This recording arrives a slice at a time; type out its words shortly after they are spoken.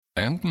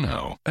And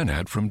now, an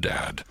ad from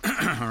Dad.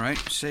 All right,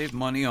 save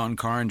money on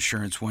car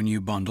insurance when you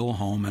bundle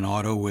home and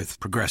auto with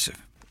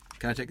Progressive.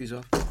 Can I take these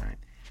off? All right.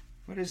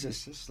 What is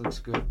this? This looks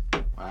good.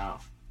 Wow,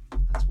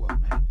 that's well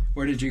made.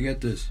 Where did you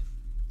get this?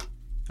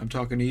 I'm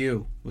talking to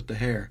you with the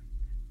hair.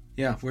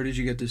 Yeah, where did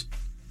you get this?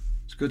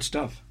 It's good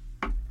stuff.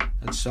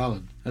 That's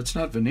solid. That's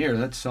not veneer,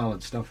 that's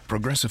solid stuff.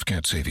 Progressive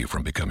can't save you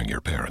from becoming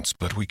your parents,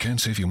 but we can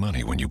save you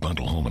money when you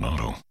bundle home and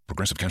auto.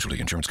 Progressive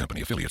Casualty Insurance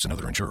Company, affiliates, and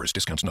other insurers.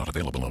 Discounts not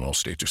available in all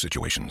states or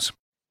situations.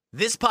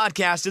 This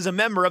podcast is a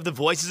member of the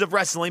Voices of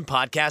Wrestling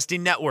Podcasting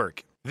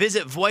Network.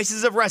 Visit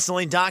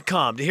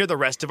voicesofwrestling.com to hear the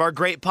rest of our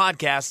great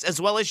podcasts, as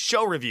well as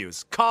show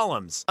reviews,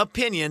 columns,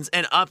 opinions,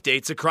 and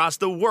updates across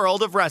the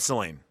world of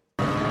wrestling.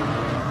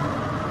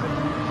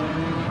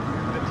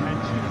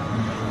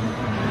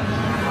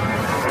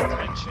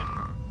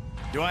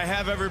 Do I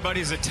have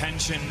everybody's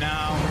attention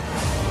now?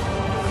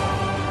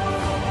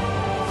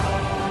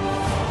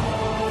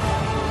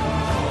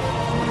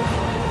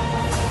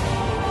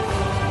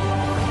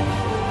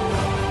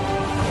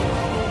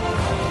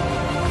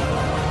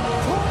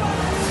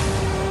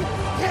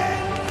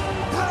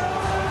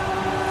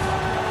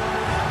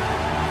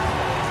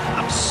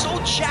 I'm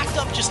so jacked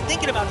up just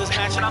thinking about this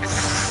match, and I'm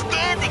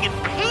standing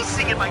and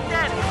pacing in my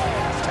bed.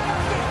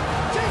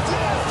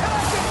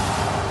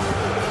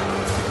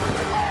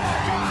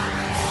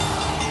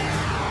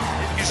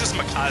 He's just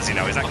Makazi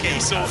now. He's not okay,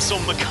 so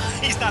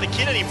he's not a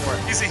kid anymore.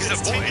 He's a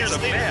boy. He's a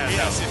man.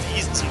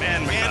 He's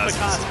man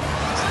Makazi.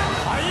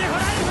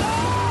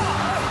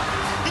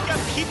 He got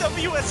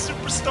PWS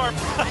superstar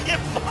Brian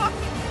Moss.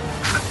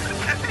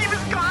 And he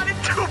was gone in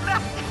 2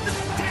 minutes.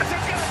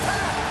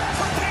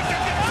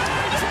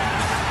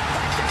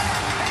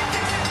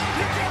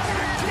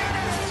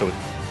 So it's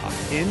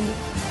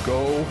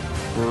Ingobernales.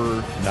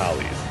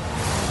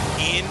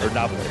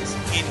 Ingobernales.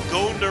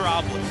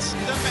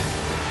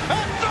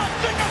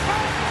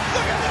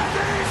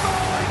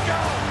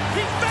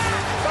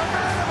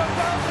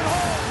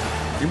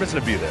 You're missing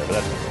a B there, but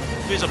that's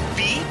okay. There's a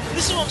B?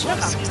 This is what I'm talking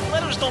about. These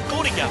letters don't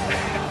go together.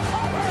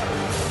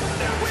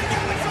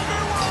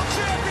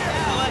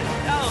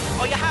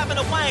 Oh, you're having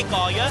a wank,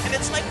 are you? And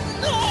it's like,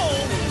 no!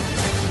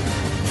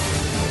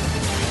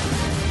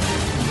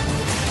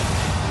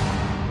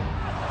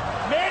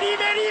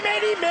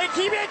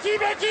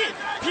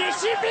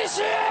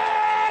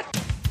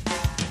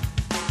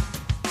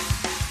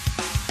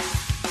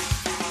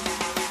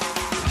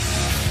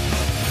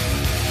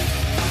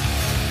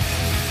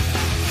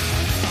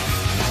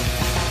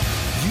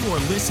 You are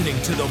listening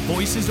to the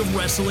Voices of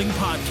Wrestling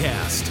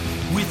podcast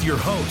with your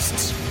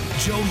hosts,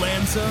 Joe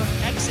Lanza.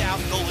 X out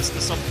and go listen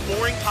to some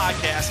boring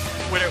podcast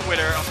where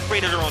they're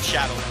afraid of their own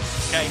shadow.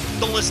 Okay?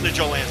 Don't listen to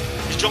Joe Lanza,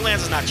 because Joe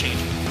Lanza's not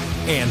changing.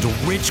 And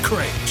Rich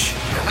Craich.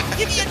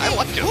 I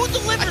like him. Who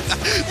delivers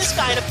this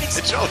guy in a big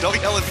spot? Joe, don't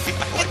yell at me.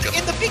 I like him.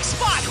 In the big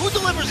spot, who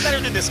delivers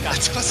better than this guy?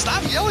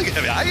 Stop yelling at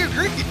me. I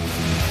agree.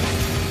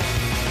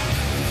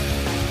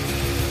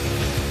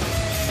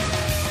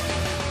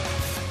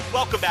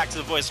 Welcome back to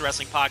the Voice of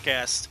Wrestling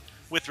podcast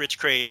with Rich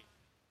Craich.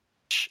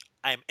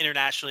 I am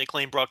internationally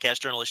acclaimed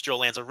broadcast journalist Joe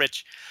Lanza.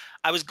 Rich,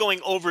 I was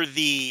going over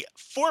the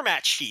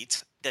format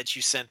sheet that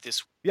you sent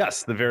this week.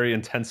 Yes, the very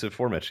intensive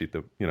format sheet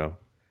that,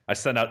 I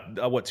send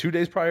out, 2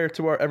 days prior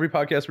to every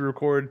podcast we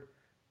record.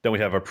 Then we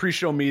have our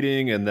pre-show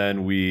meeting, and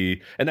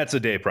that's a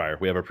day prior.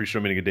 We have our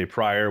pre-show meeting a day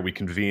prior. We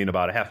convene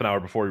about a half an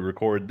hour before we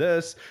record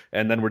this,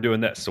 and then we're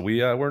doing this. So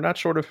we're not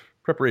short of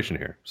preparation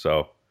here.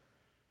 So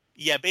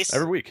yeah,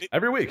 basically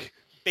every week.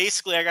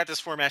 Basically, I got this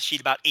format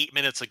sheet about 8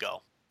 minutes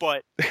ago.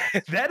 But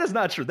that is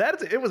not true.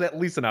 It was at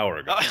least an hour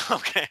ago.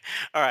 Okay,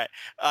 all right.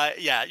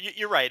 Yeah,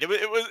 you're right. It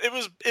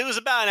was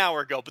about an hour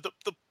ago. But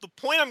the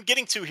point I'm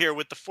getting to here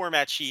with the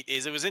format sheet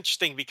is it was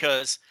interesting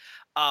because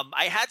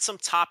I had some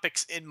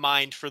topics in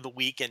mind for the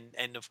week,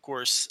 and of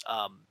course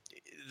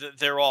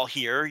they're all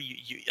here.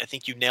 I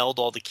think you nailed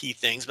all the key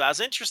things. But I was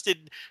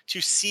interested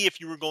to see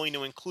if you were going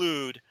to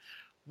include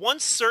one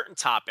certain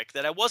topic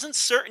that I wasn't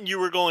certain you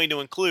were going to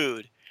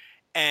include,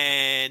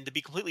 and to be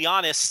completely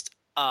honest,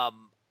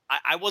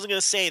 I wasn't going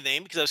to say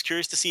anything because I was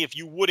curious to see if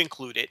you would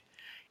include it.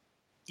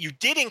 You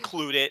did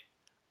include it.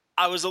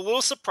 I was a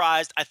little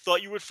surprised. I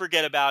thought you would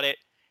forget about it,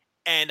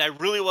 and I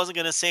really wasn't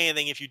going to say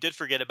anything if you did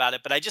forget about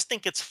it, but I just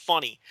think it's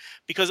funny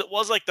because it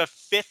was like the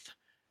 5th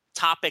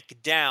topic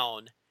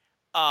down.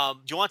 Do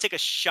you want to take a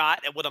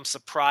shot at what I'm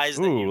surprised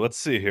that you... let's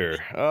see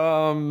here.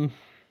 The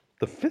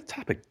 5th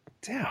topic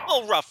down.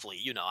 Well, roughly,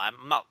 I'm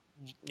not,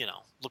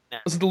 looking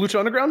at... Was it the Lucha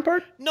Underground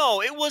part? No,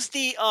 it was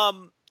the,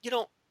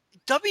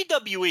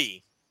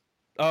 WWE.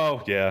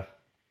 Oh, yeah.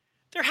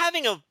 They're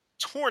having a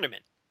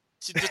tournament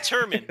to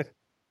determine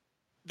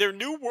their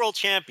new world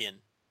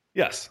champion.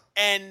 Yes.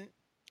 And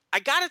I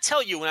got to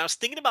tell you, when I was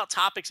thinking about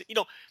topics,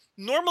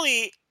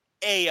 normally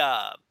a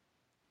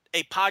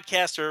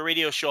podcast or a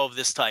radio show of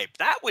this type,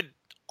 that would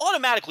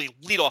automatically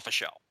lead off a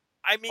show.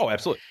 I mean,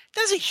 absolutely.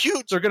 That's a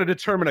huge... They're going to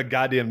determine a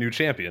goddamn new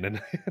champion and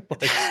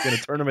in a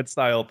tournament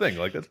style thing.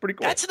 That's pretty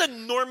cool. That's an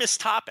enormous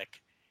topic.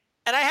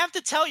 And I have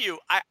to tell you,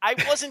 I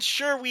wasn't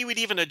sure we would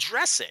even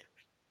address it.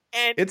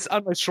 And it's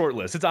on my short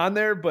list. It's on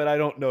there, but I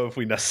don't know if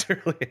we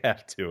necessarily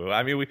have to.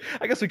 I mean,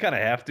 I guess we kind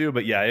of have to,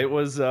 but yeah, it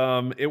was,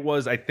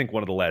 I think,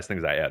 one of the last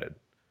things I added.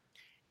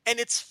 And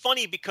it's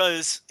funny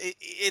because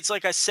it's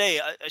like I say,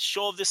 a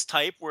show of this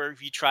type where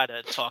you try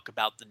to talk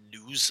about the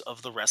news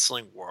of the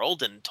wrestling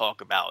world and talk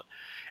about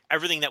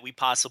everything that we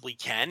possibly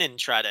can and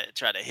try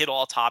to hit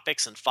all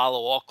topics and follow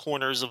all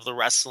corners of the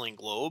wrestling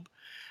globe.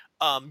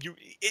 How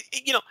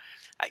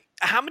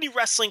many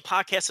wrestling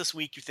podcasts this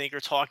week you think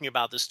are talking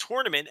about this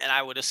tournament? And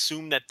I would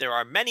assume that there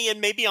are many, and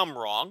maybe I'm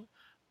wrong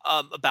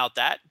about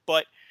that,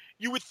 but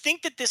you would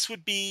think that this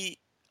would be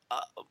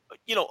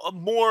a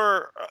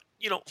more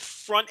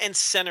front and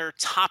center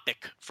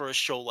topic for a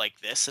show like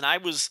this, and I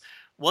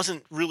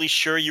wasn't really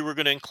sure you were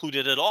going to include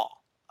it at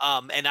all.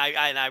 And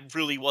I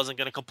really wasn't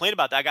going to complain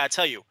about that. I got to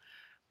tell you,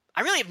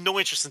 I really have no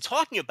interest in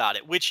talking about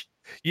it, which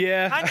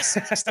kind of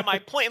speaks to my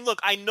point. And look,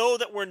 I know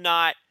that we're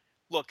not.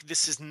 Look,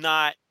 this is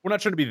not. We're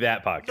not trying to be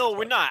that podcast. No,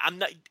 we're not. I'm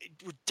not.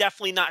 We're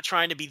definitely not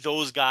trying to be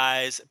those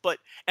guys. But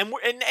and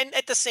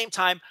at the same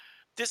time,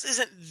 this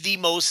isn't the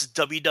most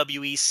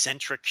WWE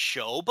centric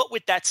show. But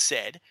with that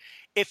said,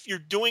 if you're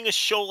doing a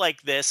show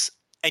like this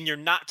and you're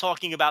not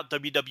talking about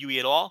WWE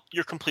at all,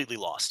 you're completely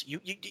lost.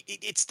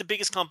 It's the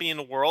biggest company in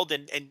the world,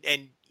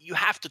 and you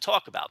have to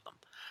talk about them.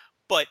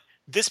 But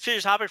this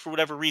particular topic, for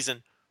whatever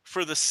reason,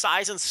 for the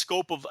size and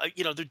scope of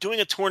they're doing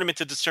a tournament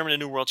to determine a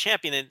new world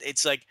champion, and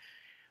it's like,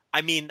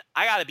 I mean,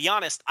 I got to be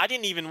honest, I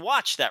didn't even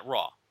watch that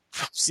Raw.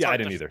 Yeah, I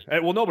didn't either.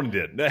 Well, nobody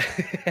did.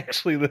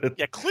 Actually,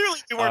 clearly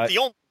you weren't the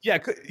only.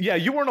 Yeah,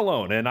 you weren't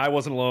alone, and I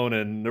wasn't alone,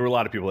 and there were a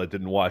lot of people that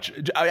didn't watch.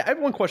 I have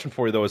one question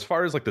for you, though, as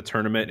far as like the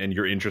tournament and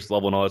your interest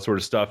level and all that sort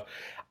of stuff.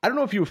 I don't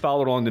know if you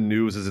followed along the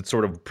news as it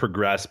sort of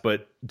progressed,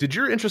 but did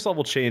your interest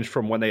level change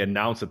from when they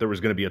announced that there was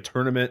going to be a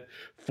tournament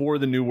for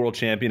the new world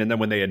champion, and then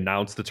when they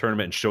announced the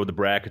tournament and showed the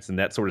brackets and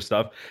that sort of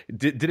stuff?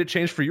 Did it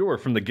change for you, or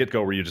from the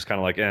get-go were you just kind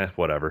of like,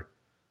 whatever?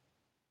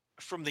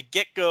 From the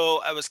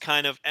get-go, I was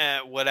kind of,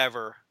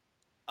 whatever.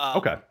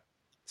 Okay.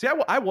 See,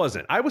 I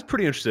wasn't. I was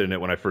pretty interested in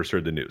it when I first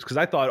heard the news because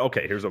I thought,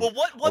 okay, here's what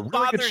really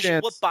bothers good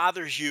chance. What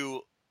bothers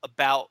you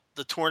about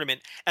the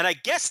tournament? And I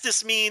guess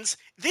this means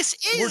this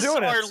is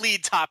our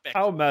lead topic.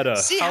 How meta?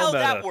 See how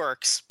that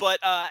works. But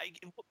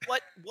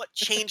what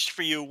changed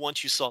for you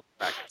once you saw the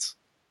brackets?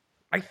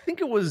 I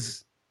think it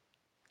was,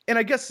 and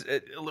I guess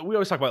we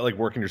always talk about like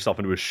working yourself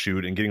into a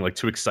shoot and getting like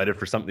too excited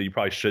for something that you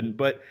probably shouldn't,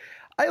 but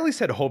I at least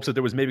had hopes that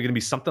there was maybe going to be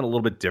something a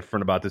little bit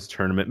different about this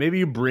tournament. Maybe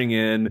you bring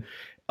in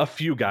a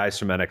few guys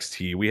from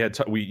NXT.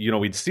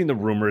 We'd seen the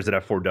rumors that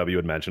F4W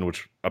had mentioned,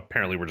 which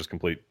apparently were just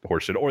complete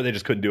horseshit, or they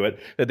just couldn't do it,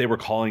 that they were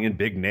calling in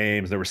big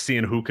names. They were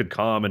seeing who could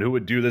come and who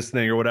would do this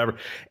thing or whatever.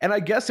 And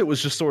I guess it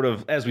was just sort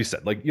of, as we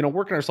said, like,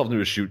 working ourselves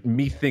into a shoot,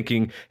 me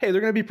thinking, hey,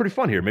 they're going to be pretty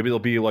fun here. Maybe there'll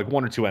be like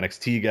one or two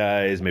NXT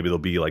guys. Maybe there'll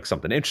be like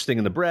something interesting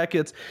in the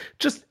brackets,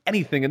 just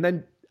anything. And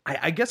then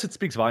I guess it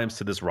speaks volumes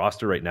to this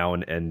roster right now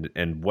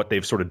and what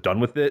they've sort of done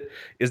with it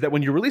is that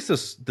when you release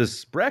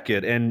this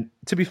bracket, and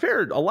to be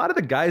fair, a lot of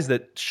the guys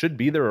that should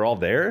be there are all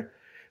there,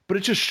 but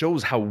it just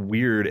shows how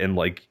weird and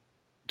like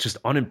just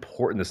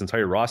unimportant this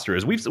entire roster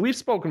is. We've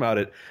spoken about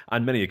it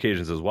on many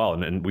occasions as well,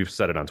 and we've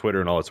said it on Twitter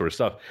and all that sort of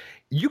stuff.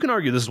 You can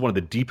argue this is one of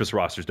the deepest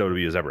rosters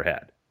WWE has ever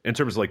had in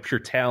terms of like pure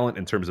talent,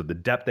 in terms of the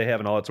depth they have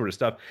and all that sort of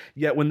stuff.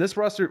 Yet when this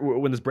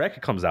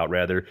bracket comes out,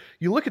 rather,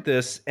 you look at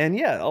this and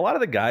a lot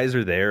of the guys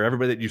are there.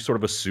 Everybody that you sort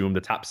of assume,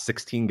 the top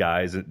 16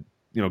 guys,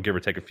 give or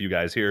take a few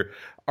guys here,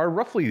 are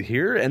roughly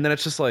here. And then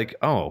it's just like,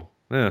 you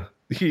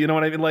know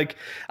what I mean? Like,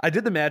 I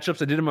did the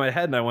matchups, I did it in my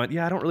head, and I went,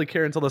 I don't really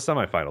care until the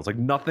semifinals. Like,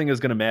 nothing is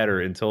going to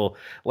matter until,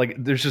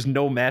 like, there's just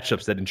no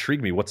matchups that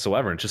intrigue me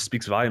whatsoever. And it just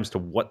speaks volumes to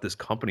what this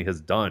company has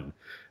done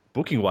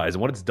booking wise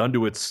and what it's done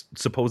to its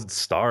supposed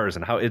stars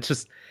and how it's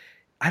just,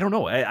 I don't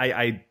know.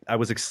 I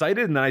was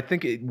excited. And then I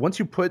think once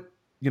you put,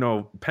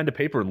 pen to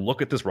paper and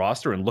look at this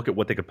roster and look at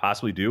what they could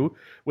possibly do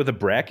with a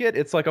bracket,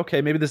 it's like,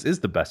 okay, maybe this is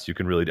the best you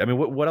can really do. I mean,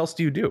 what else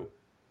do you do?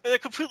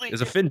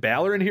 Is a Finn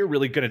Balor in here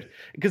really good?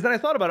 Because then I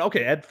thought about,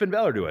 okay, add Finn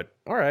Balor to it.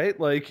 All right,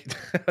 like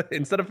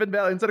instead of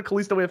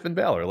Kalisto, we have Finn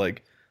Balor.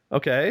 Like,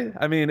 okay,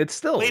 I mean, it's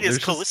still. Wait, is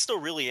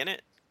Kalisto really in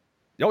it?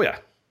 Oh yeah.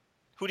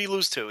 Who'd he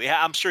lose to?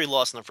 Yeah, I'm sure he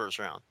lost in the first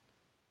round.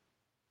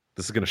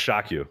 This is going to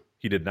shock you.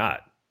 He did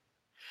not.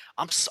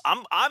 I'm.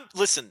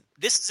 Listen,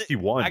 this is. He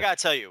won. I gotta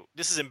tell you,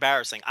 this is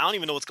embarrassing. I don't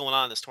even know what's going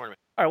on in this tournament.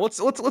 All right,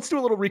 let's do a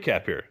little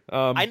recap here.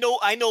 I know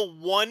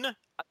one.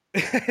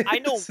 I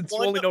know Since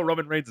one. You only know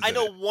Roman Reigns is I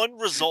know in it. one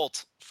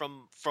result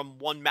from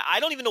one match. I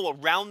don't even know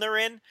what round they're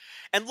in.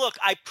 And look,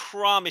 I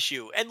promise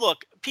you. And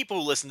look, people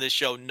who listen to this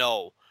show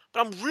know,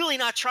 but I'm really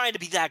not trying to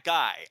be that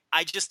guy.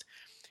 I just.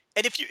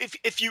 And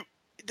if you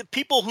the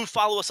people who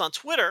follow us on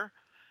Twitter,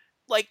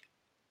 like.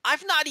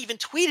 I've not even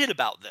tweeted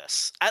about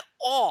this at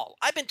all.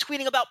 I've been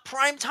tweeting about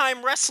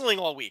primetime wrestling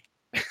all week.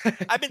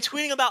 I've been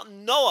tweeting about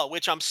Noah,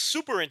 which I'm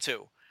super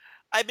into.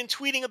 I've been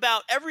tweeting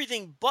about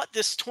everything but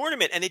this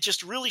tournament, and it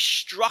just really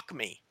struck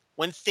me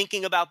when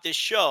thinking about this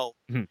show.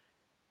 Mm-hmm.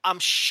 I'm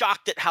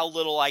shocked at how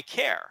little I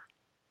care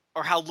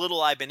or how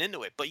little I've been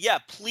into it. But yeah,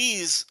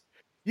 please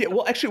Yeah,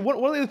 well, actually, one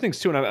of the other things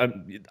too,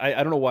 and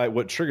I don't know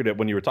what triggered it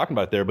when you were talking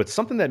about it there, but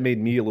something that made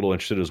me a little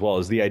interested as well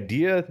is the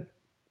idea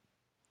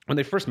when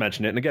they first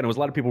mentioned it. And again, it was a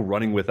lot of people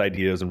running with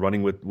ideas and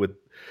running with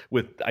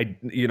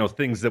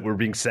things that were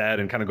being said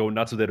and kind of go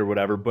nuts with it or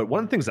whatever. But one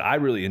of the things that I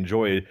really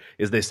enjoyed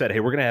is they said, hey,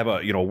 we're going to have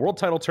a world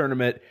title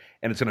tournament,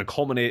 and it's going to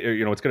culminate,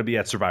 or it's going to be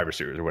at Survivor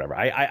Series or whatever.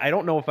 I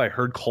don't know if I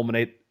heard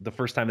culminate the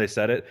first time they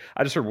said it.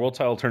 I just heard world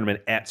title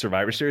tournament at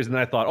Survivor Series, and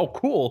then I thought, oh,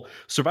 cool,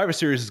 Survivor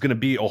Series is going to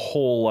be a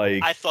whole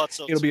I thought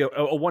so. It'll be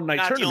a one night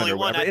tournament. The only or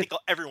one. whatever. I think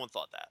everyone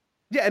thought that.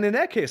 Yeah, and in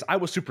that case, I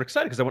was super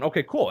excited because I went,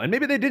 okay, cool. And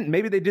maybe they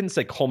didn't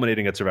say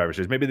culminating at Survivor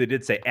Series. Maybe they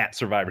did say at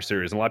Survivor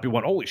Series. And a lot of people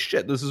went, holy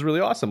shit, this is really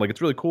awesome. Like,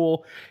 it's really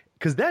cool.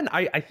 Because then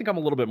I think I'm a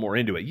little bit more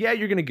into it. Yeah,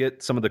 you're going to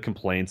get some of the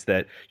complaints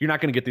that you're not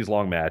going to get these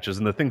long matches.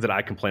 And the things that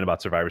I complain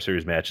about Survivor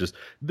Series matches,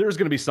 there's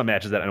going to be some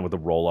matches that end with a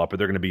roll-up, or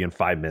they're going to be in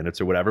 5 minutes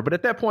or whatever. But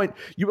at that point,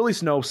 you at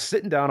least know,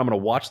 sitting down, I'm going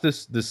to watch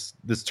this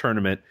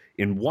tournament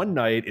in one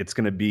night. It's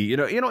going to be,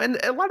 and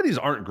a lot of these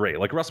aren't great.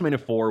 Like WrestleMania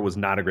 4 was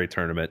not a great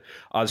tournament.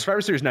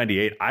 Survivor Series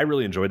 98, I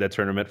really enjoyed that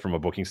tournament from a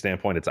booking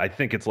standpoint. I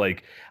think it's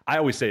like, I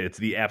always say it's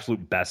the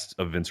absolute best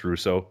of Vince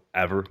Russo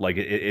ever. Like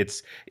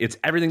it's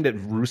everything that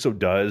Russo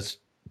does,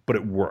 but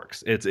it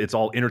works. It's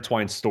all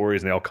intertwined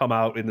stories, and they all come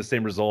out in the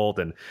same result,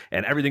 and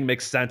everything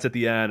makes sense at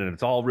the end, and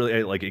it's all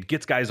really like, it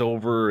gets guys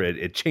over.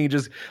 It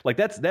changes. Like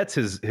that's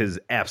his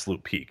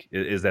absolute peak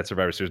is that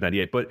Survivor Series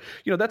 98. But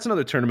that's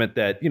another tournament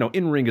that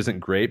in ring isn't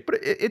great, but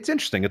it's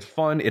interesting. It's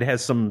fun. It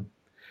has some.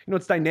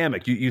 It's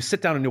dynamic. You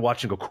sit down and you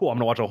watch and go, cool, I'm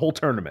going to watch a whole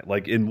tournament.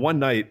 Like in one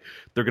night,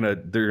 they're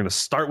going to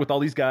start with all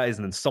these guys,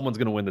 and then someone's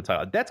going to win the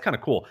title. That's kind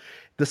of cool.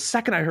 The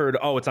second I heard,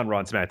 oh, it's on Raw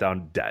and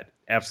SmackDown, dead.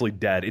 Absolutely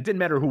dead. It didn't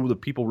matter who the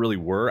people really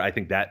were. I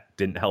think that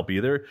didn't help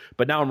either.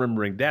 But now I'm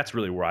remembering that's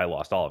really where I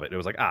lost all of it. It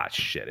was like,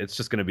 shit, it's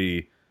just going to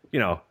be,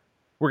 we're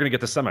going to get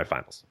the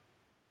semifinals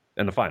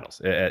and the finals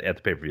at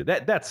the pay-per-view.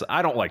 That's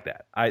I don't like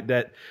that. And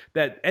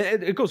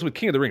it goes with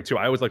King of the Ring too.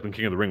 I always liked when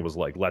King of the Ring was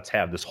like, let's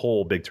have this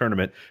whole big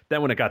tournament.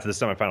 Then when it got to the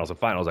semifinals and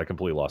finals, I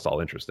completely lost all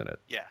interest in it.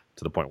 Yeah.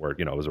 To the point where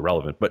it was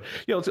irrelevant. But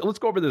let's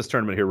go over this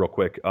tournament here real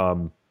quick.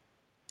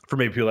 For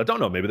maybe people that don't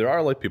know, maybe there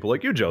are like people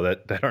like you, Joe,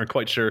 that aren't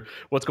quite sure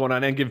what's going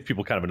on, and give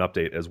people kind of an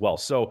update as well.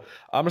 So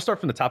I'm gonna start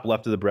from the top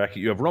left of the bracket.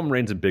 You have Roman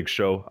Reigns and Big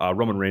Show.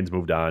 Roman Reigns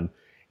moved on.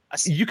 I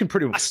saw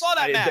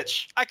that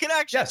match. I can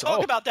actually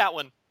talk about that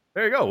one.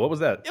 There you go. What was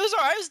that? It was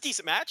all right. It was a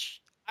decent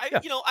match. I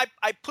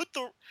put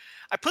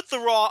the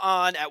Raw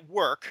on at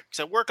work because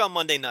I work on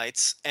Monday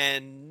nights,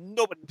 and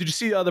nobody. Did you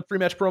see the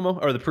pre-match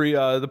promo or the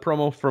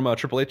promo from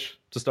Triple H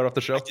to start off the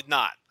show? I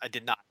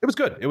did not. It was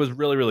good. It was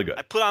really, really good.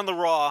 I put on the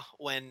Raw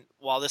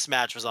while this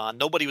match was on.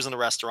 Nobody was in the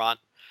restaurant.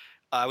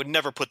 I would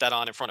never put that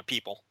on in front of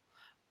people.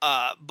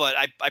 But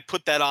I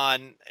put that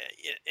on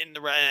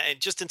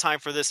just in time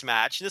for this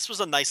match. And this was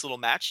a nice little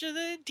match,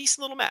 a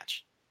decent little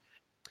match.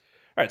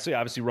 All right, so yeah,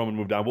 obviously Roman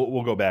moved on.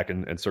 We'll go back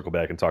and circle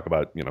back and talk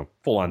about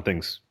full-on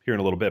things here in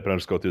a little bit, but I'll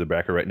just go through the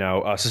bracket right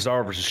now.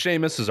 Cesaro versus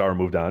Sheamus. Cesaro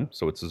moved on,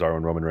 so it's Cesaro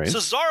and Roman Reigns.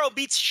 Cesaro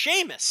beats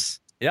Sheamus.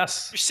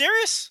 Yes. You're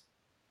serious?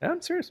 Yeah,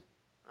 I'm serious.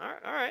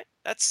 All right.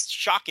 That's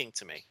shocking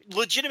to me.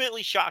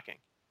 Legitimately shocking.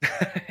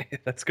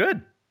 That's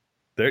good.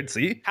 There,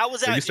 see? How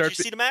was that? Did you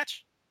see the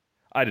match?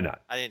 I did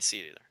not. I didn't see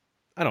it either.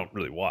 I don't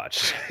really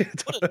watch.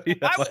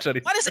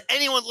 Why does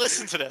anyone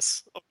listen to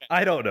this? Okay.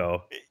 I don't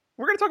know.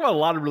 We're going to talk about a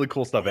lot of really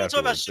cool stuff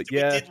afterwards. We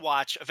did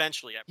watch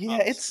eventually.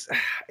 It's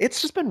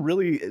just been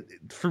really,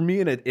 for me,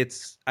 and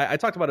I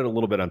talked about it a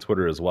little bit on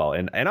Twitter as well.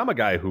 And I'm a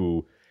guy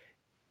who,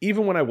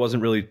 even when I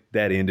wasn't really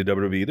that into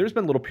WWE, there's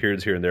been little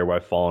periods here and there where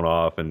I've fallen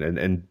off.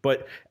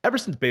 But ever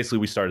since basically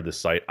we started this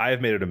site, I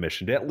have made it a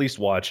mission to at least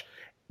watch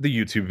the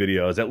YouTube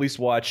videos, at least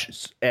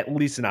watch at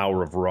least an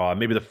hour of Raw,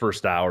 maybe the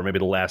first hour, maybe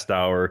the last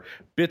hour,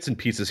 bits and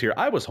pieces here.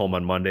 I was home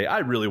on Monday. I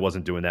really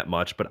wasn't doing that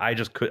much, but I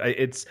just could.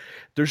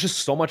 There's just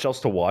so much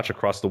else to watch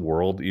across the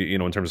world, in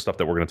terms of stuff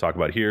that we're going to talk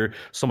about here.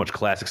 So much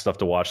classic stuff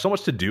to watch, so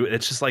much to do.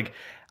 It's just like,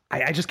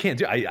 I just can't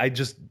do. I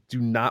just do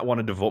not want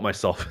to devote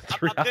myself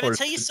 3 hours. I'm going to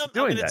tell you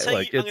something. I'm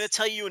going to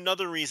tell you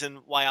another reason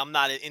why I'm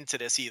not into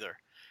this either.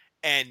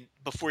 And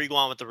before you go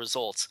on with the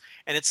results,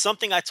 and it's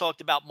something I talked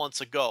about months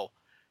ago.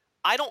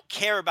 I don't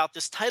care about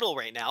this title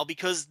right now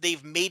because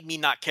they've made me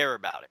not care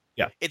about it.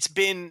 Yeah. It's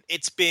been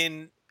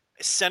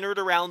centered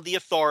around the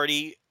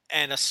Authority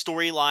and a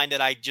storyline that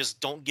I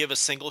just don't give a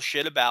single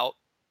shit about.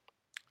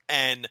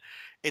 And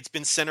it's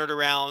been centered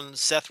around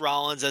Seth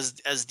Rollins as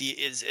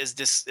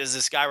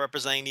this guy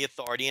representing the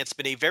Authority. And it's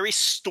been a very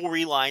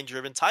storyline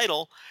driven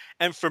title.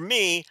 And for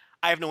me,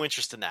 I have no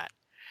interest in that.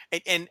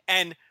 And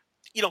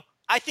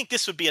I think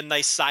this would be a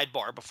nice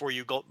sidebar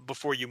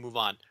before you move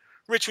on.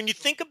 Rich, when you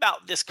think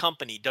about this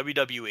company,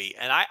 WWE,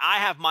 and I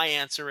have my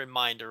answer in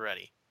mind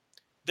already,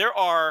 there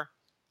are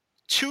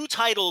 2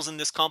 titles in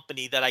this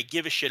company that I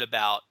give a shit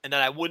about and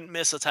that I wouldn't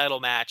miss a title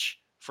match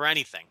for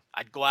anything.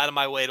 I'd go out of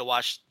my way to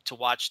watch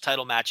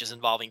title matches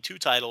involving 2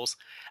 titles.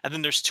 And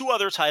then there's 2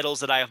 other titles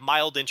that I have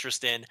mild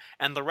interest in,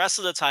 and the rest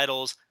of the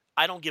titles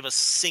I don't give a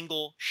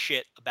single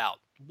shit about.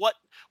 What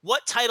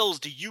titles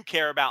do you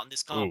care about in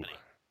this company?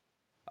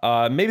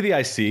 Maybe the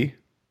IC,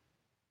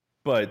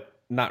 but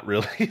Not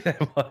really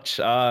that much.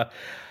 I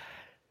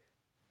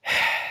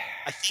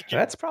think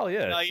That's probably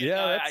it.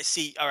 I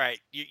see. All right,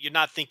 you're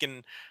not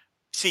thinking.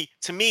 See,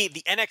 to me,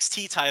 the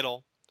NXT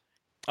title.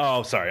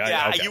 Oh, sorry.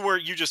 Yeah, Okay.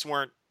 you just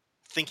weren't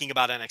thinking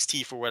about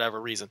NXT for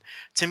whatever reason.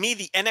 To me,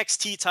 the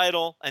NXT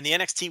title and the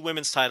NXT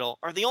Women's title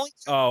are the only.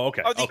 Oh,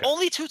 okay.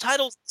 Only two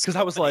titles. Because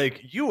I was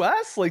like,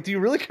 U.S. Like, do you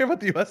really care about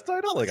the U.S.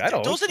 title? Like, I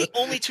don't. Those are the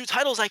only two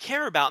titles I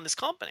care about in this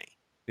company.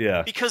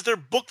 Yeah. Because they're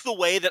booked the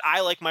way that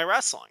I like my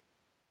wrestling.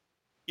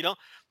 You know,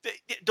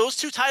 those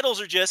two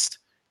titles are just.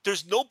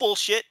 There's no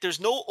bullshit. There's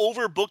no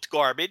overbooked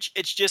garbage.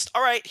 It's just,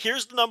 all right,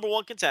 here's the number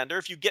one contender.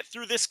 If you get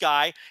through this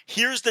guy,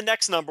 here's the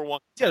next number one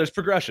contender. Yeah, there's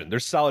progression.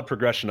 There's solid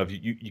progression of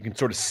you can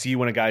sort of see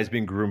when a guy's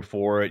being groomed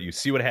for it. You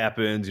see what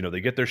happens. You know,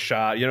 they get their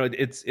shot. You know,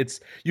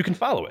 it's you can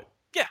follow it.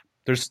 Yeah.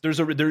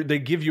 They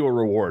give you a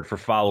reward for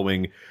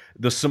following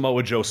the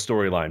Samoa Joe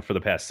storyline for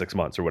the past 6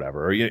 months or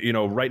whatever, or you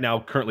know, right now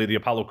currently the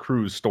Apollo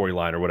Crews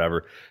storyline or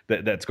whatever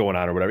that's going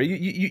on or whatever.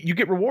 You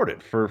get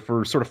rewarded for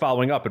sort of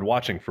following up and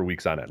watching for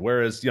weeks on end.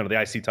 Whereas you know the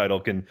IC title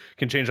can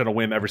change on a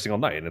whim every single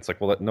night, and it's like,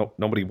 well,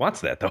 nobody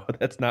wants that though.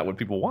 That's not what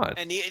people want.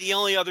 And the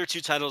only other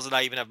two titles that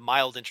I even have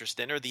mild interest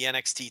in are the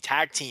NXT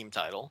Tag Team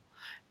title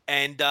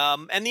and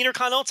the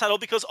Intercontinental title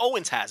because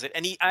Owens has it,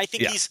 and I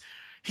think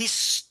he's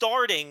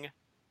starting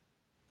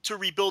to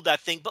rebuild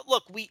that thing. But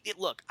look,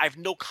 I have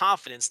no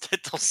confidence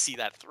that they'll see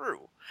that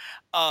through.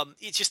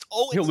 It's just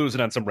Owens. He'll lose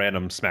it on some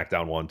random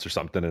SmackDown once or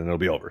something, and it'll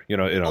be over. You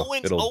know,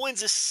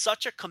 Owens is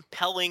such a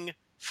compelling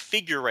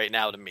figure right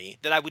now to me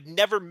that I would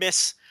never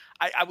miss.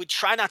 I would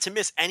try not to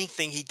miss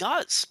anything he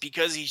does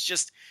because he's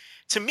just,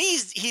 to me,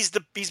 he's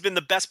been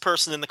the best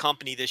person in the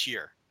company this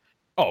year.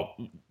 Oh,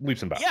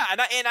 leaps and bounds. Yeah, and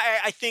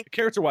I think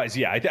character-wise,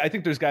 yeah, I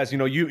think there's guys, you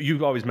know,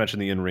 you've always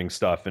mentioned the in-ring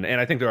stuff, and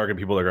I think there are going to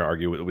be people that are going to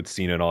argue with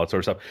Cena and all that sort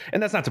of stuff,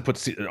 and that's not to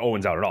put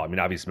Owens out at all. I mean,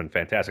 obviously, he's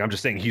been fantastic. I'm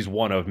just saying he's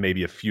one of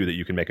maybe a few that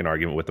you can make an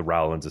argument with the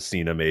Rollins, a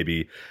Cena,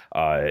 maybe,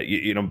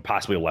 you know,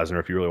 possibly a Lesnar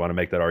if you really want to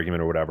make that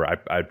argument or whatever.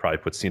 I'd probably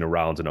put Cena,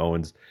 Rollins, and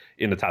Owens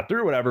in the top 3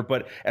 or whatever.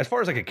 But as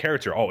far as like a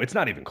character, it's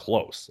not even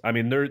close. I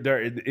mean,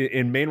 they're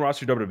in main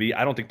roster WWE.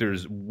 I don't think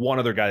there's one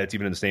other guy that's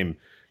even in the same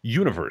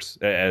universe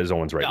as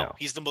Owens right now.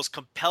 He's the most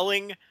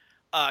compelling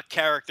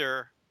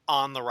character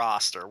on the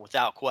roster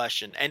without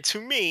question. And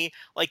to me,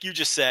 like you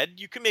just said,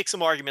 you can make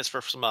some arguments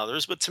for some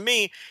others, but to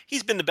me,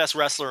 he's been the best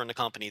wrestler in the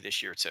company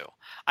this year too.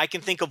 I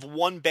can think of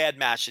one bad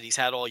match that he's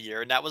had all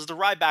year, and that was the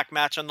Ryback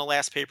match on the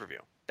last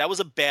pay-per-view. That was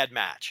a bad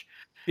match.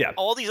 Yeah.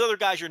 All these other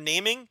guys you're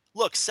naming,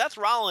 look, Seth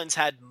Rollins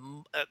had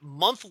a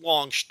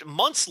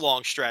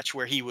months-long stretch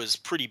where he was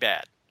pretty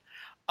bad.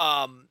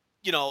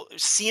 You know,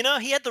 Cena,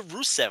 he had the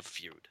Rusev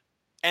feud.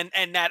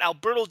 And that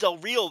Alberto Del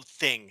Rio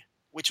thing,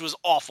 which was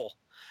awful.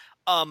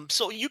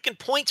 So you can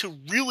point to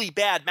really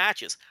bad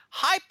matches,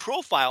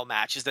 high-profile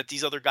matches that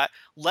these other guys.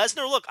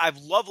 Lesnar, look, I've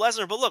loved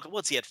Lesnar, but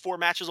look, he had 4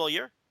 matches all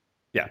year?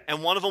 Yeah.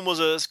 And one of them was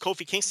a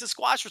Kofi Kingston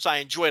squash, which I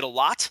enjoyed a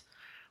lot.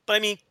 But, I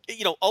mean,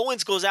 you know,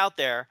 Owens goes out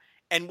there,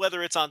 and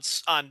whether it's on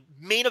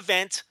main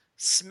event,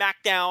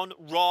 SmackDown,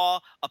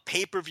 Raw, a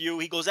pay-per-view,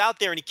 he goes out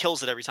there and he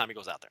kills it every time he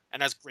goes out there.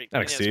 And that's great.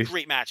 NXT. He has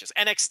great matches.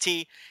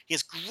 NXT, he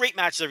has great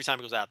matches every time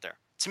he goes out there.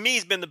 To me,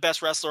 he's been the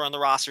best wrestler on the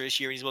roster this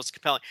year. He's the most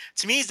compelling.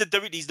 To me, he's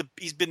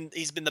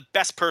been the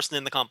best person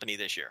in the company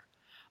this year.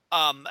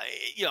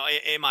 You know,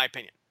 in my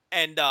opinion.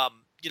 And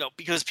you know,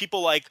 because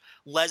people like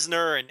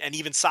Lesnar and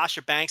even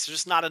Sasha Banks, there's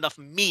just not enough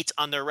meat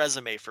on their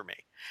resume for me.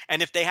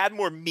 And if they had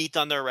more meat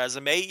on their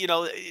resume, you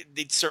know,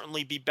 they'd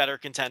certainly be better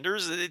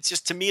contenders. It's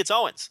just, to me, it's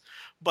Owens.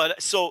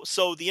 But so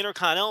the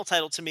Intercontinental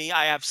title, to me,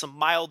 I have some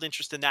mild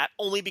interest in that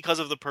only because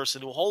of the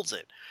person who holds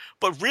it.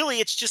 But really,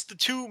 it's just the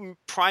 2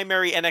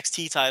 primary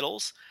NXT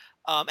titles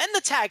and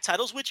the tag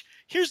titles, which,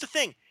 here's the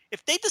thing.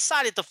 If they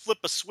decided to flip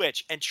a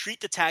switch and treat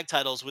the tag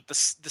titles with the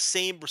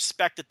same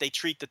respect that they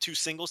treat the 2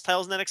 singles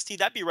titles in NXT,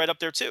 that'd be right up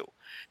there too.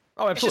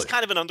 Oh, absolutely. It's just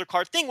kind of an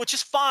undercard thing, which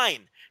is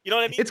fine. You know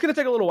what I mean? It's going to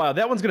take a little while.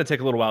 That one's going to take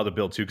a little while to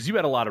build too, because you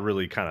had a lot of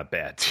really kind of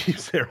bad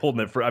teams there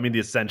holding it for. I mean, the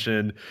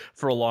Ascension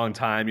for a long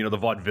time. You know, the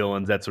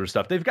Vaudevillains, that sort of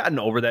stuff. They've gotten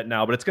over that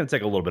now, but it's going to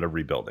take a little bit of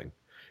rebuilding.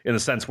 In the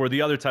sense where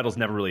the other titles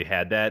never really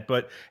had that,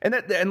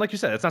 and like you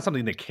said, it's not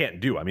something they can't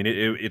do. I mean,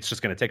 it's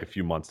just going to take a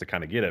few months to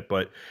kind of get it.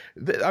 But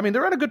I mean,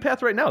 they're on a good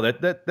path right now.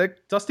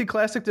 That Dusty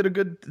Classic did a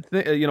good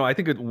thing. You know, I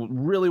think it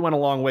really went a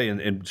long way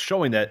in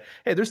showing that,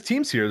 hey, there's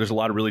teams here. There's a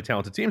lot of really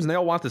talented teams, and they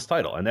all want this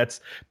title. And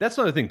that's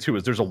another thing too,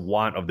 is there's a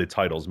want of the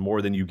titles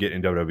more than you get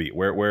in WWE,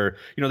 where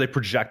you know they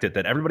project it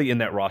that everybody in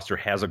that roster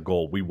has a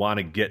goal. We want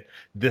to get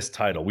this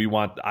title.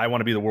 I want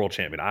to be the world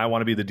champion. I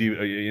want to be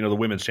the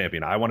women's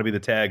champion. I want to be the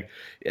tag.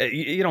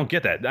 You don't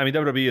get that. I mean,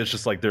 WWE is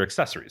just like they're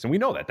accessories, and we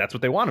know that. That's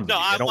what they want them to be.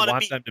 They don't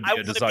want them to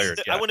be a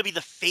desired. I want to be the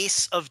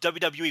face of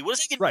WWE. What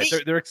does it right?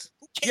 Be?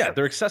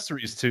 They're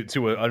accessories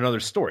to another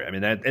story. I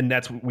mean,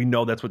 we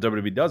know that's what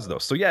WWE does, though.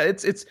 So yeah,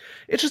 it's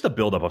just a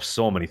buildup of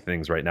so many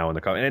things right now in the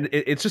company, and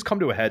it's just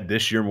come to a head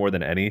this year more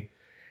than any.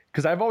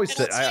 Because I've always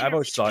said, I've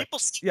always thought. Go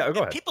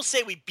ahead. People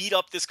say we beat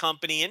up this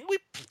company, and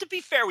to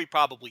be fair, we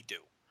probably do.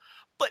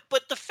 But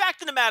the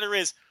fact of the matter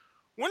is,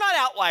 we're not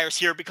outliers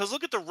here because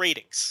look at the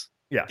ratings.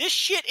 Yeah. This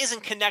shit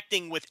isn't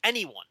connecting with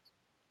anyone.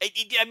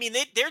 I mean,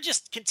 they're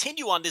just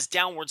continue on this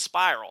downward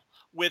spiral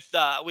with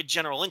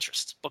general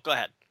interest. But go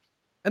ahead.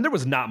 And there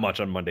was not much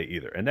on Monday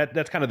either, and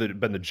that's kind of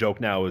been the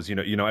joke now. Is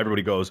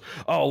everybody goes,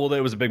 oh well,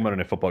 there was a big Monday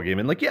Night Football game,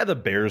 and like the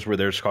Bears were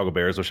there, Chicago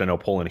Bears, which I know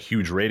pull in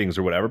huge ratings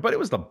or whatever, but it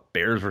was the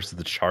Bears versus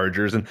the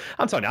Chargers, and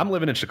I'm telling you, I'm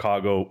living in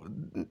Chicago.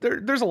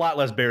 There's a lot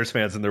less Bears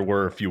fans than there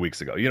were a few weeks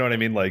ago. You know what I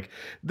mean? Like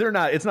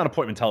it's not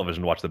appointment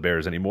television to watch the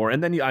Bears anymore.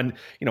 And then on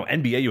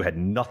NBA, you had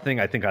nothing.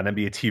 I think on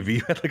NBA TV,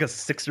 you had like a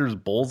Sixers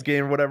Bulls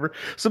game or whatever.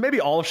 So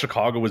maybe all of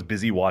Chicago was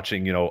busy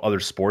watching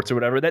other sports or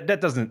whatever. That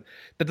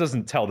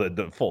doesn't tell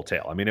the full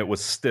tale. I mean, it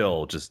was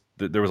still just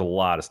there was a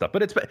lot of stuff,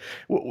 but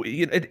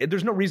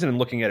there's no reason in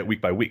looking at it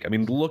week by week. I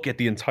mean, look at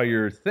the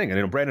entire thing.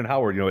 And Brandon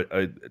Howard,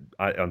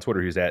 on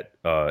Twitter, he's at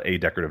A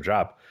Decorative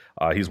Job.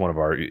 He's one of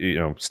our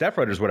staff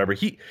writers, whatever.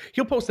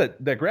 He'll post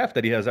that graph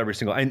that he has every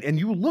single, and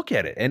you look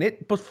at it, and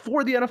it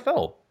before the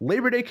NFL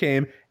Labor Day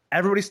came,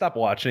 everybody stopped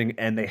watching,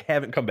 and they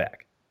haven't come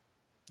back.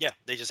 Yeah,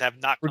 they just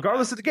have not.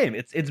 Regardless of the game,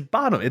 it's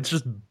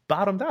just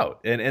bottomed out,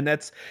 and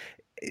that's.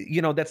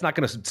 That's not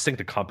going to sink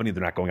the company.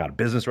 They're not going out of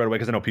business right away,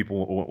 because I know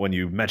people, when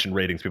you mention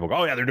ratings, people go,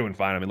 oh yeah, they're doing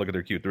fine. I mean, look at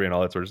their Q3 and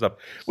all that sort of stuff,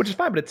 which is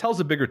fine, but it tells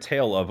a bigger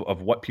tale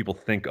of what people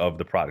think of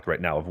the product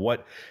right now, of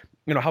what,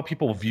 how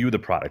people view the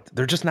product.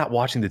 They're just not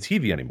watching the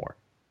TV anymore.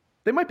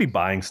 They might be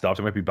buying stuff.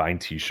 They might be buying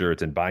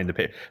T-shirts and buying the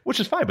pay, which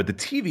is fine, but the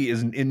TV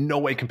is in no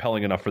way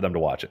compelling enough for them to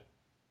watch it.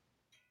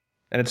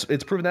 And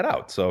it's proven that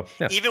out. So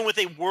yeah. Even with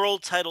a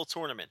world title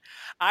tournament,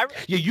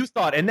 you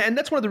thought, and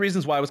that's one of the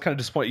reasons why I was kind of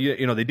disappointed.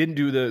 They didn't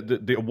do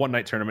the one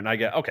night tournament.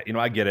 And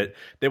I get it.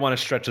 They want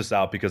to stretch this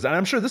out because, and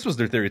I'm sure this was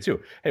their theory too.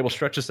 Hey, we'll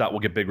stretch this out. We'll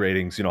get big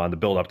ratings, on the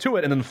build up to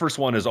it. And then the first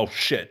one is, oh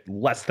shit,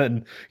 less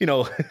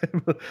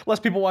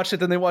people watched it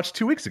than they watched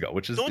 2 weeks ago.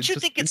 Which is, don't you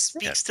think it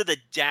speaks to the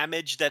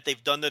damage that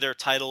they've done to their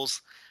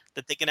titles,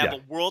 that they can have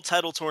a world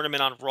title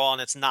tournament on Raw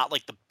and it's not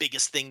like the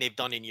biggest thing they've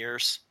done in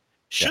years?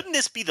 Shouldn't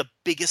this be the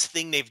biggest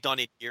thing they've done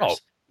in years? Oh,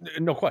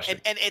 no question.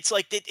 And it's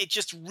like it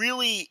just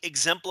really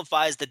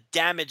exemplifies the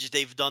damage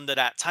they've done to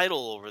that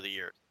title over the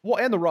years.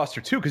 Well, and the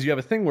roster too, because you have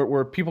a thing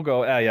where people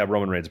go, yeah,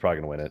 Roman Reigns is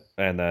probably going to win it,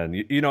 and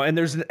then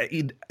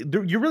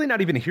and you're really not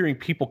even hearing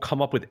people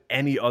come up with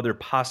any other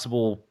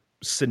possible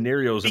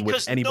scenarios in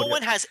which anybody. Because no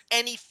one has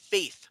any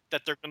faith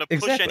that they're going to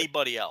push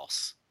anybody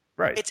else.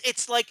 Right.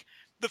 It's like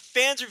the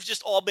fans have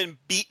just all been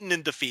beaten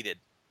and defeated.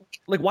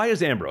 Like, why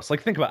is Ambrose?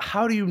 Like, think about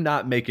how do you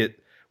not make it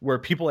where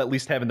people at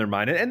least have in their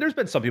mind, and there's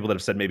been some people that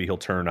have said maybe he'll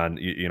turn on,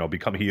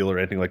 become heel or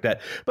anything like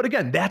that. But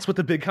again, that's what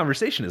the big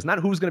conversation is. Not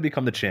who's going to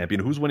become the champion,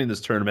 who's winning this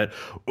tournament.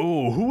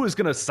 Oh, who is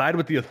going to side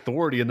with the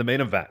authority in the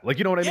main event? Like,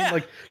 you know what I mean?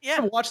 Like,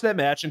 you watch that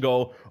match and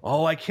go,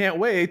 oh, I can't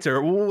wait.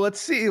 Or, let's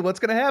see what's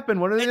going to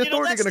happen. When are the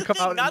authority going to come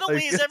out? Not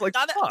only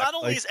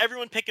is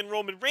everyone picking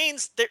Roman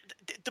Reigns,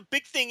 the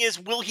big thing is,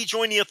 will he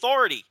join the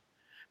authority?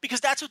 Because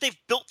that's what they've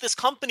built this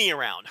company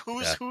around.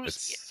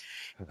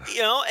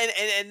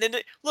 And then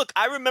look,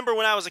 I remember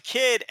when I was a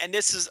kid, and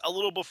this is a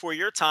little before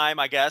your time,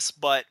 I guess,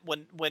 but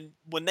when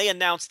they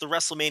announced the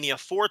WrestleMania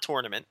 4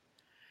 tournament,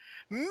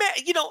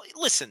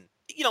 listen,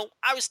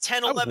 I was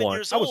 10, 11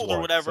 years old or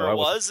whatever it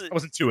was. I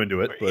wasn't too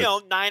into it.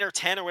 But 9 or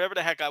 10 or whatever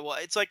the heck I was.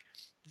 It's like,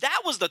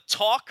 that was the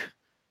talk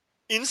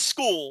in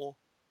school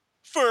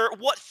for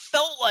what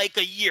felt like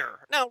a year.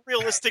 Now,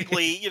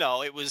 realistically,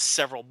 it was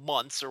several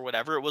months or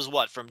whatever. It was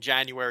from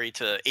January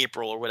to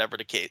April or whatever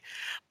the case.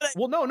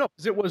 Well, no,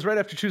 because it was right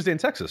after Tuesday in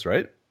Texas,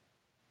 right?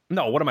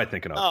 No, what am I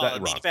thinking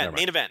of?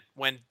 Main event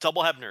when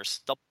double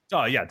Hebners.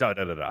 Oh yeah,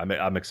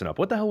 I'm mixing up.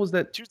 What the hell was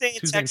that? Tuesday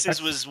in Texas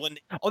was when.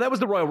 Oh, that was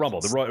the Royal Rumble.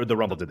 The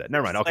Rumble did that.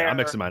 Never mind. Okay, I'm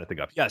mixing mine. I think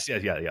up. Yes.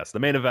 The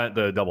main event,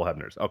 the double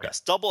Hebners. Okay.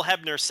 Yes, double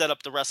Hebner set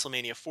up the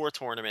WrestleMania 4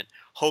 tournament.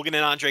 Hogan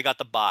and Andre got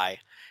the bye,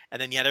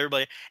 and then you had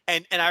everybody.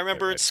 And I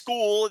remember at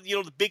school,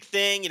 the big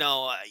thing,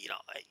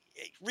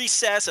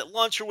 recess at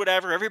lunch or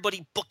whatever,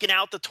 everybody booking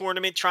out the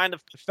tournament, trying to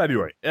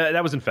February.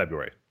 That was in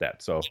February.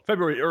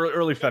 February,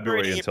 early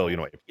February until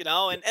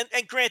April.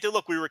 And granted,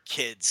 look, we were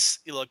kids.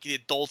 Look, the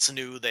adults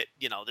knew that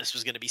this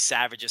was going to be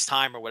Savage's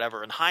time or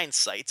whatever in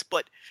hindsight.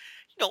 But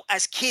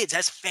as kids,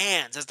 as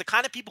fans, as the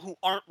kind of people who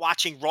aren't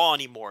watching Raw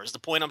anymore, is the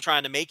point I'm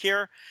trying to make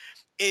here.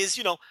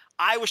 Is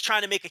I was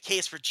trying to make a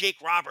case for Jake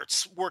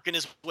Roberts working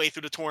his way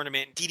through the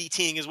tournament,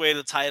 DDTing his way to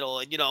the title.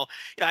 And, I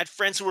had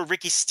friends who were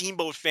Ricky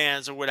Steamboat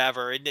fans or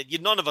whatever. And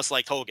none of us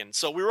liked Hogan.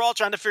 So we were all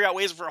trying to figure out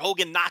ways for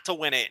Hogan not to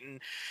win it.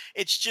 And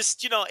it's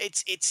just,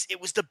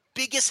 it was the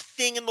biggest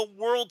thing in the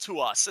world to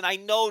us. And I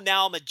know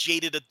now I'm a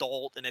jaded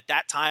adult. And at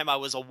that time I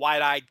was a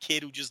wide-eyed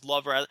kid who just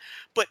loved her.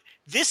 But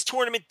this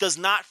tournament does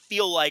not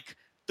feel like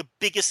the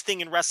biggest thing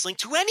in wrestling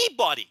to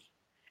anybody.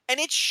 And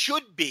it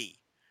should be.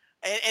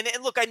 And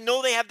look, I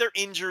know they have their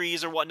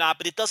injuries or whatnot,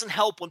 but it doesn't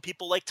help when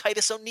people like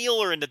Titus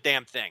O'Neil are in the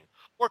damn thing,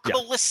 or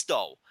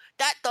Kalisto.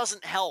 That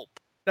doesn't help.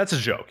 That's a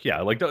joke.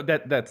 Yeah, like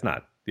that's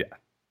not. Yeah.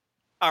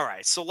 All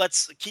right, so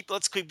let's keep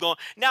going.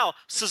 Now,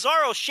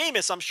 Cesaro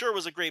Sheamus, I'm sure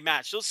was a great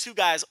match. Those two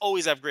guys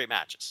always have great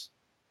matches.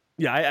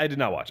 Yeah, I did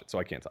not watch it, so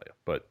I can't tell you.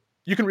 But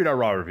You can read our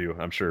Raw review.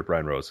 I'm sure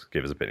Brian Rose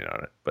gave his opinion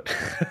on it. But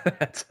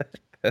that's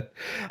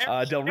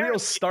Del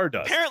Rio's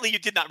Stardust. Apparently, you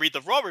did not read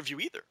the Raw review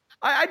either.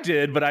 I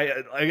did, but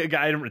I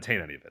didn't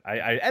retain any of it.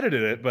 I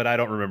edited it, but I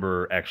don't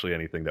remember actually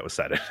anything that was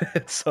said in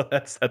it. So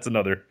that's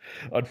another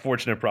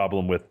unfortunate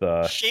problem with.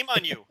 Shame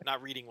on you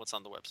not reading what's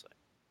on the website.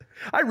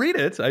 I read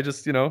it. I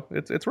just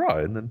it's Raw,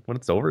 and then when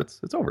it's over,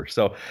 it's over.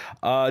 So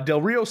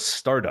Del Rio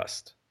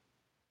Stardust.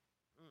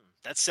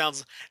 That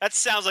sounds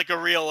like a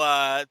real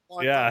yeah.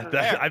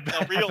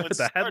 Real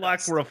the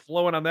headlocks were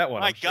flowing on that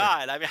one. My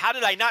God, I mean, how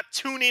did I not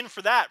tune in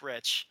for that,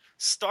 Rich?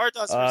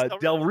 Stardust.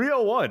 Del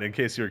Rio won, in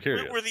case you were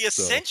curious. We're the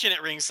Ascension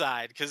at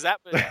ringside because that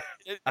was.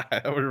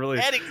 I was really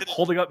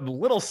holding up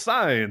little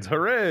signs.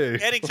 Hooray!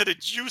 Adding to the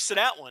juice of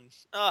that one.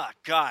 Oh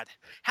God,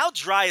 how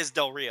dry is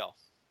Del Rio?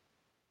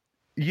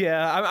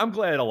 Yeah, I'm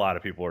glad a lot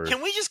of people are.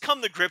 Can we just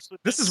come to grips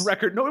with this? Is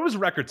record? No, it was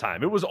record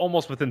time. It was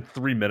almost within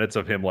 3 minutes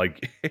of him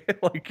like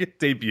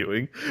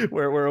debuting,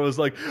 where it was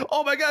like,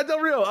 oh my God, Del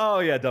Rio. Oh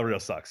yeah, Del Rio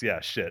sucks. Yeah,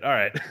 shit. All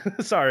right,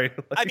 sorry.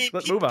 I mean,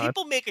 let's move on.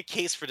 People make a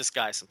case for this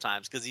guy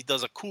sometimes because he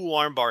does a cool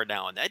armbar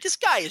now and then. This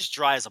guy is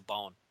dry as a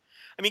bone.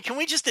 I mean, can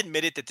we just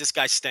admit it that this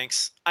guy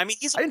stinks? I mean,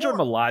 I enjoyed him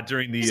a lot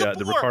during the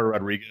Ricardo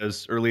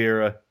Rodriguez early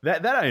era.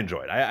 That I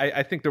enjoyed.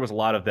 I think there was a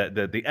lot of that.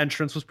 The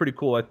entrance was pretty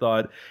cool, I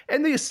thought,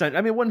 and the ascent.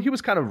 I mean, when he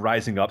was kind of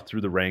rising up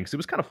through the ranks, it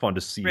was kind of fun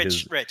to see.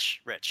 Rich,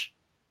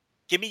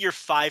 give me your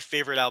 5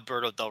 favorite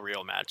Alberto Del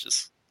Rio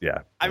matches. Yeah,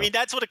 I mean,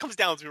 that's what it comes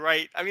down to,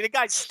 right? I mean, the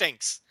guy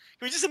stinks.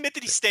 Can we just admit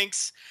that he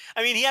stinks?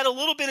 I mean, he had a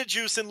little bit of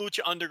juice in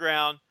Lucha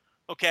Underground.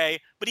 Okay,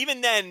 but even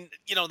then,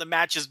 the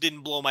matches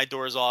didn't blow my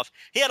doors off.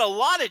 He had a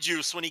lot of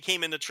juice when he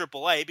came into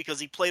AAA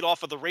because he played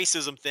off of the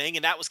racism thing,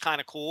 and that was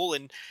kind of cool.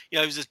 And he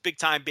was this big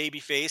time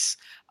baby face.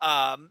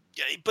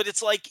 But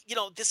it's like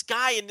this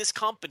guy in this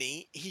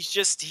company, he's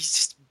just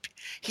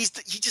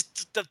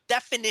the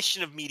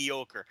definition of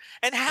mediocre.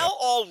 And how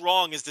all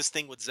wrong is this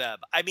thing with Zeb?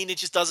 I mean, it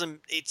just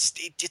doesn't.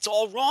 It's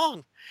all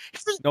wrong.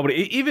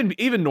 Nobody,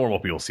 even normal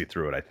people see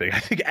through it. I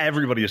think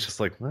everybody is just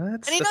like, what?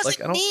 And he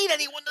doesn't need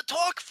anyone to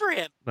talk for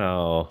him.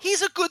 No,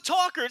 he's a good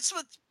talker.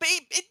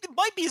 It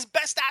might be his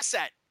best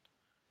asset.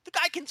 The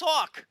guy can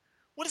talk.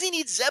 What does he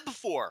need Zeb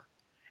for?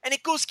 And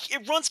it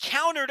runs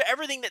counter to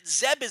everything that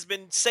Zeb has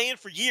been saying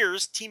for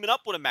years, teaming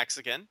up with a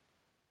Mexican.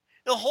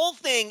 The whole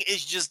thing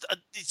is just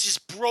it's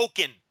just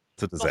broken.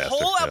 It's a disaster. The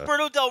whole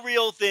Alberto Del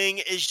Rio thing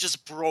is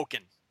just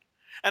broken.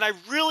 And I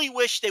really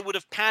wish they would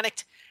have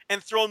panicked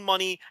and thrown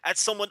money at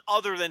someone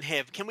other than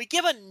him. Can we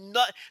give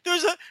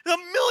there's a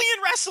million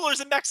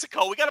wrestlers in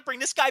Mexico. We got to bring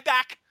this guy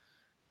back.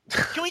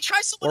 Can we try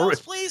someone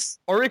else, please?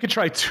 Or we could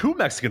try 2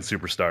 Mexican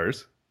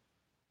superstars.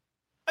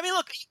 I mean,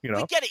 look, we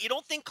get it. You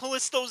don't think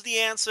Kalisto's the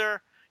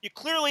answer. You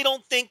clearly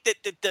don't think that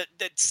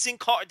Sin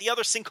Cara, the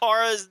other Sin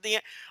Cara is the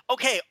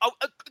okay.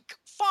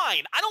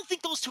 Fine. I don't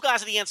think those 2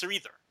 guys are the answer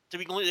either, to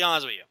be completely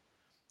honest with you.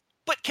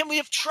 But can we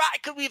have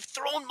tried? Could we have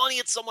thrown money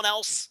at someone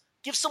else?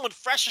 Give someone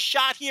fresh a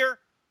shot here?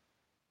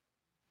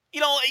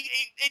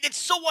 It's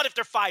so what if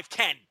they're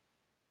 5'10"?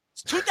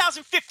 It's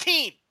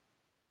 2015.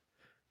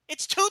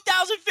 It's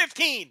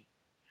 2015.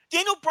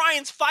 Daniel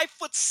Bryan's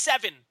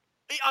 5'7"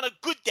 on a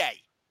good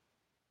day.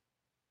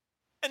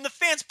 And the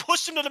fans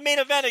pushed him to the main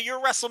event of your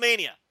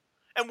WrestleMania.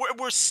 And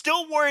we're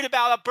still worried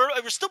about Alberto.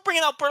 We're still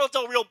bringing Alberto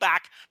Del Rio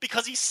back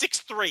because he's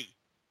 6'3".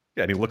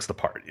 Yeah, and he looks the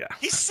part, yeah.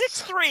 He's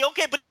 6'3",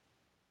 okay, but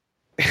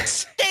he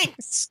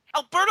stinks.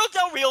 Alberto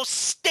Del Rio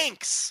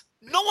stinks.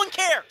 No one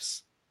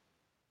cares.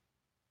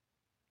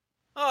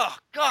 Oh,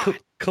 God.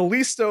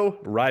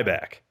 Kalisto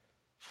Ryback.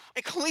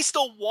 And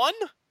Kalisto won?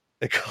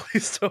 And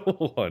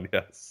Kalisto won,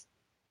 yes.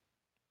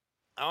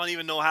 I don't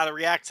even know how to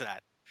react to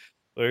that.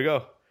 There you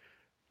go.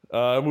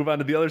 Move on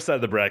to the other side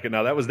of the bracket.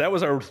 Now, that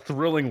was our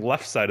thrilling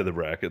left side of the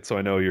bracket, so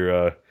I know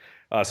you're...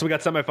 so we got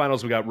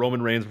semifinals. We got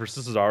Roman Reigns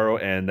versus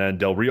Cesaro, and then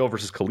Del Rio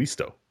versus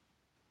Kalisto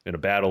in a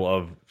battle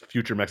of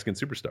future Mexican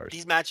superstars.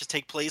 These matches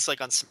take place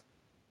like on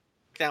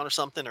SmackDown or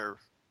something, or...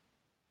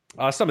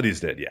 Some of these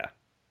did, yeah.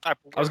 I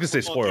was going to say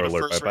spoiler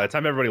alert, but by the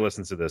time everybody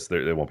listens to this,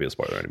 there won't be a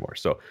spoiler anymore.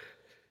 So,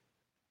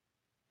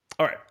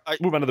 all right,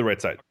 move on to the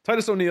right side.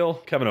 Titus O'Neil,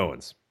 Kevin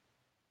Owens.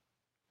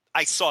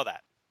 I saw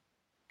that.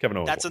 Kevin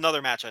Owens. That's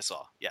another match I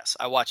saw. Yes,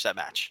 I watched that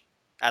match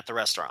at the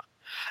restaurant,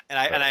 and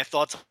I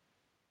thought to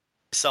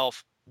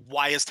myself,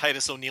 why is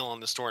Titus O'Neil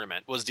in this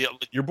tournament?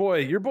 Your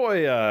boy?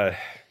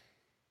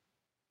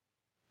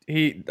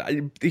 He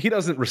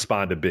doesn't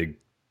respond to big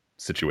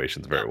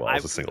situations very well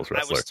as a singles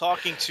wrestler. I was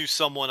talking to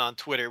someone on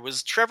Twitter. It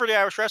was Trevor the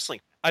Irish Wrestling.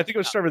 I think it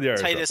was Trevor the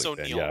Irish Titus Wrestling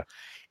O'Neil. yeah.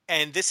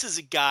 And this is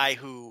a guy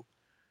who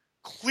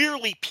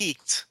clearly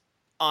peaked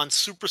on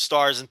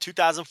Superstars in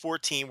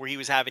 2014, where he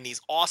was having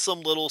these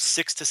awesome little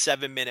 6 to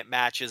 7 minute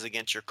matches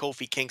against your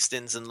Kofi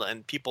Kingstons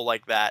and people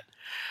like that.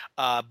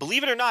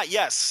 Believe it or not,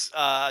 yes,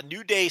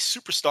 New Day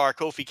superstar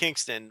Kofi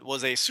Kingston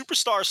was a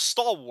superstar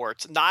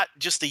stalwart not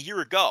just a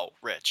year ago,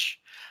 Rich.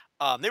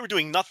 They were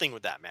doing nothing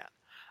with that man.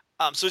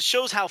 So it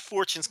shows how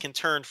fortunes can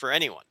turn for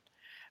anyone.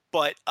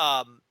 But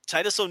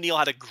Titus O'Neil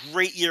had a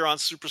great year on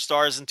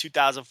Superstars in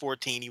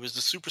 2014. He was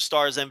the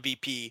Superstars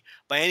MVP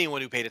by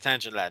anyone who paid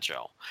attention to that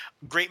show.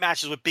 Great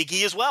matches with Big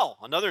E as well,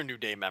 another New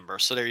Day member.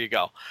 So there you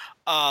go.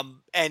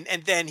 And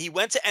then he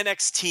went to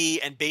NXT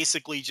and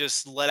basically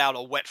just let out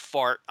a wet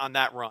fart on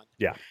that run.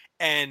 Yeah.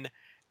 And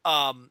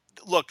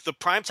look, the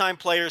Primetime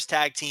Players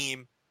tag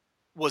team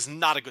was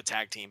not a good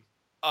tag team.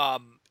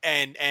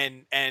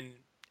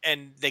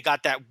 And they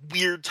got that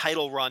weird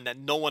title run that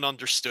no one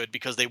understood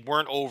because they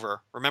weren't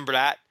over. Remember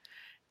that?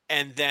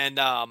 And then,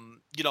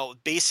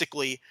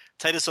 basically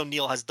Titus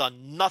O'Neil has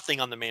done nothing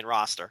on the main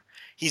roster.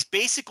 He's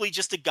basically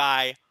just a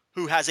guy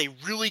who has a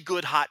really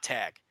good hot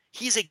tag.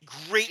 He's a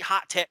great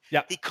hot tag.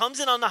 Yeah. He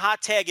comes in on the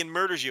hot tag and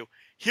murders you.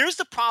 Here's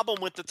the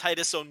problem with the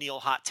Titus O'Neil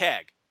hot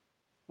tag.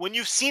 When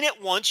you've seen it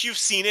once, you've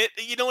seen it.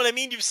 You know what I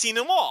mean? You've seen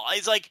them all.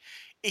 It's like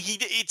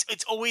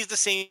it's always the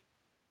same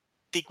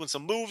sequence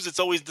of moves. It's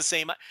always the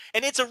same.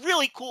 And it's a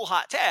really cool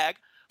hot tag.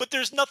 But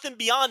there's nothing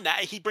beyond that.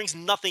 He brings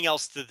nothing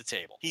else to the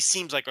table. He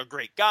seems like a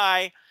great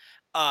guy.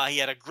 He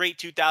had a great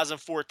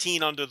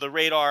 2014 under the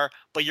radar.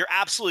 But you're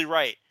absolutely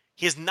right.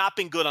 He has not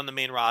been good on the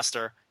main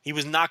roster. He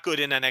was not good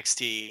in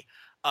NXT.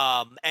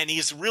 And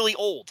he's really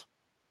old.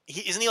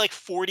 Isn't he like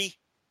 40?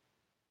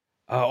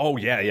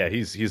 Yeah.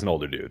 He's an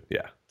older dude.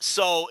 Yeah.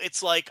 So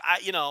it's like, I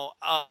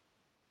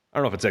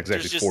don't know if it's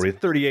exactly 40,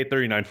 38,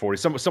 39,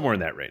 40, somewhere in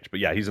that range. But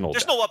yeah, he's an old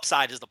There's guy. no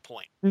upside is the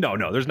point. No,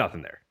 there's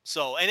nothing there.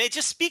 So, and it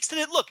just speaks to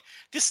that. Look,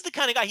 this is the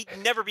kind of guy, he'd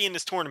never be in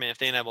this tournament if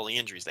they didn't have all the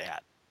injuries they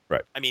had.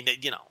 Right. I mean,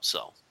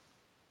 so.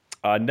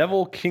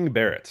 Neville King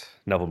Barrett.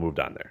 Neville moved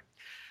on there.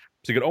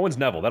 So you get Owens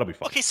Neville. That'll be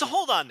fun. Okay, so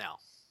hold on now.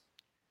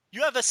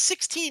 You have a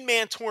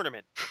 16-man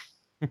tournament,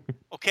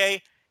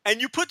 okay?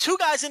 And you put two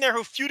guys in there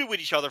who feuded with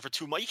each other for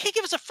 2 months. You can't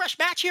give us a fresh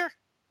match here?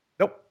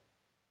 Nope.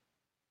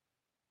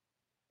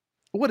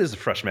 What is a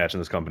fresh match in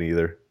this company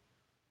either?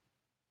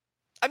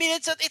 I mean,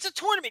 it's a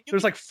tournament.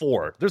 There's like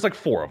four. There's like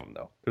four of them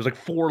though. There's like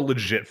 4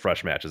 legit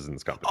fresh matches in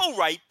this company. Oh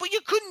right, but you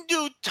couldn't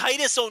do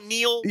Titus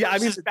O'Neil. Yeah, I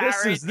mean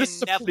Barrett this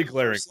is a pretty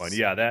glaring one.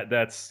 Yeah,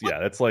 that's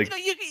like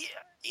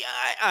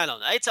I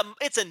don't know.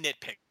 It's a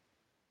nitpick.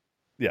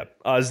 Yeah,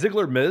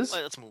 Ziggler Miz.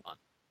 Let's move on.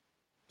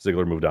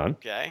 Ziggler moved on.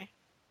 Okay.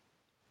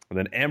 And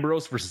then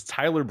Ambrose versus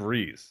Tyler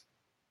Breeze.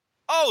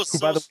 Oh, who,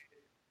 by the way,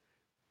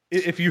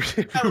 if you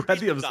read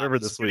the Observer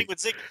this week.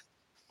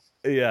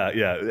 Yeah.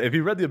 If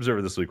you read the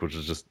Observer this week, which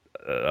is just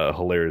a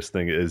hilarious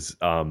thing, is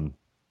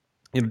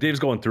Dave's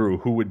going through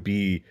who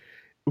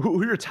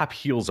your top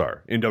heels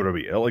are in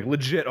WWE. Like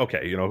legit,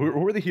 okay,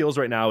 who are the heels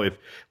right now? If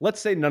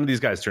let's say none of these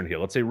guys turn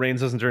heel, let's say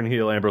Reigns doesn't turn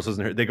heel, Ambrose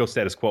doesn't, they go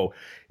status quo.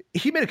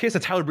 He made a case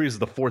that Tyler Breeze is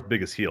the 4th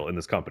biggest heel in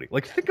this company.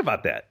 Like think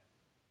about that.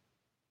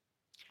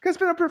 Guy's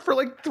been up here for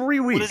like 3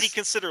 weeks. What does he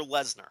consider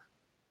Lesnar?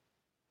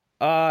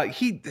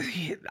 He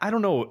I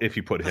don't know if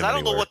you put him. I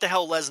don't know what the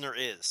hell Lesnar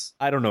is.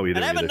 I don't know either.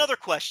 And I have another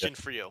question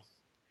for you.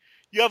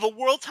 You have a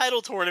world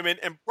title tournament,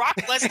 and Brock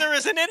Lesnar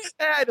isn't in it.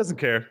 He doesn't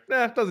care.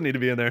 Doesn't need to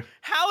be in there.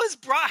 How is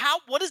Brock?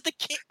 What is the?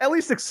 At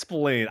least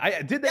explain.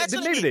 Maybe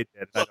they did.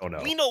 Look, I don't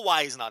know. We know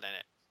why he's not in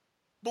it,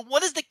 but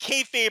what is the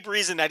kayfabe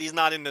reason that he's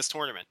not in this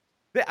tournament?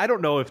 I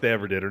don't know if they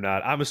ever did or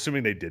not. I'm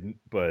assuming they didn't,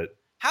 but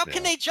how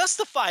can they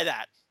justify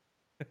that?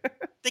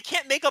 They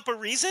can't make up a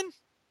reason.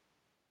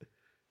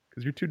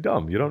 Because you're too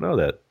dumb. You don't know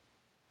that.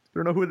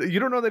 You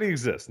don't know that he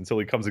exists until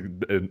he comes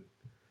in,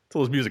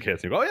 until his music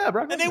hits. And you go, oh yeah,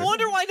 Brock. And they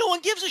wonder why no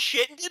one gives a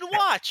shit and didn't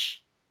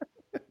watch.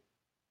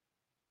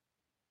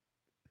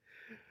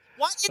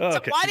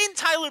 Why didn't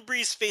Tyler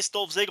Breeze face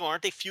Dolph Ziggler?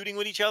 Aren't they feuding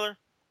with each other?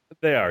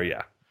 They are,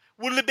 yeah.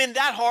 Would it have been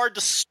that hard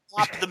to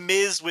swap The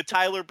Miz with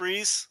Tyler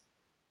Breeze?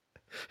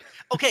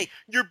 Okay,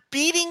 you're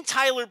beating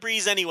Tyler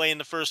Breeze anyway in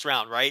the first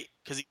round, right?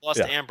 Because he lost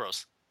to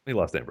Ambrose. He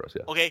lost to Ambrose,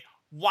 yeah. Okay,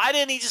 why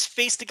didn't he just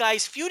face the guy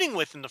he's feuding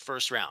with in the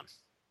first round?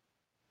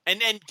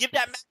 And give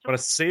that match. I want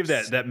to save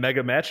that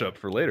mega matchup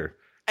for later.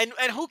 And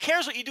who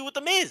cares what you do with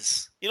The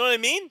Miz? You know what I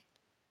mean?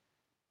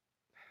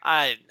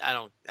 I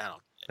don't.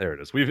 There it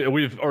is.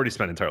 We've already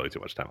spent entirely too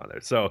much time on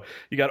there. So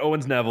you got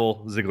Owens,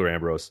 Neville, Ziggler,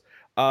 Ambrose.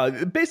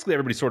 Basically,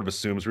 everybody sort of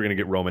assumes we're going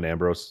to get Roman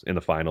Ambrose in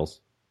the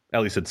finals,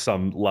 at least at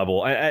some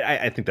level.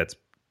 I think that's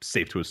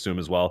safe to assume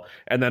as well.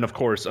 And then, of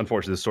course,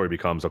 unfortunately, the story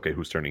becomes, okay,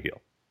 who's turning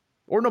heel?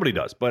 Or nobody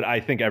does, but I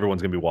think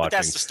everyone's going to be watching. But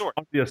that's the story.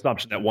 The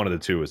assumption that one of the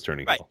two is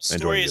turning heel. The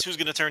story is who's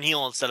going to turn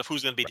heel instead of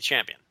who's going to be the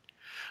champion.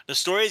 The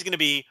story is going to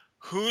be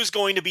who's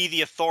going to be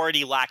the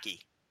authority lackey.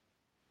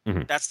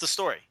 Mm-hmm. That's the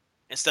story,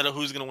 instead of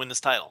who's going to win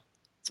this title.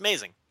 It's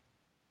amazing.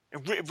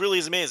 It really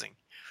is amazing.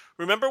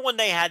 Remember when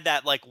they had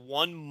that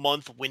 1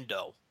 month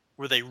window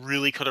where they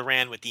really could have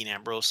ran with Dean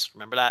Ambrose?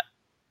 Remember that?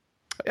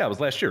 Yeah, it was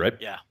last year, right?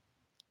 Yeah.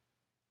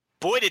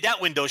 Boy, did that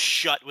window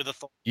shut with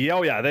authority. Yeah,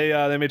 oh yeah,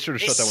 they made sure to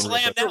shut that one.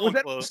 Slammed that one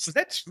closed. Was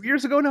that 2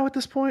 years ago now at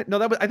this point?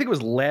 No, I think it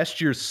was last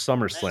year's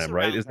SummerSlam,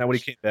 right? Isn't that when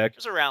he came back? It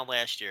was around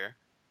last year.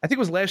 I think it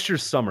was last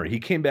year's summer.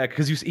 He came back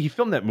because he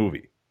filmed that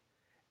movie.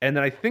 And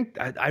then I think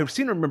I've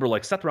seen him remember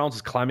Seth Rollins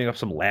was climbing up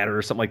some ladder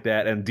or something like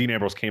that, and Dean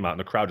Ambrose came out and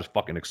the crowd just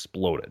fucking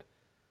exploded.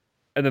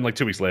 And then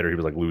 2 weeks later he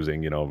was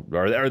losing, or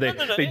they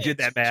did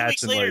that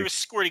match. 2 weeks later he was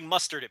squirting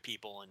mustard at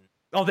people and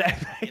Oh,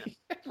 that I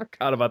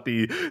forgot about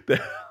the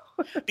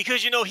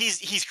because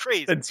he's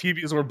crazy. and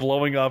TVs were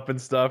blowing up and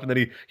stuff, and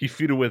then he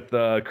feuded with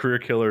career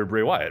killer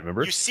Bray Wyatt.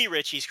 Remember? You see,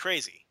 Rich, he's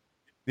crazy.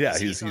 Yeah,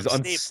 he's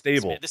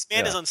unstable. This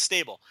man is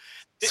unstable.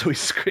 So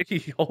he's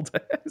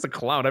a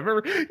clown. I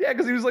remember, yeah,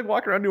 because he was like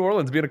walking around New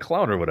Orleans being a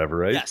clown or whatever,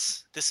 right?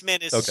 Yes, this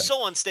man is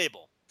so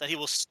unstable that he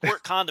will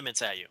squirt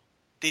condiments at you.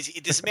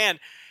 This man,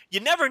 you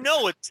never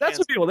know what. That's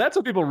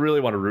what people really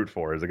want to root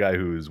for, is a guy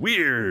who's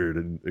weird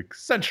and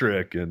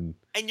eccentric and.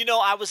 And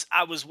I was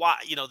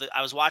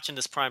watching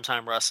this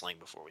primetime wrestling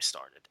before we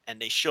started,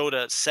 and they showed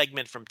a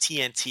segment from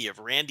TNT of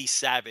Randy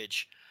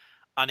Savage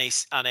on a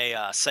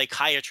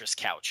psychiatrist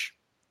couch.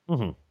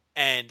 Mm-hmm.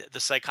 And the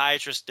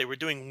psychiatrist, they were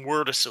doing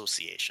word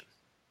association,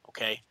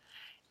 okay?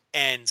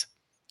 And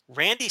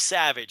Randy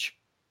Savage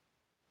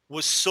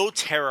was so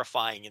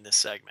terrifying in this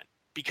segment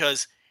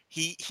because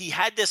he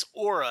had this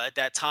aura at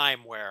that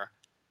time where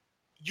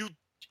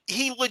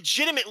he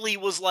legitimately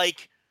was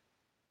like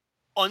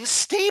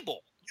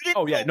unstable.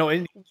 Oh yeah, no,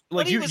 and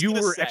like you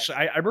were say. actually.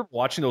 I remember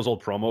watching those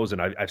old promos,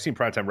 and I've seen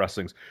primetime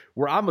wrestlings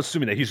where I'm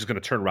assuming that he's just going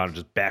to turn around and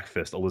just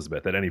backfist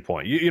Elizabeth at any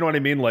point. You know what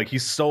I mean? Like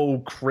he's so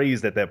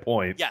crazed at that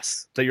point.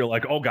 Yes. That you're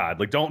like, oh god,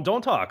 like don't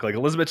talk. Like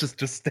Elizabeth,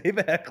 just stay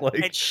back.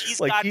 Like, and she's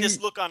got this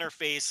look on her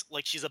face,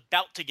 like she's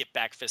about to get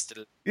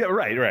backfisted. Yeah,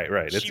 right.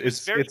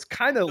 It's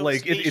kind of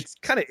like it's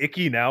kind of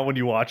icky now when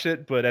you watch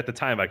it, but at the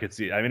time I could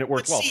see it. I mean, it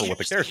worked well for what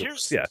the character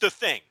was.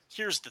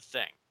 Here's the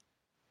thing.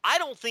 I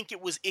don't think it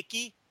was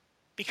icky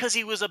because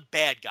he was a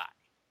bad guy.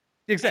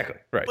 Exactly.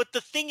 Right. But the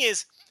thing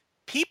is,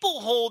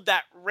 people hold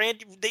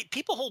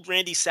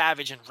Randy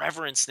Savage in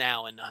reverence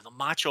now, and the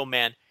Macho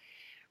Man.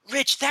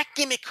 Rich, that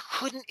gimmick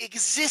couldn't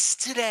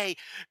exist today.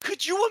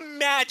 Could you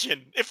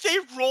imagine if they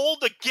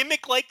rolled a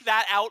gimmick like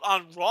that out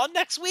on Raw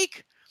next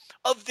week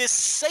of this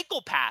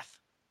psychopath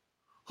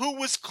who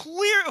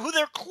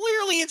they're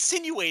clearly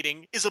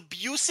insinuating is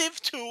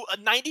abusive to a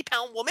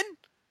 90-pound woman?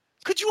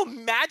 Could you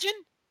imagine?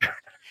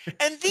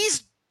 And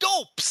these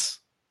dopes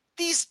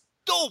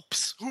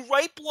who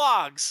write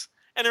blogs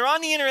and are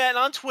on the internet and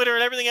on Twitter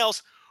and everything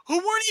else, who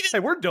weren't even... Hey,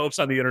 we're dopes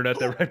on the internet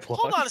that write blogs.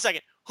 Hold on a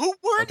second. Who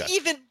weren't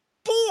even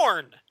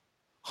born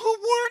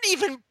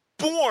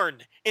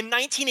in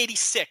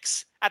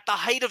 1986 at the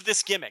height of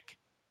this gimmick,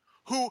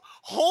 who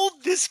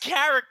hold this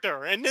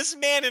character and this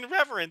man in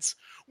reverence,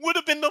 would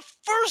have been the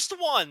first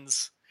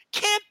ones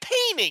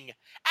campaigning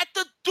at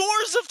the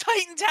doors of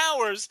Titan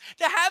Towers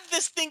to have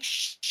this thing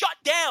shut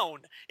down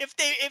if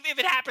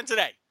it happened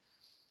today.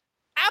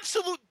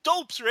 Absolute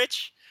dopes,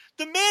 Rich.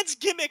 The man's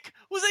gimmick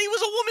was that he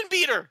was a woman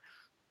beater.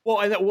 Well,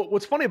 and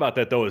what's funny about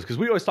that, though, is because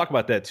we always talk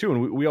about that, too,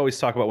 and we always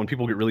talk about when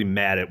people get really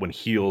mad at when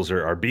heels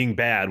are being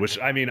bad, which,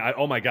 I mean,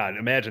 oh, my God,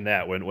 imagine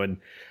that.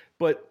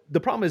 But the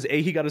problem is,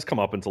 A, he got his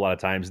comeuppance a lot of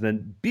times, and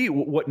then, B,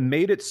 what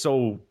made it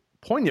so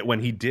poignant when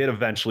he did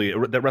eventually,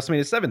 that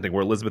WrestleMania 7 thing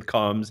where Elizabeth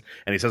comes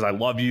and he says, I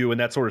love you, and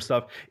that sort of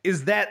stuff,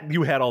 is that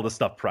you had all the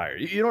stuff prior.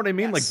 You know what I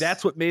mean? Yes. Like,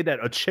 that's what made that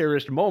a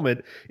cherished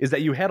moment, is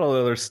that you had all the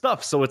other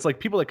stuff. So it's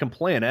like people that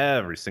complain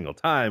every single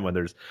time when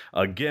there's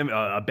a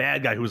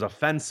bad guy who's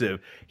offensive.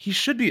 He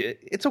should be,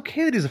 it's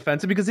okay that he's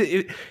offensive, because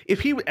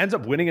if he ends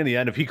up winning in the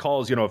end, if he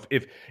calls,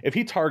 if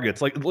he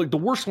targets, like the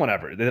worst one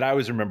ever that I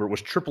always remember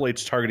was Triple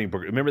H targeting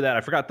Booker. Remember that?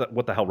 I forgot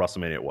what the hell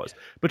WrestleMania it was.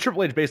 But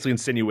Triple H basically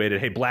insinuated,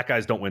 hey, black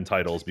guys don't win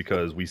titles because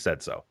we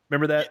said so.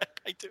 Remember that? Yeah,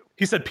 I do.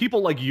 He said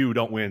people like you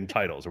don't win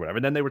titles or whatever.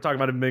 And then they were talking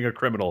about him being a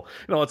criminal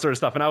and all that sort of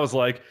stuff. And I was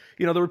like,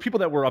 there were people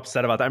that were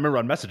upset about that. I remember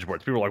on message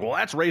boards, people were like, well,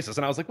 that's racist.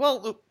 And I was like,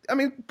 well, I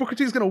mean, Booker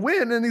T's going to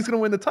win and he's going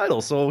to win the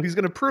title. So he's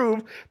going to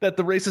prove that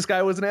the racist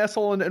guy was an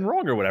asshole and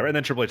wrong or whatever. And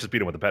then Triple H just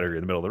beat him with the pedigree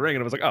in the middle of the ring.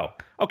 And I was like, oh,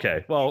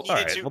 okay. Well, all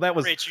right. Well, that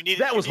was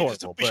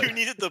horrible. You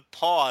needed to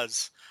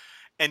pause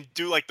and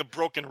do like the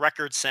broken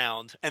record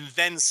sound and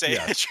then say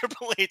that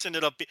Triple H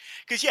ended up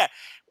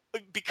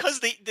because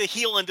the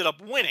heel ended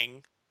up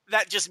winning,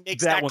 that just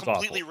makes that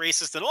completely awful.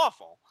 Racist and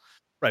awful.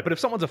 Right, but if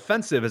someone's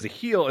offensive as a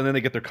heel and then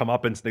they get their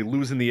comeuppance, they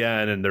lose in the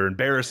end and they're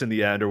embarrassed in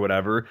the end or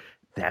whatever,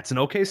 that's an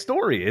okay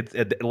story. It's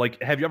like,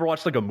 have you ever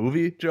watched like a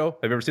movie, Joe?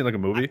 Have you ever seen like a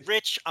movie?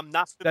 Rich, I'm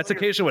not familiar. That's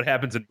occasionally what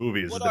happens in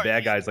movies. Is the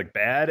bad guy's like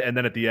bad, and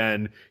then at the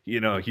end, he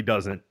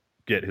doesn't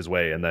get his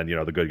way, and then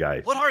the good guy.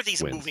 What are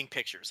these wins. Moving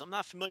pictures? I'm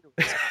not familiar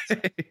with this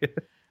concept.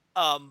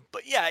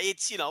 But yeah,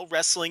 it's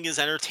wrestling is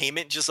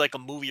entertainment, just like a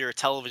movie or a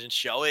television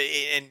show,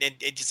 and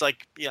it's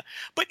like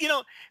but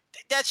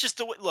that's just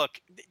the way.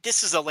 Look,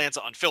 this is a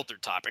Lanza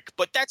Unfiltered topic,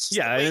 but that's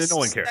no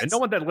one cares, and no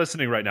one that's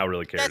listening right now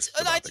really cares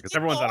because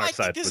everyone's on our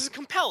side. I think this is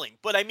compelling,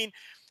 but I mean,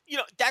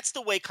 that's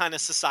the way kind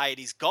of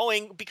society's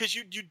going, because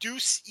you do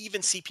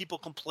even see people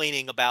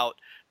complaining about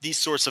these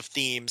sorts of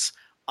themes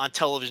on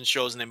television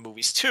shows and in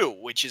movies too,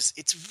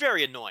 it's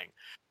very annoying.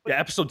 Yeah,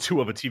 episode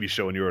 2 of a TV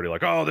show, and you're already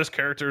like, "Oh, this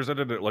character's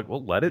like."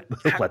 Well,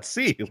 let's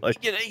see. Like,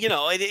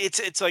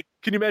 it's like.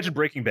 Can you imagine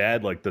Breaking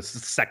Bad? Like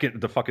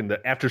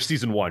after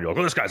season 1, you're like,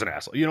 "Oh, this guy's an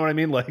asshole." You know what I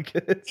mean? Like,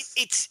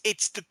 it's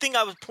the thing.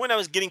 I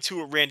was getting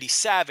to with Randy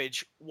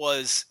Savage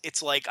was,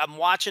 it's like I'm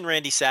watching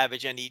Randy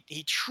Savage, and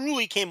he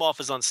truly came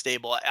off as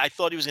unstable. I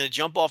thought he was going to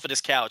jump off of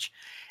this couch,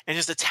 and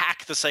just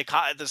attack the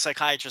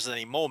psychiatrist at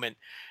any moment.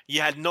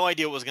 You had no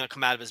idea what was going to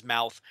come out of his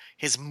mouth,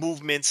 his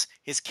movements,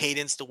 his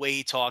cadence, the way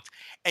he talked.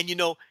 And,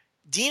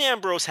 Dean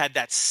Ambrose had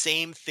that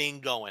same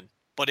thing going,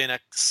 but in a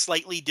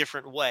slightly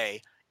different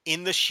way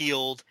in the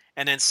Shield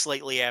and then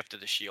slightly after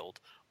the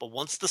Shield. But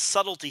once the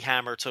subtlety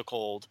hammer took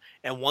hold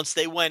and once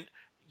they went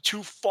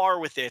too far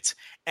with it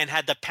and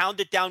had to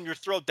pound it down your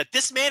throat that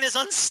this man is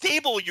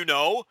unstable,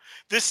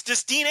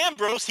 this Dean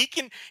Ambrose, he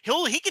can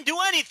do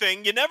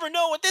anything. You never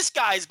know what this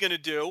guy's going to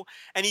do.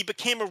 And he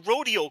became a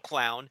rodeo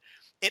clown.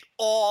 It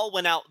all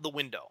went out the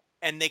window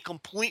and they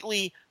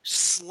completely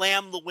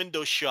slammed the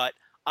window shut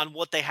on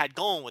what they had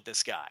going with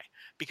this guy,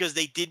 because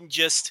they didn't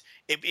just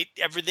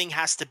everything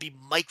has to be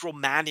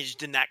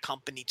micromanaged in that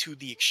company to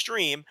the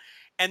extreme.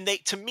 And they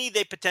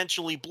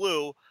potentially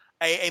blew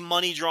a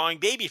money drawing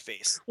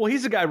babyface. Well,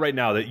 he's a guy right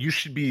now that you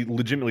should be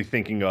legitimately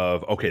thinking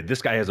of, okay,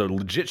 this guy has a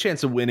legit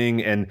chance of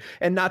winning, and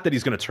not that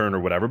he's going to turn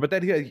or whatever, but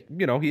that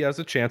he has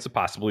a chance of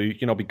possibly,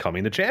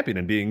 becoming the champion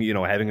and being,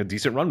 having a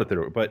decent run with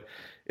it. But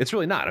it's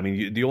really not. I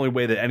mean, the only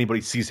way that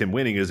anybody sees him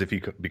winning is if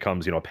he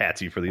becomes, a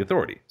patsy for the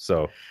Authority.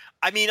 So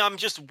I'm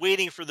just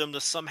waiting for them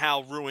to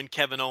somehow ruin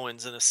Kevin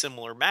Owens in a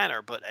similar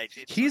manner, but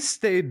he's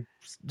stayed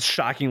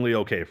shockingly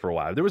okay for a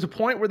while. There was a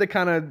point where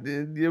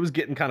it was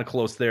getting kind of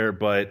close there,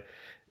 but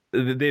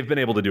they've been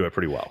able to do it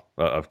pretty well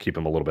of keep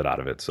him a little bit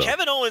out of it. So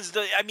Kevin Owens,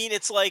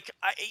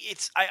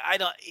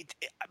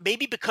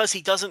 maybe because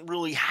he doesn't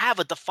really have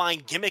a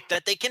defined gimmick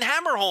that they can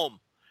hammer home.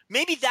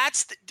 Maybe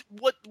that's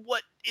what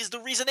is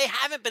the reason they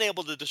haven't been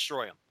able to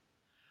destroy him.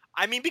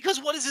 I mean,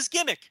 because what is his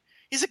gimmick?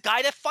 He's a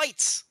guy that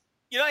fights.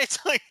 It's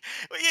like,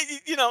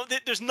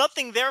 there's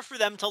nothing there for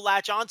them to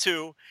latch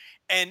onto,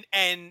 and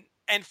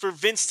for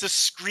Vince to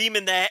scream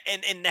in the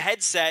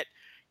headset,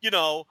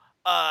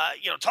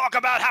 talk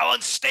about how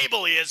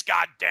unstable he is.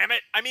 God damn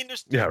it! I mean,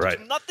 there's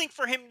nothing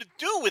for him to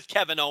do with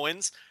Kevin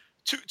Owens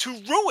to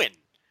ruin,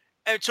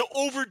 and to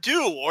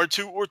overdo, or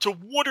to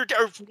water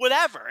down, or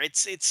whatever.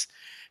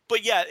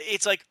 But yeah,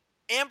 it's like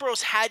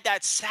Ambrose had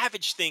that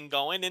savage thing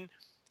going, and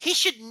he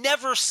should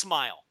never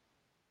smile.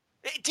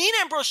 Dean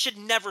Ambrose should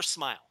never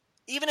smile.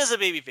 Even as a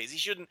babyface, he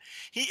shouldn't.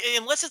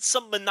 Unless it's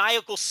some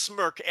maniacal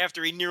smirk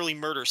after he nearly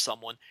murders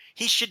someone,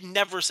 he should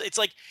never. It's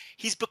like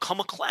he's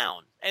become a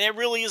clown, and it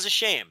really is a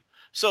shame.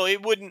 So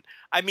it wouldn't.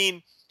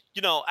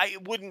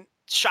 It wouldn't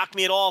shock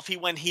me at all if he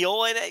went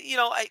heel, and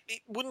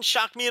it wouldn't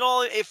shock me at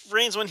all if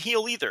Reigns went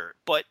heel either.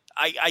 But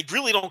I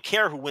really don't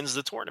care who wins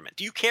the tournament.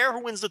 Do you care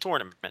who wins the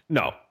tournament?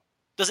 No.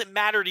 Does it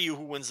matter to you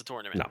who wins the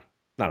tournament? No.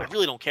 Not at all. I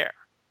really don't care.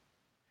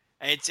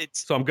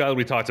 It's so I'm glad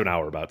we talked an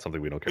hour about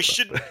something we don't care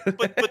about.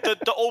 But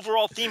the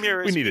overall theme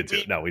here is we needed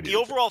to. The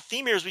overall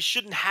theme here is we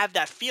shouldn't have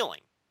that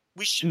feeling.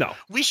 We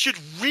should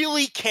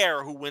really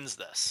care who wins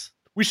this.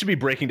 We should be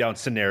breaking down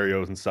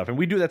scenarios and stuff, and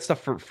we do that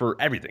stuff for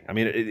everything. I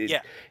mean,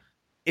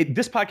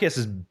 this podcast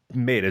is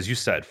made, as you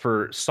said,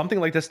 for something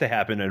like this to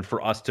happen, and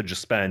for us to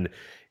just spend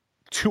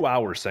 2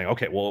 hours saying,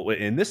 okay, well,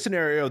 in this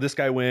scenario, this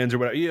guy wins or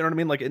whatever. You know what I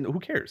mean? Like, who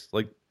cares?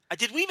 Like.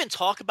 Did we even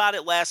talk about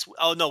it last?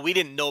 Oh no, we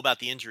didn't know about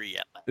the injury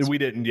yet. We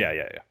didn't.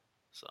 Yeah.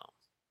 So,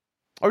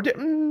 or did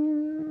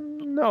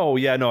no?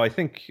 Yeah, no. I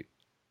think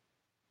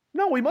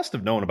no. We must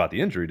have known about the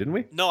injury, didn't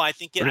we? No, I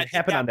think it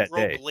happened on that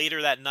day.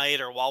 Later that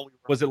night, or while we were.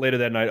 Was it later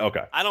that night?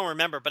 Okay. I don't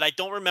remember, but I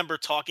don't remember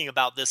talking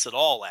about this at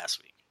all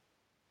last week.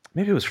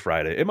 Maybe it was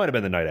Friday. It might have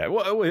been the night after.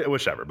 Well,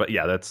 whichever. But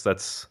yeah, that's that.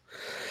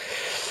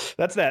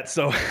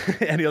 So,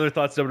 any other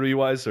thoughts WWE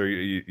wise, or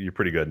you're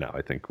pretty good now?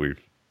 I think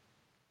we've.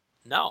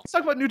 No. Let's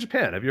talk about New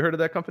Japan. Have you heard of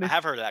that company? I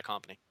have heard of that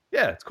company.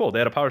 Yeah, it's cool. They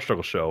had a Power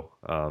Struggle show.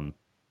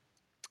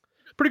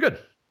 Pretty good.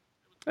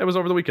 It was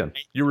over the weekend.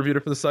 You reviewed it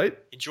for the site?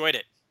 Enjoyed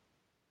it.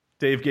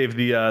 Dave gave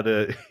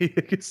the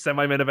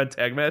semi-main event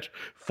tag match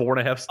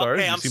 4.5 stars.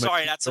 Okay, I'm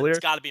sorry. It's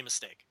got to be a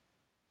mistake.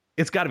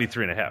 It's got to be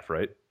 3.5,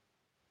 right?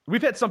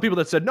 We've had some people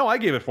that said, no, I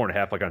gave it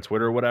 4.5, like on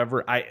Twitter or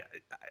whatever.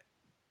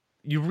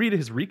 You read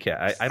his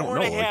recap. I don't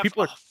know. Like,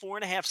 people are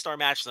 4.5 star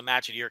match is a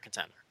match of the year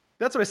contender.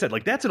 That's what I said.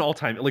 Like, that's an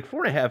all-time, like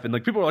 4.5, and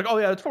like people are like, oh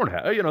yeah, it's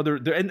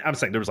 4.5. And I'm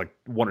saying there was like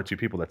 1 or 2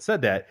 people that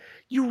said that.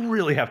 You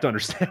really have to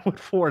understand what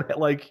 4.5.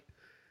 Like,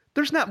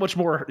 there's not much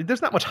more.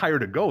 There's not much higher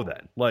to go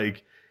then.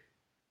 Like,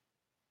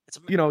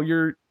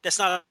 you're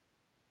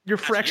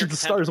fractions of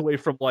stars away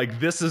from like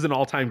this is an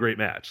all-time great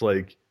match.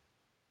 Like,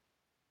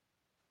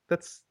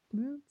 that's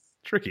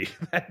tricky.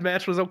 That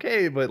match was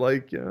okay, but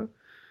like,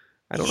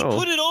 I don't know. He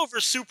put it over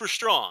super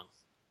strong.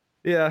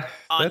 Yeah,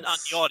 on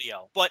the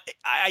audio, but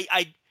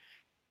I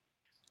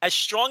as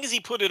strong as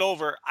he put it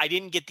over, I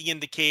didn't get the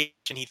indication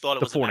he thought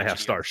it was 4.5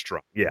 stars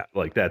strong. Yeah,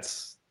 like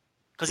that's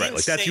right.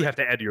 Like that's you have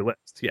to add to your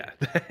list. Yeah,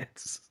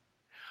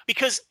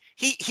 because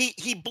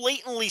he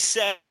blatantly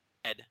said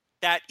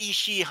that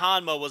Ishii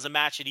Hanma was a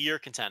match of the year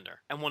contender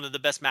and one of the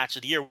best matches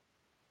of the year.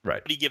 Right?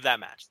 What did he give that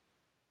match?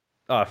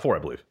 4, I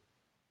believe.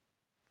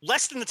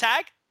 Less than the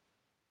tag?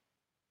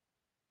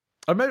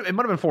 It might have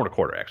been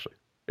 4.25. Actually,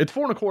 it's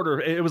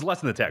 4.25. It was less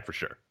than the tag for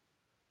sure.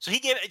 So he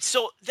gave it.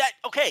 So that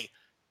okay.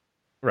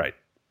 Right.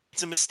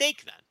 It's a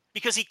mistake then,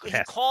 because he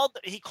called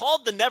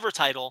the Never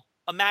title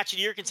a match of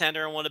the year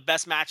contender and one of the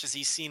best matches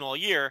he's seen all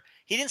year.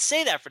 He didn't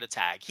say that for the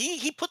tag.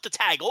 He put the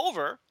tag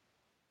over,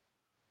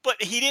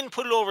 but he didn't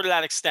put it over to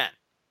that extent.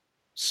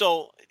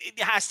 So it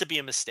has to be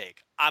a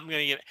mistake. I'm going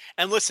to give it.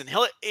 And listen,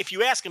 if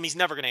you ask him, he's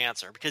never going to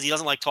answer because he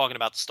doesn't like talking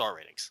about the star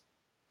ratings.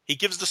 He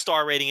gives the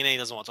star rating and then he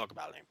doesn't want to talk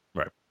about it anymore.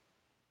 Right.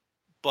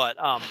 But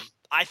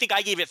I think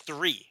I gave it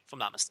 3, if I'm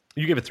not mistaken.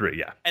 You gave it 3,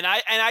 yeah. And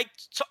I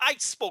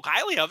spoke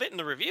highly of it in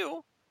the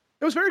review.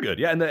 It was very good,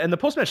 yeah. And the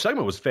post-match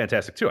segment was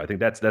fantastic too. I think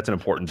that's an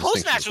important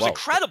distinction. Post-match was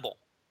incredible.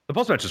 The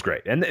post-match is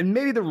great. And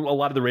maybe a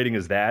lot of the rating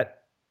is that,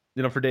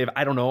 for Dave,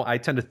 I don't know. I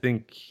tend to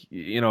think,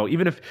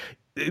 even if,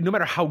 no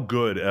matter how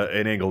good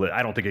an angle is,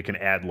 I don't think it can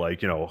add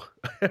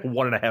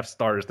 1.5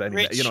 stars to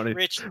anything.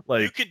 Rich,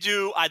 Rich, you could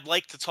do, I'd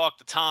like to talk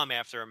to Tom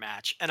after a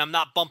match, and I'm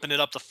not bumping it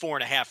up to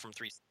 4.5 from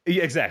 3.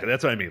 Yeah, exactly.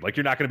 That's what I mean.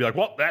 You're not going to be like,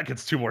 well, that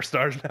gets 2 more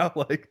stars now.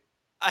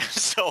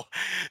 So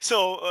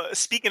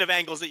speaking of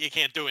angles that you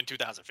can't do in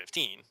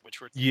 2015, which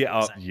were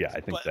I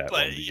think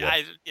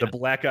the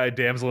black-eyed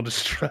damsel in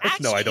distress.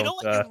 Actually, no, I don't. You know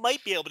what? You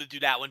might be able to do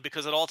that one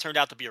because it all turned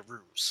out to be a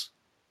ruse.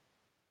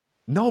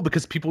 No,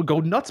 because people go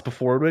nuts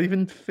before it would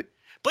even.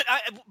 But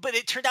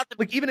it turned out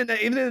to even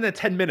in the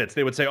 10 minutes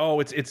they would say, oh,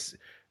 it's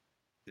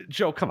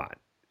Joe. Come on.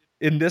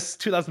 In this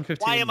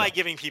 2015, why am I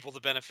giving people the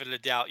benefit of the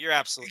doubt? You're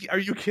absolutely. Are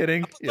you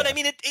kidding? But I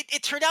mean,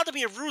 it turned out to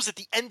be a ruse at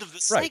the end of the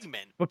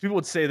segment. But people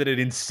would say that it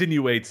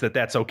insinuates that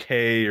that's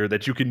okay, or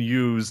that you can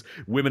use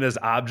women as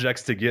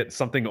objects to get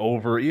something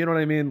over. You know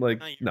what I mean? No.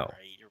 Right.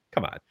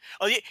 Come on.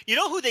 Oh, you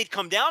know who they'd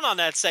come down on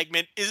that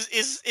segment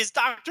is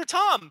Dr.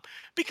 Tom,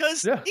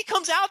 because he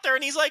comes out there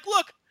and he's like,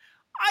 "Look,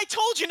 I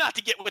told you not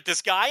to get with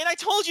this guy, and I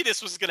told you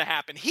this was going to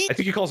happen." I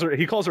think he calls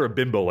her a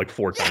bimbo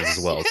 4 times as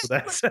well.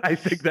 So I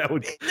think that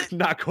would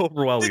not go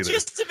over well either. The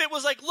gist of it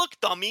was "Look,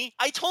 dummy,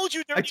 I told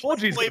you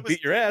he's going to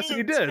beat your ass, and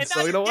he did.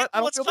 So you know what? I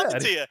don't feel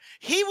bad. To you.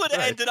 He would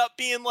have ended up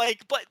being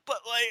but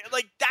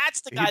that's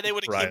the guy they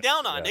would have came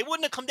down on. Yeah. They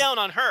wouldn't have come down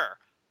on her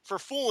for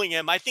fooling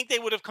him. I think they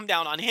would have come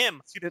down on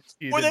him.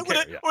 Or they would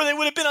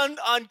have been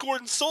on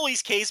Gordon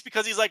Soley's case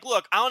because he's like,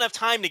 "Look, I don't have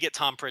time to get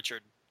Tom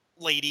Pritchard.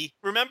 Lady,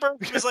 remember?"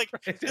 He was like,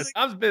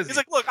 I was busy. He's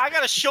like, "Look, I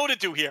got a show to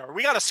do here.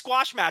 We got a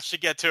squash match to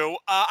get to.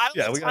 I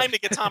don't have time to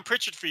get Tom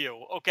Pritchard for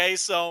you. Okay,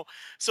 so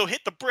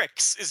hit the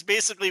bricks," is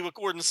basically what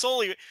Gordon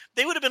Soley.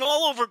 They would have been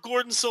all over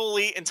Gordon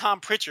Soley and Tom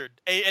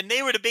Pritchard, and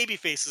they were the baby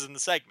faces in the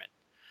segment.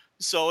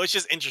 So it's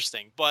just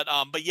interesting. But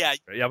yeah,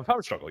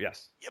 power struggle,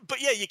 yes.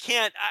 But yeah, you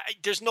can't.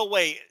 There's no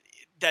way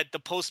that the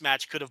post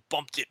match could have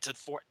bumped it to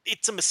 4.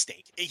 It's a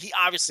mistake. He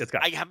obviously.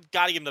 I have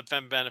got to give him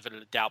the benefit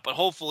of the doubt, but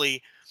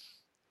hopefully.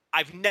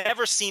 I've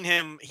never seen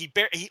him. He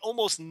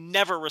almost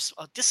never.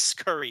 This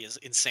Curry is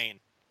insane.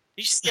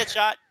 Did you see that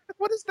shot?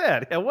 What is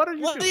that? Yeah, what are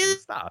you doing?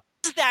 Stop.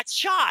 What is that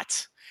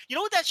shot? You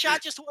know what that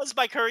shot just was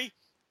by Curry?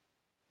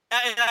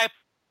 And I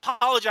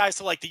apologize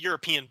to the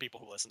European people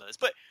who listen to this,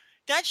 but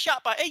that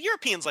shot by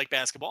Europeans like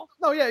basketball.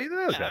 Oh yeah,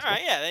 basketball. All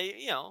right,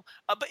 yeah,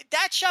 but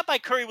that shot by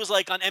Curry was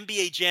on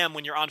NBA Jam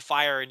when you're on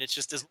fire and it's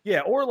just as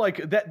or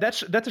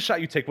that's a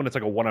shot you take when it's a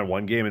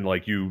 1-on-1 game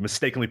and you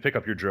mistakenly pick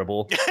up your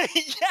dribble.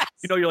 Yes.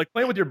 You're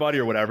playing with your buddy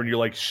or whatever, and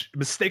you're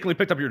mistakenly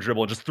picked up your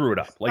dribble and just threw it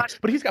up.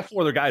 But he's got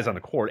 4 other guys on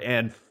the court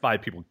and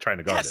 5 people trying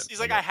to guard him. He's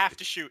like, I have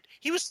to shoot.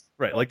 He was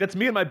right. That's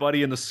me and my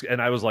buddy and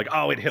I was like,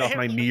 oh, it hit off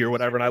my knee or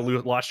whatever, and I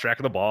lost track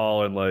of the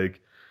ball and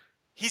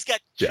He's got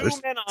 2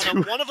 men on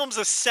him. One of them's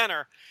a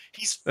center.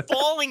 He's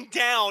falling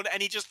down,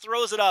 and he just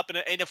throws it up,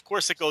 and of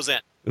course it goes in.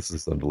 This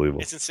is unbelievable.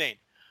 It's insane.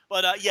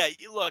 But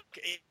look,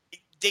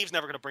 Dave's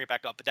never going to bring it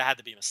back up, but that had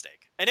to be a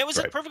mistake. And it was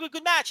a perfectly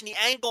good match. And the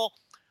angle,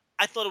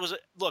 I thought it was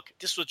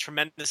this was a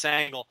tremendous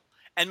angle.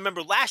 And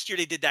remember, last year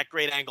they did that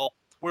great angle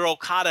where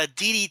Okada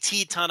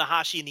DDT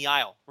Tanahashi in the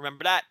aisle.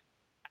 Remember that?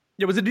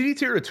 Yeah, was it a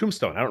DDT or a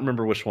tombstone? I don't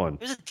remember which one.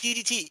 It was a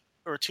DDT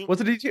or a tombstone.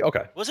 Was it a DDT?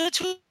 Okay. Was it a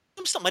tombstone?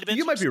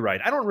 You might be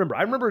right. I don't remember.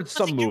 I remember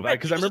some move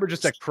because I remember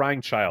just that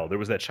crying child. There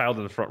was that child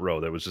in the front row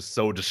that was just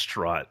so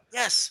distraught.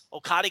 Yes,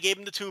 Okada gave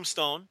him the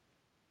tombstone.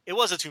 It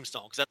was a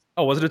tombstone.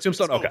 Was it a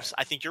tombstone? Okay.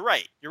 I think you're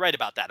right. You're right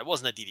about that. It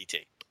wasn't a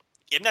DDT.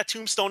 Gave him that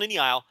tombstone in the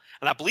aisle,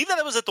 and I believe that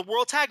it was at the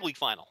World Tag League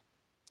final.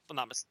 If I'm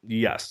not mistaken.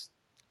 Yes.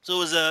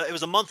 So it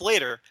was a month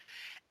later,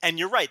 and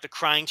you're right. The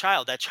crying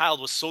child. That child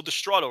was so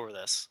distraught over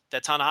this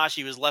that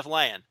Tanahashi was left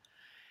laying.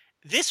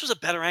 This was a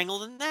better angle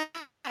than that.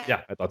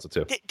 Yeah, I thought so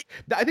too.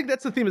 I think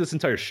that's the theme of this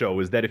entire show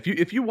is that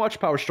if you watch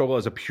Power Struggle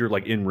as a pure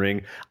in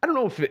ring, I don't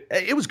know if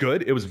it was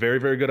good. It was very,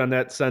 very good on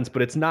that sense,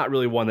 but it's not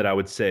really one that I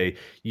would say,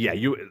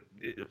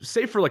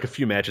 save for a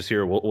few matches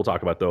here, we'll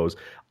talk about those.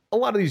 A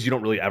lot of these you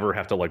don't really ever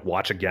have to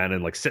watch again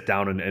and sit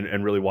down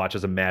and really watch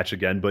as a match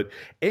again. But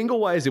angle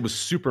wise, it was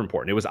super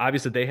important. It was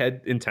obvious that they had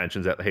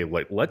intentions that, hey,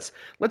 let's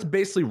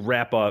basically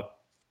wrap up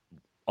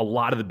a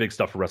lot of the big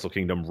stuff for Wrestle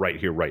Kingdom right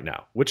here, right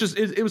now, which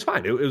it was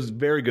fine. It was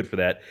very good for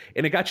that.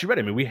 And it got you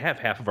ready. I mean, we have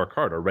half of our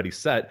card already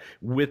set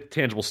with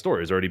tangible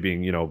stories already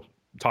being,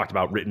 talked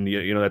about, written,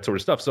 that sort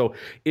of stuff. So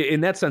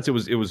in that sense, it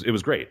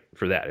was great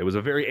for that. It was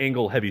a very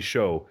angle heavy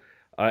show.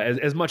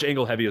 as much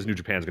angle heavy as New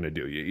Japan's going to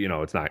do. You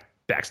know, it's not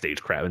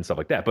backstage crap and stuff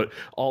like that, but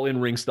all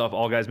in ring stuff,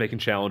 all guys making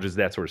challenges,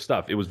 that sort of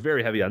stuff. It was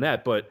very heavy on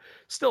that, but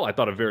still, I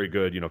thought a very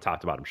good,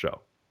 top to bottom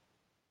show.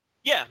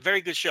 Yeah, very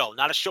good show.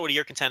 Not a show of the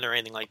year contender or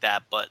anything like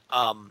that, but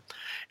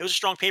it was a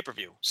strong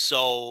pay-per-view.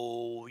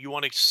 So you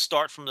want to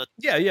start from the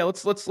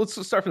let's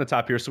start from the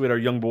top here. So we had our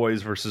Young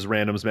Boys versus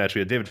Randoms match. We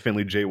had David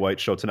Finlay, Jay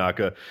White, Sho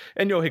Tanaka,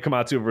 and Yohei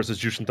Komatsu versus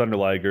Jushin Thunder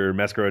Liger,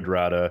 Mascara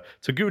Dorada,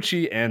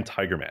 Taguchi, and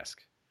Tiger Mask.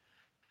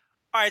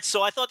 All right,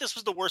 so I thought this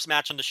was the worst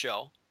match on the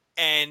show,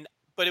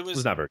 but it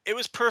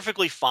was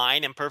perfectly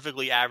fine and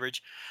perfectly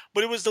average,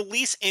 but it was the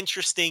least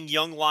interesting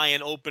Young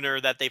Lion opener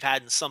that they've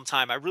had in some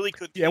time. I really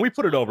could. Yeah, we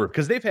put it over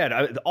because they've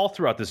had all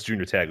throughout this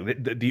junior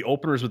tag. The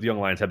openers with the Young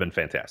Lions have been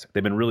fantastic.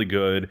 They've been really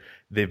good.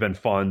 They've been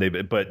fun.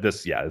 But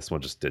this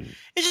one just didn't.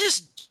 It's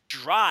just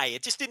dry.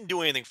 It just didn't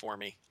do anything for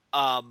me.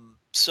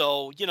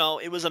 So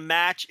it was a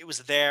match. It was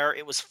there.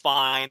 It was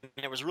fine.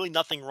 There was really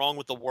nothing wrong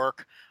with the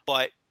work,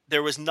 but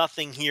there was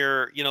nothing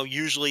here.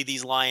 Usually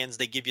these Lions,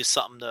 they give you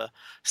something to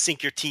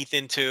sink your teeth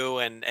into,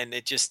 and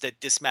it just that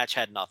this match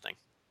had nothing.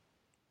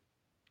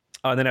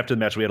 And then after the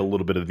match, we had a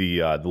little bit of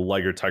the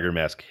Liger Tiger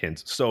Mask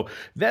hint. So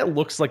that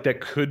looks like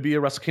that could be a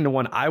Wrestle Kingdom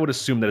one. I would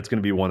assume that it's going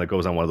to be one that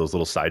goes on one of those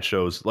little side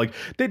shows. Like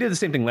they did the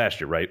same thing last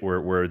year, right?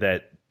 Where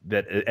that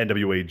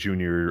NWA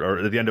Junior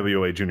or the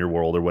NWA Junior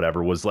World or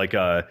whatever was like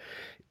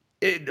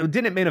it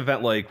didn't main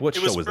event like what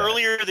show was that? It was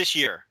earlier this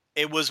year.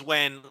 It was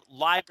when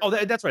Liger. Oh,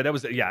 that's right. That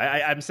was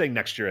I'm saying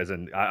next year, as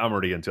in I'm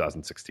already in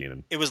 2016.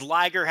 And it was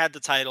Liger had the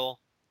title.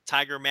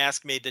 Tiger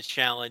Mask made the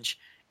challenge,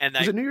 and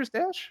was it New Year's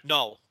Dash?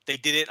 No, they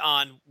did it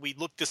on. We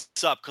looked this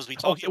up because we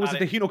talked. Was it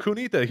the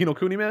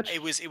Hinokuni match? It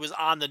was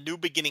on the New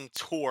Beginning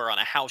tour on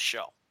a house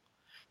show.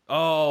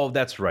 Oh,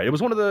 that's right. It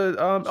was one of the.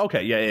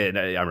 Okay, yeah,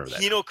 I remember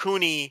that.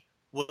 Hinokuni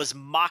was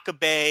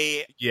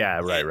Makabe. Yeah,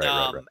 right.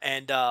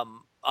 And Makabe,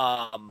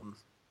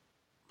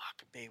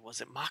 was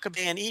it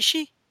Makabe and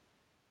Ishii?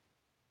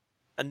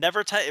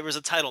 It was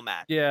a title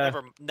match. Yeah,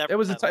 never. It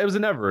was a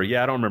never.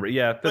 Yeah, I don't remember.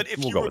 Yeah, but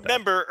if you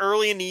remember,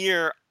 early in the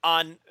year,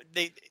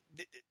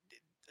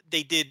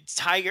 they did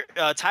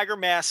Tiger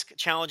Mask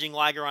challenging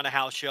Liger on a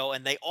house show,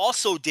 and they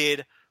also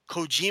did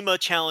Kojima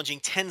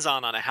challenging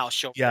Tenzan on a house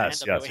show.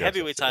 Yes,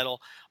 heavyweight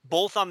title,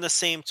 both on the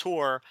same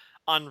tour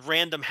on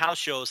random house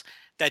shows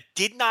that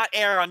did not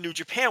air on New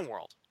Japan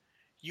World.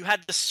 You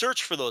had to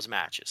search for those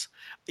matches.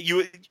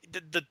 The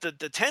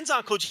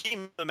Tenzan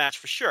Kojima match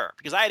for sure,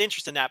 because I had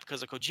interest in that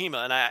because of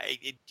Kojima,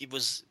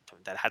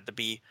 and that had to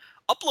be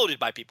uploaded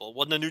by people. It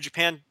wasn't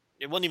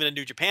even a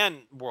New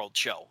Japan World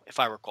show, if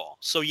I recall.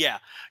 So yeah,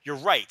 you're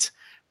right.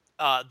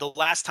 The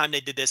last time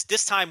they did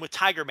this time with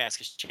Tiger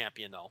Mask as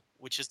champion, though,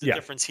 which is the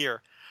difference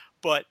here.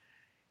 But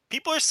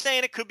people are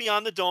saying it could be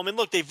on the Dome, and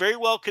look, they very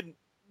well could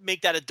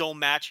make that a Dome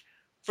match.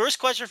 First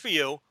question for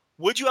you.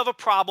 Would you have a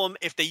problem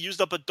if they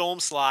used up a Dome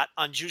slot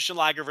on Jushin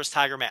Liger versus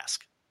Tiger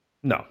Mask?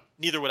 No.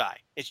 Neither would I.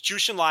 It's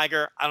Jushin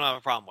Liger. I don't have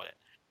a problem with it.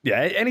 Yeah,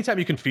 anytime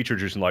you can feature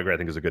Jushin Liger, I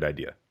think is a good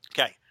idea.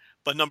 Okay.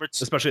 But number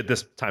two. Especially at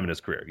this time in his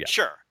career, yeah.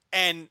 Sure.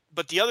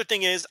 But the other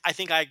thing is, I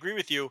think I agree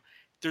with you.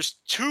 There's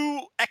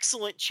two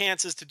excellent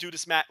chances to do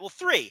this match. Well,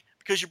 three,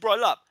 because you brought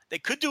it up. They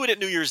could do it at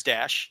New Year's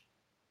Dash,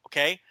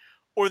 okay?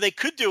 Or they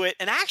could do it,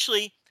 and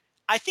actually,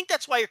 I think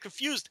that's why you're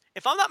confused.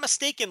 If I'm not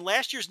mistaken,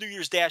 last year's New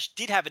Year's Dash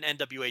did have an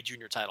NWA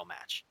Junior title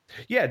match.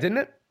 Yeah, didn't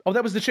it? Oh,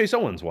 that was the Chase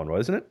Owens one,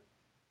 wasn't it?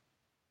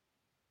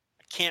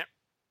 I can't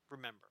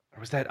remember. Or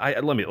was that?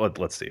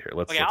 Let's see here.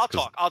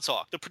 I'll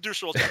talk. The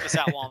producer will check this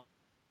out while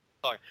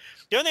I'm talking.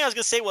 The only thing I was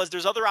going to say was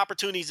there's other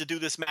opportunities to do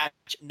this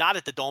match, not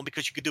at the Dome,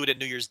 because you could do it at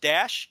New Year's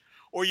Dash,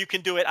 or you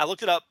can do it. I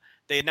looked it up.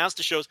 They announced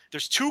the shows.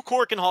 There's 2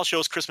 Korakuen Hall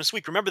shows Christmas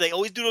week. Remember, they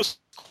always do those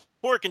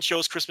Korakuen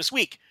shows Christmas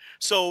week.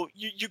 So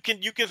you can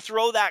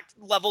throw that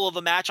level of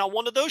a match on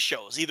one of those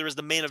shows, either as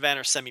the main event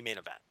or semi-main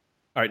event.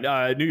 All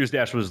right, New Year's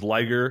Dash was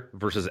Liger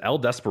versus El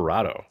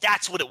Desperado.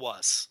 That's what it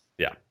was.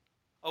 Yeah.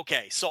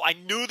 Okay, so I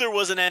knew there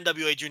was an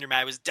NWA Junior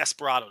match. It was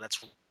Desperado.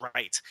 That's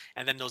right.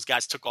 And then those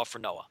guys took off for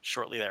Noah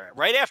shortly there,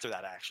 right after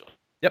that, actually.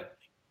 Yep.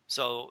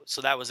 So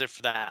that was it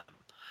for that.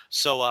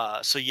 So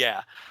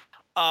yeah.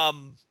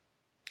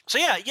 So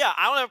yeah,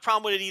 I don't have a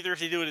problem with it either if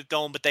they do it at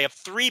Dome, but they have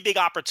 3 big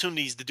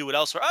opportunities to do it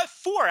elsewhere.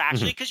 4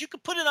 actually, because you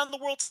could put it on the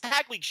World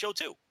Tag League show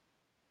too.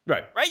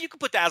 Right. You could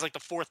put that as like the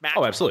 4th match.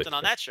 Oh, absolutely. Or something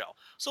on that show.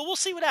 So we'll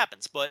see what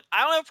happens. But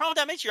I don't have a problem with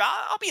that match.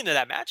 I'll be into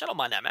that match. I don't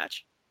mind that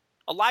match.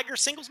 A Liger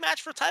singles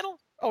match for a title?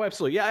 Oh,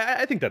 absolutely. Yeah,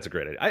 I think that's a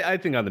great idea. I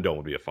think on the Dome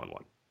would be a fun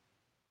one.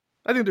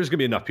 I think there's going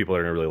to be enough people that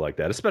are going to really like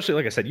that. Especially,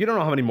 like I said, you don't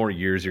know how many more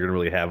years you're going to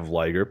really have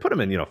Liger. Put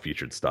him in,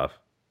 featured stuff.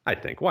 I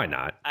think. Why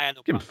not?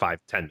 Give him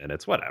 5-10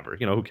 minutes, whatever.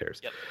 Who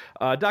cares?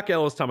 Yep. Doc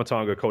Ellis, Tama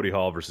Tonga, Cody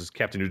Hall versus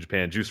Captain New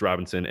Japan, Juice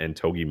Robinson, and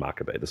Togi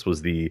Makabe. This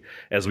was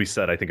as we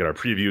said, I think in our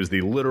previews,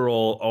 the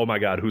literal, oh my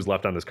God, who's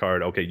left on this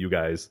card? Okay, you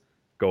guys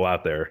go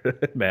out there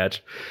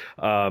match.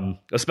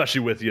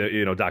 Especially with,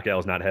 Doc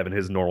Ellis not having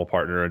his normal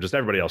partner and just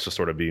everybody else just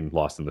sort of being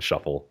lost in the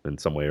shuffle in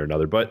some way or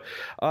another. But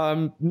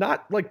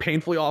not like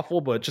painfully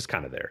awful, but just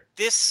kind of there.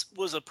 This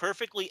was a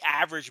perfectly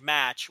average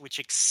match, which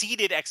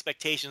exceeded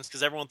expectations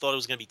because everyone thought it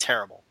was going to be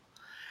terrible.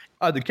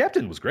 The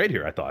captain was great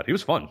here, I thought. He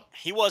was fun.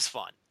 He was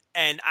fun.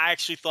 And I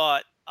actually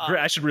thought...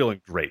 I should reel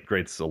in great.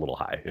 Great's a little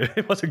high.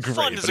 It wasn't great.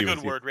 Fun is a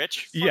good word,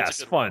 Rich.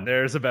 Yes, fun.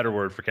 There's a better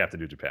word for Captain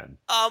New Japan.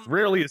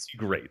 Rarely is he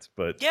great,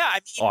 but yeah,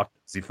 often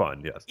is he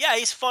fun, yes. Yeah,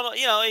 he's fun.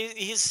 You know,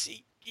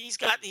 he's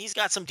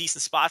got some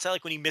decent spots. I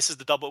like when he misses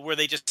the double, where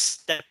they just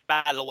step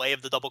out of the way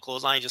of the double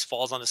clothesline. He just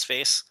falls on his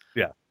face.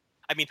 Yeah.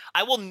 I mean,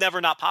 I will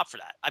never not pop for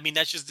that. I mean,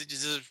 that's just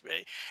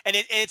and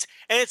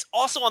it's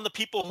also on the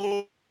people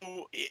who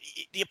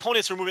the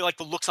opponents are moving, like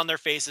the looks on their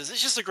faces.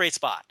 It's just a great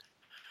spot.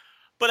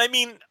 But I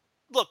mean,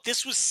 look,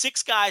 this was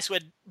 6 guys who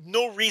had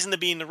no reason to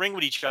be in the ring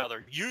with each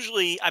other.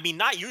 Usually, I mean,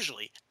 not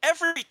usually.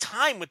 Every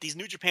time with these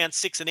New Japan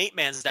 6 and 8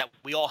 mans that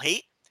we all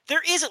hate,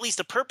 there is at least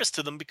a purpose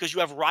to them because you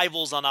have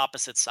rivals on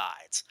opposite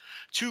sides.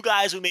 2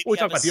 guys who maybe we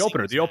talked about the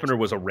opener. The opener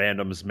match. was a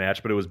randoms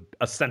match, but it was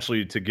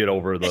essentially to get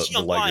over the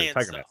leg of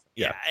Tiger match.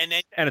 Yeah,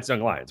 and it's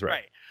Young Lions,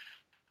 right?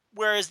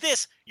 Whereas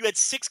this, you had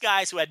 6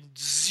 guys who had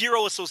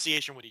zero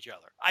association with each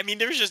other. I mean,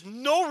 there's just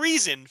no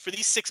reason for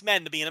these 6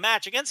 men to be in a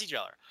match against each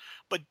other.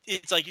 But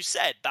it's like you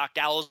said, Doc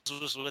Gallows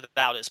was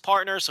without his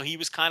partner, so he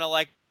was kind of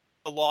like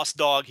a lost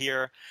dog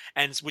here,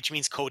 and which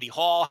means Cody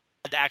Hall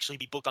had to actually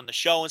be booked on the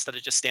show instead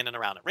of just standing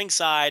around at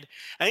ringside.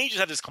 And then you just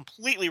have this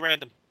completely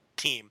random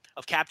team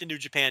of Captain New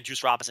Japan,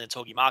 Juice Robinson, and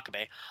Togi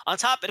Makabe. On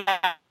top of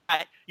that,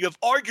 you have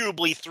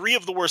arguably 3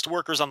 of the worst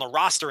workers on the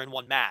roster in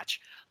one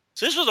match.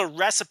 So this was a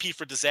recipe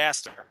for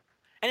disaster.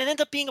 And it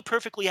ended up being a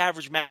perfectly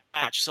average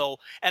match. So,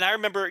 and I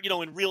remember, you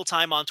know, in real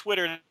time on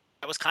Twitter,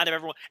 that was kind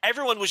of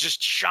everyone was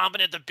just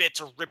chomping at the bit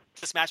to rip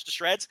this match to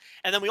shreds.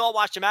 And then we all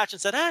watched the match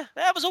and said,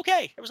 that was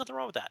okay. There was nothing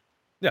wrong with that.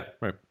 Yeah,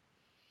 right.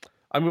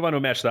 I move on to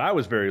a match that I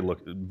was very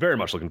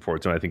much looking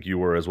forward to, and I think you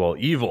were as well.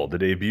 Evil, the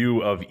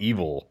debut of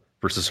Evil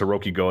versus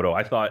Hiroki Goto.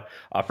 I thought,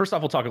 first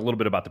off, we'll talk a little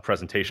bit about the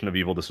presentation of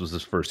Evil. This was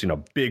his first,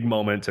 big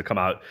moment to come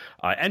out.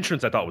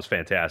 Entrance I thought was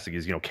fantastic.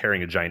 He's,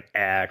 carrying a giant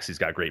axe. He's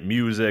got great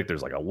music.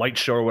 There's like a light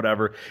show or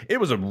whatever.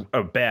 It was a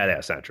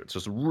badass entrance.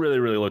 Just really,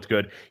 really looked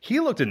good. He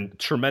looked in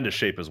tremendous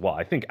shape as well.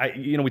 I think,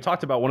 we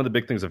talked about one of the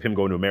big things of him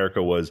going to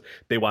America was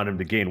they wanted him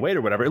to gain weight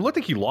or whatever. It looked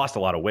like he lost a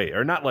lot of weight,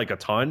 or not like a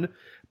ton,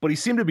 but he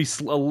seemed to be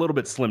a little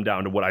bit slimmed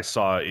down to what I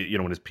saw,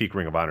 in his peak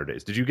Ring of Honor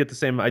days. Did you get the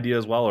same idea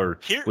as well, or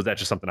was that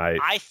just something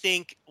I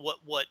think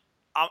what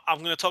I'm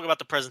going to talk about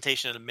the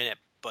presentation in a minute,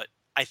 but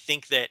I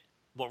think that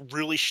what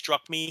really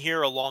struck me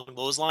here along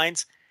those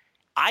lines,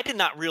 I did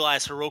not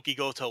realize Hiroki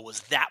Goto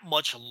was that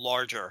much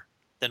larger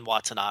than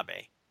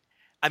Watanabe.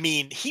 I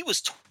mean, he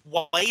was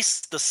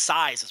twice the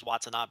size as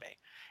Watanabe.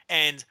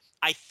 And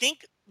I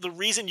think the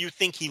reason you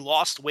think he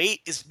lost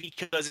weight is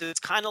because it's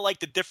kind of like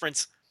the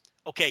difference.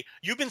 Okay,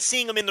 you've been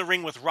seeing him in the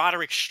ring with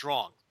Roderick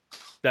Strong.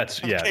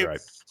 That's, yeah,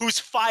 right. Who's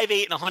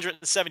 5'8" and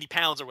 170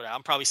 pounds or whatever.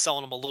 I'm probably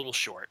selling him a little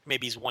short.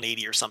 Maybe he's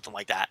 180 or something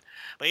like that.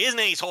 But he isn't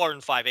any taller than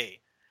 5'8".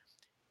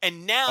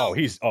 And now...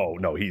 he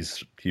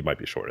might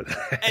be shorter than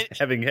that.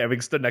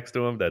 having stood next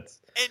to him, that's...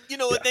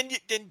 And,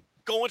 then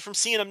going from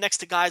seeing him next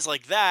to guys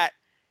like that,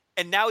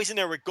 and now he's in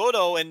there with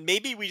Goto, and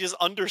maybe we just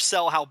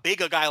undersell how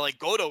big a guy like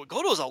Goto...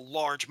 Goto's a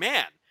large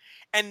man.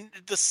 And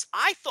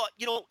I thought,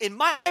 in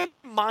my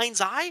mind's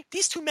eye,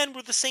 these 2 men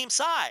were the same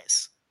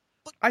size.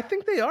 I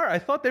think they are. I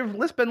thought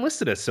they've been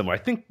listed as similar. I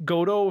think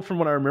Goto, from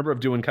what I remember of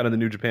doing kind of the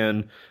New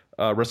Japan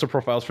wrestler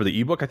profiles for the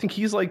ebook, I think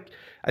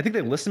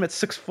they list him at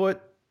 6 foot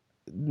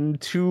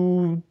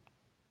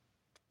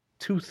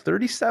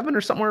 237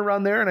 or somewhere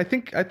around there. And I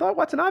thought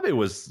Watanabe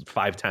was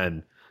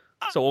 5'10",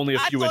 so only a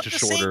few inches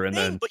shorter. And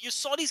then, but you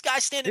saw these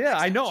guys standing. Yeah,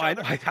 I know. I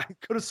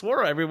could have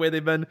swore every way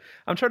they've been.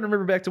 I'm trying to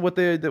remember back to what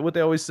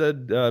they always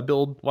said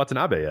build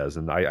Watanabe as,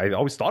 and I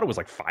always thought it was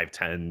like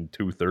 5'10",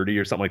 230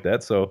 or something like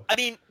that. So I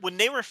mean, when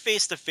they were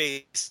face to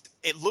face,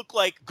 it looked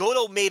like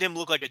Goto made him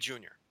look like a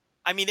junior.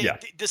 I mean,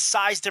 the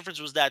size difference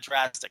was that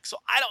drastic. So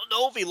I don't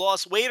know if he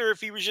lost weight or if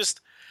he was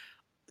just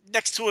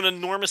next to an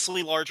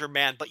enormously larger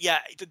man. But yeah,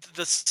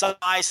 the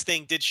size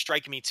thing did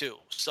strike me too.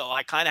 So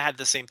I kind of had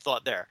the same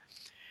thought there.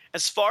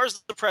 As far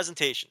as the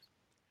presentation,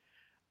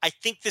 I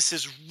think this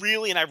is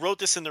really, and I wrote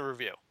this in the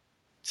review,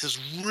 this is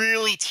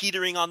really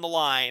teetering on the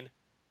line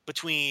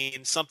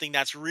between something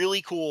that's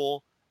really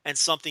cool and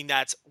something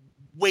that's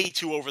way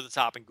too over the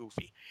top and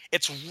goofy.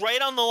 It's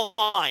right on the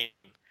line.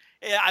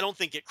 I don't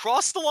think it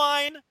crossed the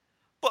line,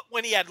 but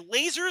when he had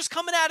lasers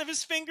coming out of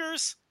his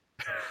fingers,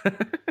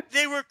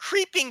 they were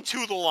creeping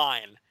to the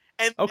line.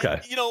 And, okay.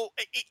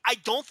 I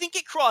don't think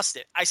it crossed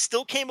it. I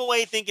still came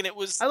away thinking it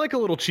was... I like a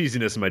little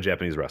cheesiness in my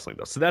Japanese wrestling,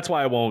 though. So that's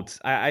why I'm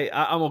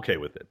okay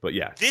with it. But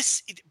yeah.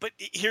 But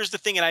here's the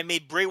thing, and I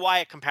made Bray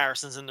Wyatt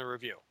comparisons in the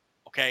review.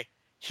 Okay?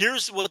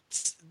 This is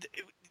what's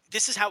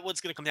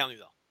going to come down to,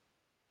 though.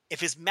 If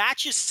his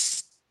matches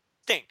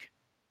stink,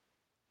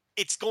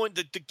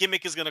 the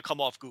gimmick is going to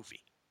come off goofy.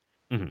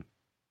 Mm-hmm.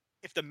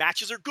 If the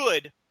matches are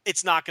good,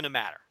 it's not going to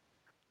matter.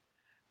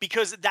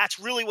 Because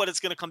that's really what it's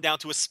going to come down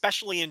to,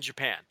 especially in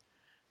Japan.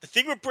 The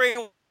thing with Bray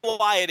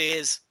Wyatt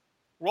is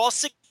we're all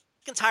sick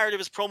and tired of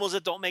his promos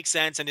that don't make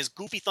sense and his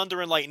goofy thunder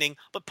and lightning,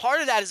 but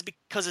part of that is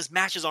because his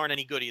matches aren't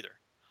any good either.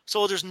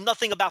 So there's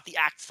nothing about the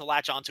act to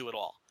latch onto at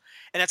all.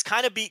 And that's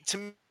kind of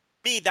to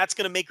me, that's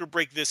going to make or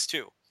break this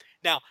too.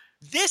 Now,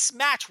 this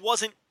match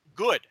wasn't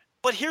good,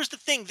 but here's the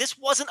thing. This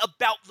wasn't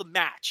about the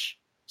match.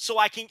 So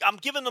I'm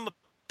giving them a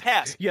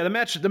pass. Yeah, the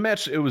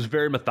match, it was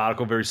very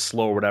methodical, very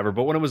slow or whatever.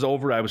 But when it was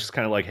over, I was just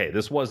kind of like, hey,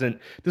 this wasn't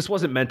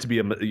meant to be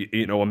a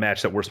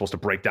match that we're supposed to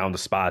break down the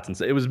spots. And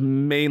so it was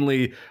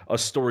mainly a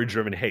story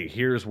driven. Hey,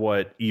 here's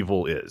what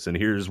Evil is, and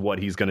here's what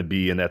he's going to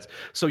be, and that's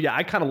so. Yeah,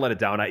 I kind of let it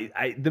down.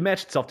 The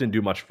match itself didn't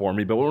do much for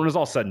me, but when it was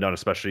all said and done,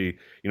 especially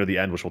the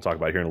end, which we'll talk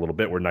about here in a little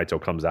bit, where Naito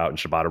comes out and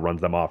Shibata runs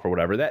them off or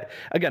whatever. That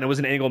again, it was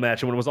an angle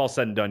match, and when it was all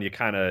said and done, you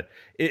kind of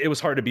it was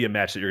hard to be a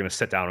match that you're going to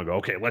sit down and go,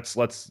 okay, let's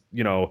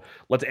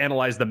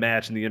analyze the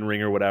match in the in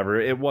ring or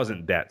whatever. It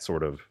wasn't that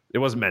sort of. It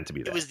wasn't meant to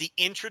be that. It was the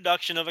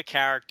introduction of a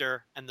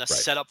character and the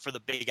setup for the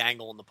big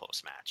angle in the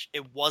post match.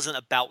 It wasn't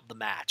about the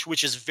match,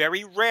 which is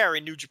very rare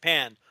in New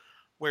Japan,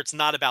 where it's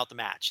not about the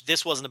match.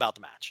 This wasn't about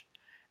the match,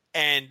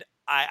 and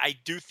I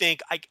do think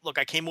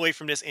I came away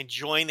from this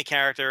enjoying the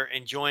character,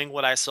 enjoying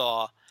what I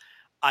saw.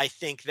 I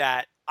think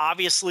that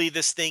obviously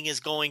this thing is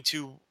going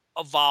to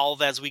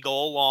evolve as we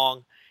go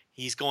along.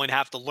 He's going to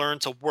have to learn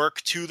to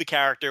work to the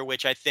character,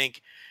 which I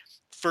think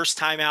first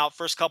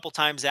couple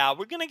times out,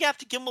 we're going to have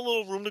to give him a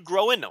little room to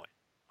grow into it.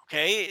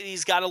 Okay.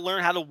 He's got to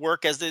learn how to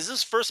work as this is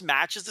his first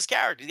match as this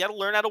character. He's got to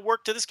learn how to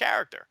work to this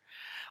character.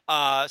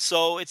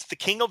 So it's the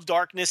King of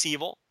Darkness,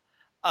 Evil.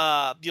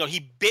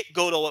 He bit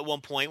Goto at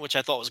one point, which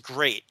I thought was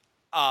great.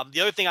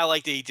 The other thing I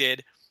liked that he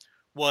did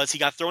was he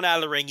got thrown out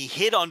of the ring. He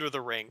hid under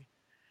the ring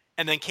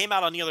and then came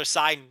out on the other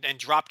side and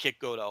drop kicked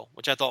Goto,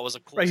 which I thought was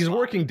a cool Right, he's spot.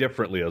 working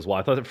differently as well.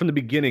 I thought that from the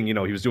beginning, he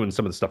was doing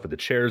some of the stuff with the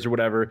chairs or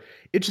whatever.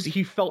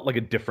 He felt like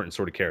a different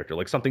sort of character,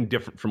 like something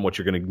different from what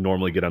you're going to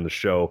normally get on the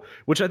show,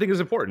 which I think is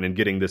important in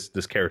getting this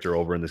character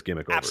over and this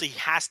gimmick over. Absolutely, he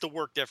has to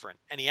work different,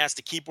 and he has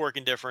to keep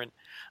working different.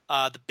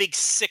 The big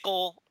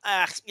sickle,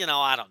 I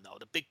don't know,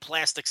 the big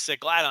plastic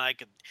sickle.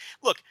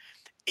 Look.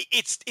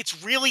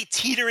 It's really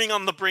teetering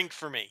on the brink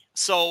for me.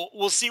 So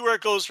we'll see where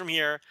it goes from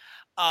here.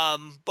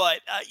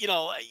 But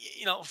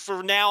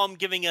for now, I'm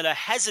giving it a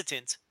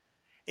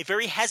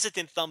very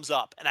hesitant thumbs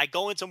up, and I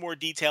go into more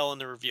detail in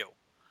the review.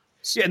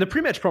 Yeah, and the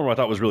pre-match promo I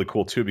thought was really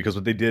cool too, because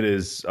what they did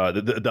is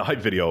the hype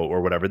video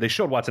or whatever, they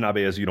showed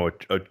Watanabe as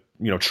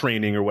a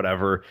training or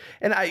whatever,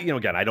 and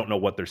I don't know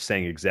what they're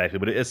saying exactly,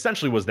 but it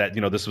essentially was that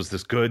this was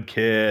this good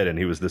kid and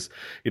he was this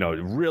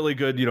really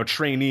good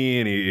trainee,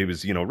 and he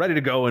was ready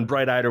to go and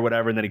bright-eyed or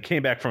whatever, and then he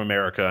came back from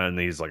America and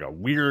he's like a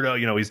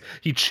weirdo,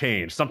 he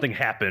changed, something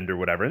happened or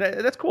whatever, and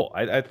that's cool.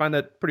 I find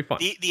that pretty fun.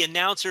 The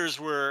announcers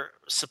were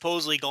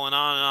supposedly going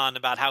on and on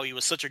about how he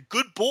was such a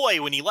good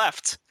boy when he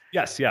left.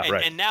 Yes, yeah,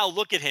 right. And now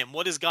look at him.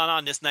 What has gone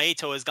on? This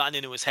Naito has gotten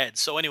into his head.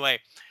 So anyway,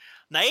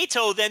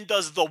 Naito then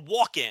does the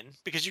walk-in,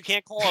 because you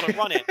can't call it a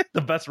run-in. The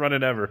best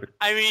run-in ever.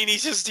 I mean,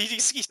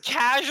 he's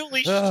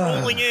casually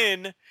strolling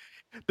in.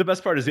 The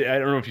best part is, I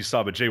don't know if you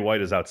saw, but Jay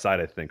White is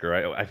outside, I think, or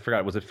I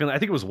forgot, was it Finley? I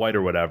think it was White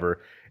or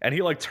whatever. And he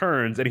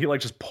turns and he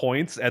just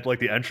points at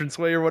the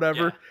entranceway or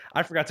whatever. Yeah.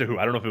 I forgot to who.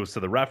 I don't know if it was to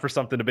the ref or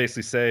something, to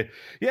basically say,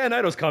 yeah,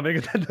 Naito's coming.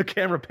 And then the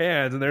camera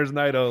pans and there's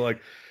Naito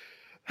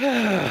all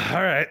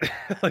right,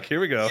 here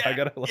we go. Yeah, I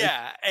gotta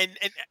and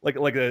like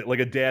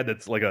a dad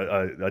that's like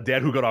a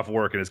dad who got off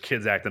work and his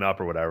kid's acting up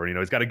or whatever.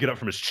 He's got to get up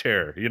from his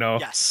chair.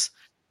 Yes,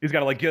 he's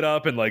got to get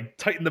up and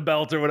tighten the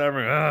belt or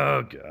whatever.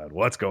 Oh God,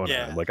 what's going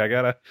on? I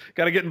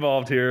gotta get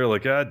involved here.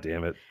 God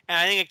damn it. And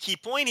I think a key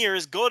point here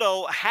is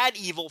Goto had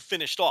Evil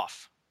finished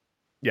off.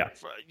 Yeah,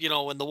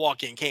 when the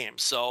walk-in came.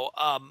 So,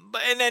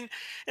 and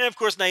of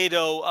course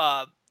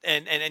Naito.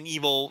 And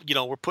Evil,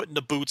 were putting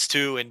the boots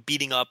too and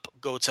beating up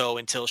Goto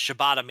until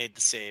Shibata made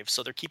the save.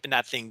 So they're keeping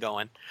that thing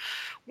going,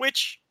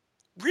 which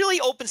really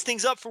opens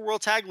things up for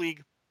World Tag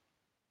League.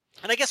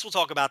 And I guess we'll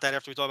talk about that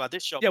after we talk about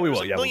this show. Yeah, we will.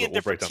 There's a million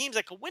different teams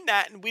that could win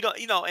that, and we don't,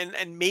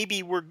 and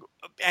maybe we're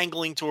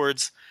angling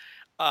towards,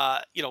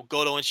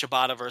 Goto and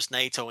Shibata versus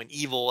Naito and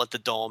Evil at the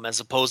Dome, as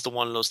opposed to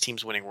one of those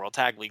teams winning World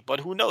Tag League. But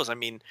who knows? I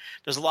mean,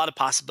 there's a lot of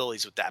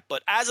possibilities with that.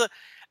 But as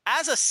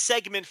a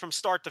segment from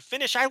start to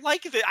finish, I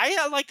like it.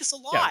 I like this a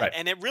lot. Yeah, right.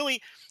 And it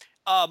really,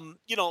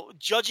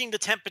 judging the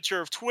temperature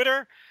of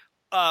Twitter,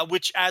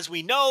 which, as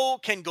we know,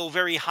 can go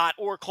very hot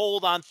or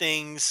cold on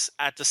things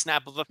at the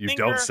snap of a finger. You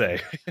don't say.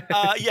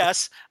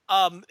 Yes.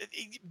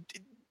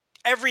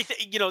 Everything,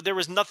 there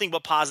was nothing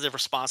but positive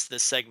response to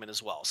this segment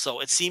as well.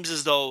 So it seems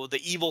as though the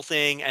Evil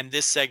thing and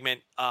this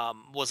segment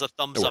was a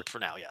thumbs up for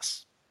now.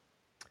 Yes.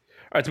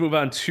 All right, to move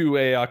on to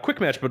a quick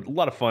match, but a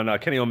lot of fun.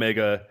 Kenny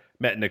Omega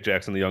met Nick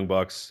Jackson, the Young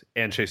Bucks,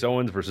 and Chase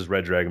Owens versus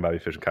Red Dragon, Bobby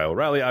Fish, and Kyle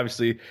O'Reilly,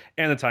 obviously,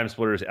 and the Time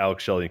Splitters,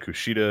 Alex Shelley and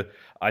Kushida.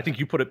 I think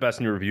you put it best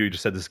in your review. You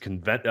just said this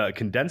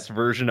condensed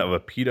version of a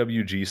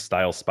PWG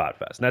style spot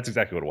fest, and that's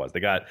exactly what it was. They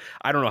got,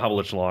 I don't know how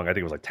much long, I think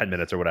it was 10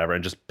 minutes or whatever,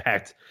 and just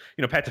packed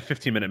a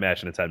 15-minute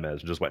match into 10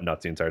 minutes and just went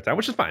nuts the entire time,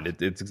 which is fine.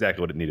 It's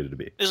exactly what it needed to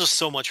be. This was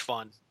so much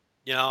fun,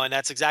 and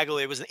that's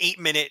exactly, it was an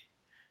 8-minute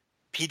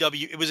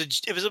PW. It was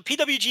a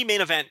PWG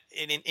main event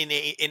in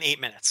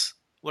 8 minutes.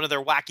 One of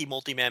their wacky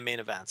multi-man main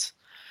events.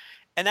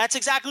 And that's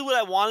exactly what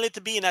I wanted it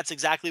to be, and that's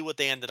exactly what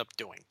they ended up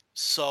doing.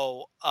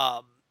 So,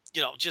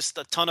 just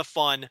a ton of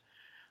fun.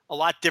 A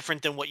lot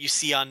different than what you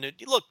see on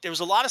 – look, there was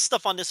a lot of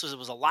stuff on this. It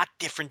was a lot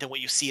different than what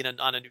you see on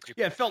a New Japan.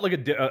 Yeah, it felt like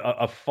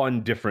a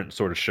fun, different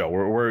sort of show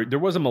where there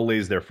was a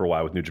malaise there for a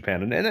while with New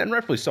Japan, and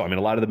rightfully so. I mean,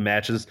 a lot of the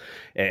matches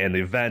and the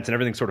events and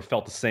everything sort of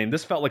felt the same.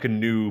 This felt like a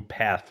new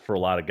path for a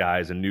lot of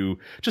guys, a new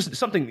 – just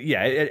something –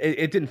 yeah,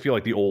 it didn't feel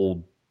like the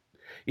old –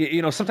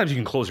 sometimes you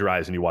can close your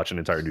eyes and you watch an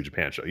entire New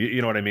Japan show.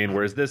 You know what I mean?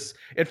 Whereas this,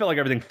 it felt like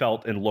everything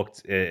felt and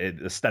looked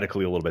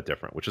aesthetically a little bit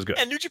different, which is good.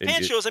 And New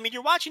Japan shows, I mean,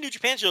 you're watching New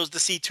Japan shows to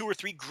see 2 or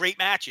 3 great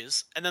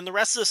matches, and then the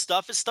rest of the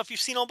stuff is stuff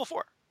you've seen all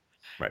before.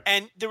 Right.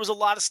 And there was a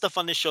lot of stuff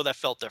on this show that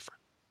felt different.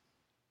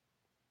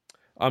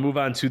 I'll move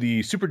on to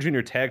the Super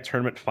Junior Tag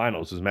Tournament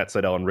Finals. This is Matt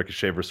Sydal and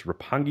Ricochet versus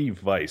Roppongi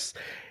Vice.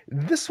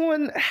 This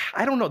one,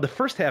 I don't know. The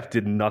first half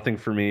did nothing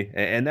for me,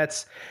 and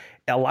that's...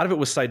 A lot of it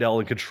was Sydal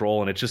in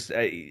control, and it just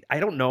I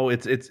don't know.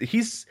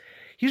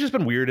 He's just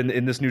been weird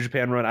in this New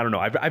Japan run. I don't know.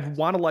 I've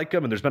want to like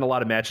him, and there's been a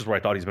lot of matches where I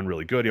thought he's been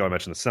really good. I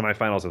mentioned the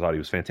semifinals. I thought he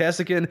was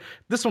fantastic in.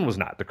 This one was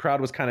not. The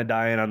crowd was kind of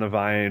dying on the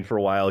vine for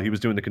a while. He was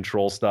doing the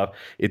control stuff.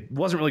 It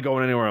wasn't really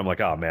going anywhere. I'm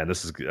like, oh man,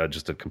 this is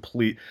just a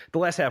complete. The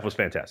last half was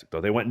fantastic though.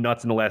 They went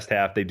nuts in the last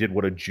half. They did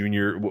what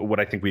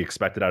I think we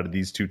expected out of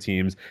these two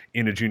teams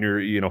in a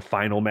junior,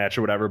 final match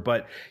or whatever.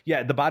 But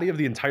yeah, the body of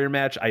the entire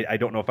match, I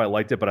don't know if I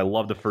liked it, but I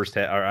love the first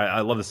half. Or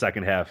I love the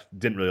second half.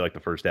 Didn't really like the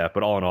first half,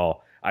 but all in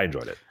all, I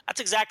enjoyed it. That's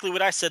exactly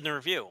what I said in the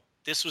review.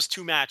 This was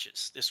 2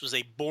 matches. This was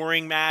a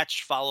boring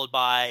match followed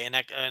by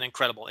an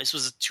incredible. This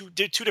was two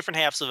different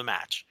halves of a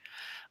match.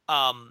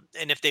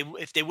 And if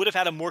they would have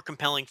had a more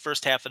compelling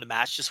first half of the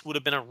match, this would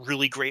have been a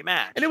really great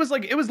match. And it was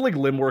like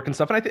limb work and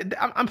stuff. And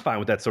I'm fine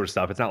with that sort of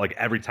stuff. It's not like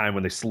every time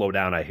when they slow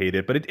down, I hate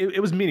it. But it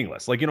was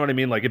meaningless. Like, you know what I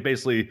mean? Like it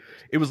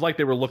was like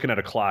they were looking at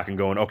a clock and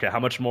going, okay, how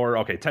much more?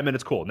 Okay, 10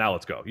 minutes, cool. Now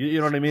let's go. You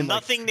know what I mean?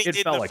 Nothing they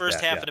did in the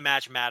first half of the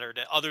match mattered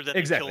other than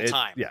exactly. Kill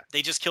time. Yeah.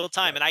 They just killed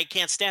time, and I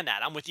can't stand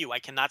that. I'm with you. I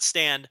cannot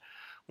stand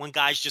when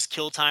guys just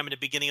kill time in the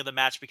beginning of the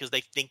match because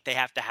they think they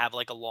have to have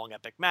like a long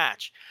epic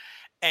match.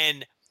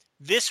 And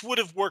this would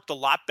have worked a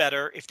lot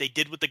better if they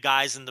did what the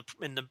guys in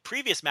the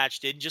previous match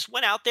did and just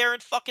went out there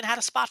and fucking had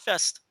a spot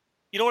fest.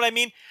 You know what I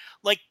mean?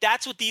 Like,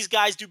 that's what these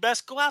guys do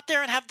best. Go out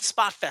there and have the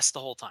spot fest the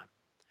whole time.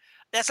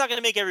 That's not going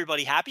to make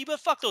everybody happy, but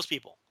fuck those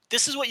people.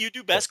 This is what you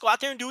do best. Go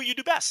out there and do what you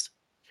do best.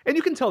 And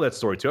you can tell that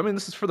story too. I mean,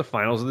 this is for the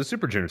finals of the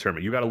Super Junior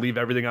tournament. You got to leave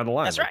everything on the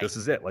line. That's like, right. This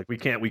is it. Like, we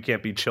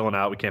can't be chilling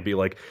out. We can't be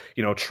like,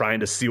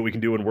 trying to see what we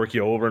can do and work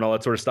you over and all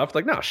that sort of stuff.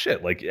 Like, no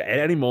shit. Like, at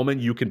any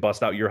moment you can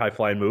bust out your high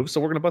flying moves, so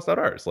we're gonna bust out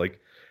ours.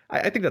 Like,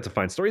 I think that's a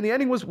fine story. And the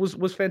ending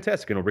was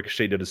fantastic.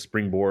 Ricochet did a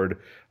springboard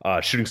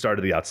shooting star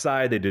to the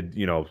outside. They did,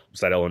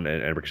 Sydal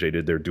and Ricochet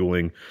did their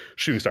dueling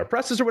shooting star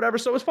presses or whatever.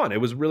 So it was fun.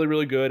 It was really,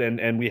 really good.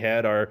 And we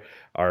had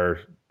our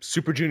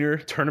Super Junior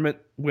tournament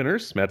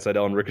winners, Matt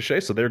Sydal and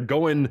Ricochet. So they're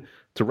going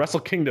to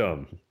Wrestle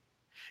Kingdom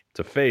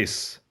to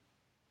face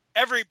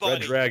everybody.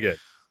 Red Dragon.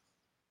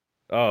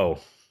 Oh,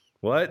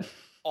 what?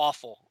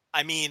 Awful.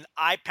 I mean,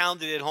 I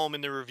pounded it home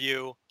in the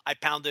review. I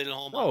pounded it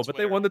home. Oh, but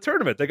they won the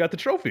tournament. They got the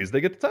trophies.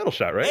 They get the title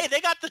shot, right? Hey, they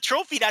got the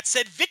trophy that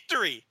said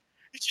victory.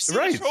 Did you see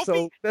right, the trophy?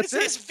 So that's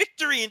it says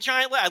victory in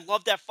giant letters. I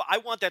love that. I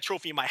want that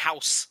trophy in my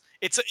house.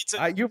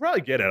 You'll probably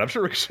get it. I'm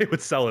sure Ricochet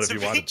would sell it if you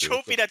wanted to. It's a big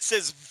trophy that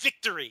says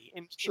victory.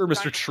 I'm sure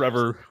Mr.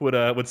 Trevor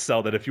would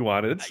sell that if you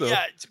wanted. So.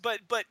 Yeah,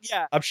 but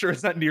yeah. I'm sure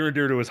it's not near and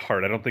dear to his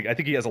heart. I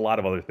think he has a lot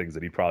of other things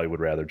that he probably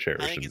would rather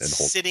cherish. I think it's and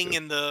hold sitting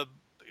in the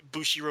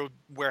Bushiroad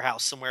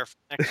warehouse somewhere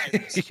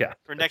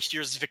for next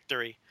year's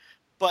victory.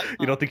 But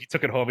you don't think he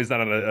took it home? He's not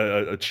on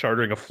a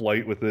chartering a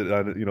flight with it,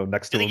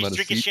 next to him. He's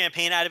drinking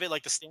champagne out of it,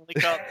 like the Stanley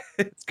Cup.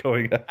 It's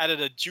going out of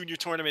the junior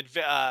tournament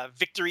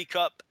victory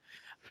cup.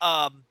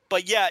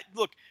 But yeah,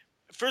 look.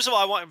 First of all,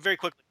 I want very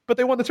quickly. But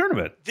they won the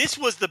tournament. This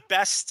was the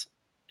best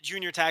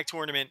junior tag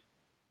tournament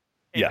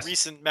in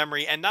recent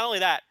memory, and not only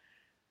that,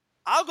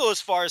 I'll go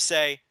as far as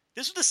say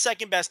this was the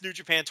second best New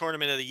Japan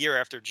tournament of the year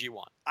after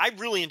G1. I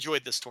really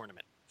enjoyed this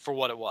tournament for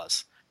what it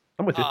was.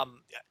 I'm with you.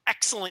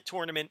 Excellent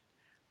tournament.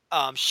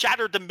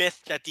 Shattered the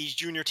myth that these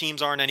junior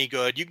teams aren't any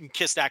good. You can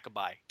kiss that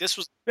goodbye. This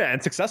was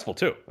and successful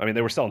too. I mean,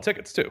 they were selling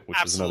tickets too, which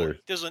is another.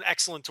 This was an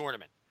excellent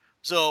tournament.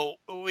 So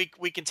we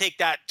can take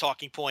that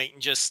talking point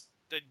and just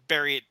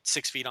bury it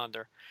 6 feet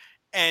under.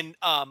 And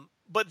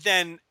but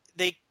then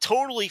they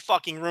totally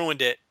fucking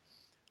ruined it.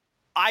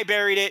 I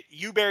buried it.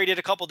 You buried it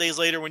a couple days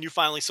later when you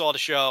finally saw the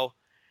show.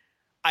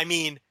 I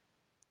mean,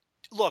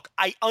 look,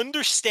 I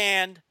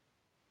understand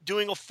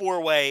doing a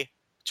 4-way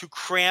to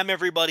cram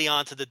everybody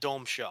onto the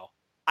Dome show.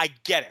 I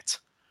get it.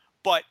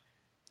 But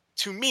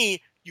to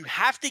me, you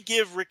have to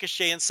give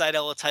Ricochet and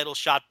Sydal a title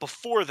shot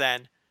before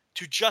then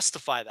to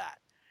justify that.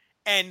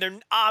 And they're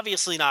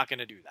obviously not going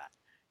to do that.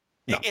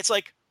 No. It's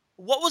like,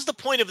 what was the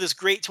point of this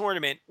great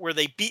tournament where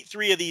they beat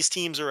 3 of these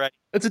teams already?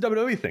 It's a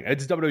WWE thing.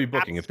 It's WWE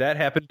booking. Absolutely. If that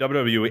happened,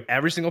 WWE,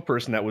 every single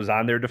person that was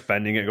on there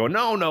defending it, going,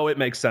 no, it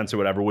makes sense or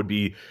whatever, would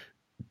be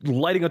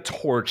lighting a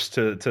torch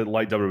to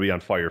light WWE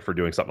on fire for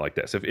doing something like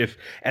this. If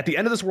at the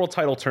end of this world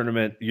title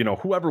tournament,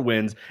 whoever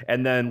wins,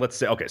 and then let's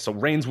say, okay, so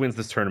Reigns wins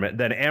this tournament,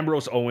 then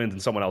Ambrose, Owens,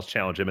 and someone else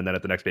challenge him, and then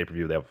at the next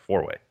pay-per-view, they have a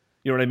 4-way.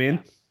 You know what I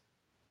mean?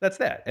 That's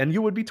that. And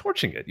you would be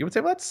torching it. You would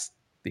say, well,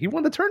 he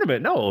won the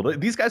tournament. No,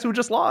 these guys who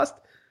just lost,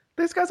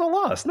 these guys all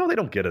lost. No, they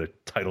don't get a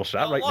title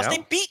shot right now.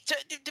 They beat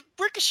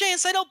Ricochet and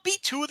Saito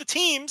beat two of the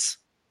teams.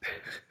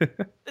 They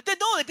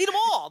beat them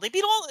all. They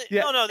beat all.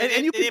 Yeah. No, they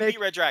didn't beat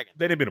Red Dragon.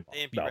 They didn't beat them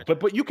all. No,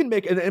 but you can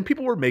make, and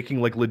people were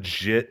making like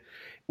legit,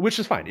 which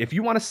is fine. If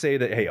you want to say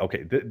that, hey,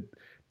 okay,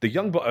 the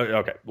Young Bucks,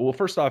 okay, well,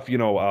 first off,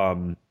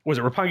 was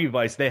it Roppongi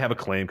Vice? They have a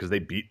claim because they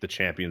beat the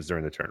champions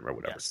during the tournament or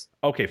whatever. Yes.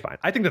 Okay, fine.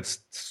 I think that's a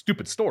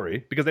stupid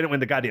story because they didn't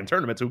win the goddamn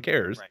tournament, so who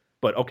cares? Right.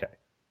 But okay.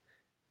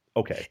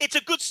 It's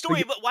a good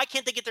story, but why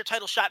can't they get their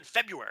title shot in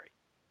February?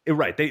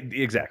 Right,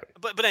 exactly.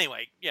 But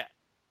anyway, yeah.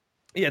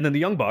 Yeah, and then the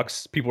Young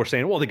Bucks, people were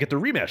saying, well, they get the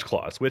rematch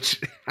clause,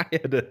 which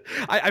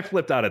I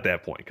flipped out at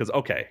that point because,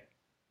 okay.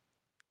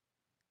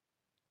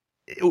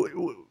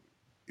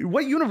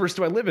 What universe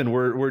do I live in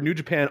where New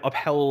Japan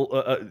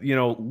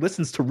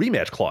listens to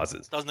rematch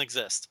clauses? Doesn't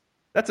exist.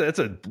 That's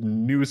a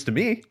news to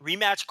me.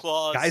 Rematch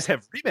clause. Guys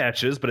have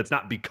rematches, but it's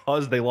not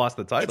because they lost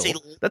the title.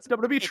 That's a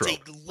WWE trope.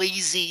 It's a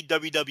lazy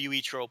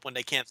WWE trope when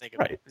they can't think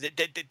of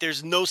it.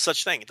 There's no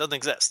such thing. It doesn't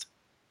exist.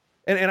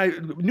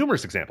 And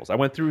numerous examples. I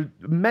went through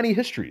many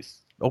histories.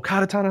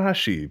 Okada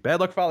Tanahashi, Bad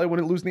Luck Fale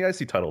wouldn't losing the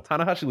IC title.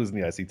 Tanahashi losing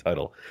the IC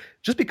title.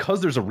 Just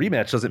because there's a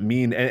rematch doesn't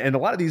mean, and a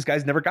lot of these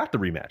guys never got the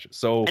rematches.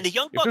 So and the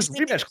Young Bucks if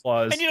there's a rematch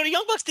clause, and the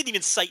Young Bucks didn't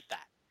even cite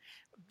that.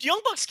 The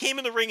Young Bucks came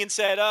in the ring and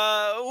said,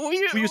 "We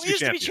used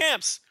to be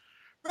champs."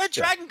 Red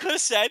Dragon could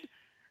have said,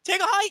 "Take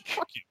a hike."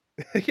 Fuck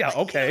you. Yeah,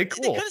 okay,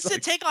 cool. They could have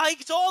said, "Take a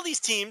hike" to all these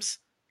teams,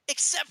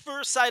 except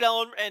for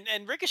Saito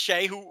and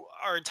Ricochet, who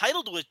are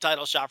entitled to a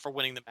title shot for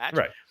winning the match.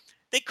 Right.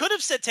 They could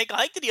have said, "Take a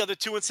hike" to the other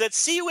two and said,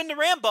 "See you in the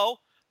Rambo."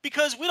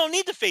 Because we don't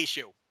need to face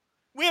you.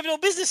 We have no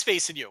business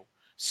facing you.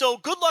 So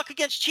good luck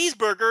against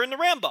Cheeseburger in the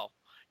Rambo.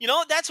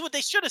 That's what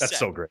they should have said. That's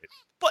so great.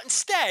 But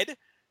instead,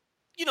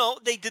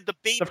 they did the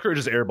baby. Steph Curry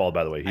just airballed,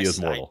 by the way. He is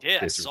mortal.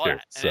 I saw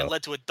that. And it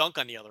led to a dunk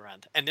on the other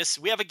end. And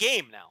we have a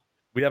game now.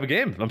 We have a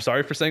game. I'm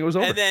sorry for saying it was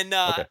over. And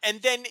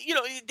then,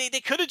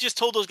 they could have just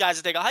told those guys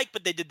to take a hike,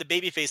 but they did the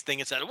babyface thing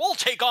and said, "We'll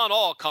take on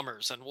all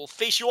comers and we'll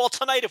face you all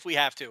tonight if we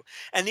have to."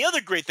 And the other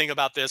great thing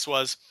about this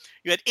was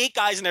you had 8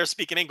 guys in there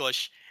speaking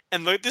English.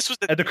 And this was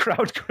and the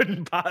crowd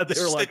couldn't bother.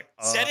 They were like,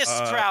 the deadest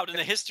crowd in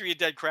the history of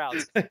dead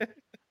crowds.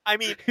 I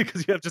mean,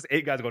 because you have just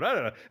 8 guys going, I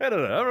don't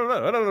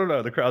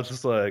know. The crowd's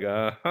just like,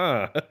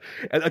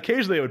 And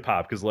occasionally it would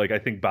pop because, I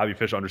think Bobby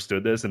Fish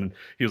understood this, and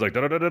he was like,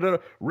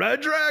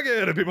 Red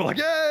Dragon, and people were like,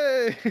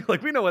 yay,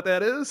 we know what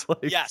that is.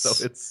 Yes,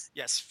 so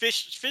yes.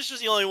 Fish was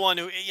the only one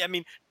who. I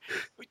mean,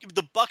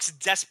 the Bucks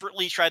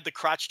desperately tried to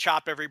crotch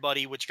chop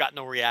everybody, which got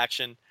no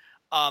reaction.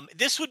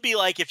 This would be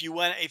like if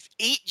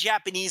 8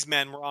 Japanese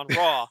men were on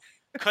Raw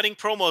cutting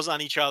promos on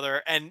each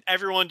other and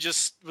everyone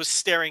just was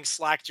staring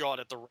slack-jawed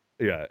at the ring.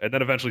 Yeah, and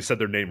then eventually said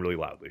their name really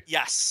loudly.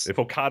 Yes. If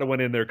Okada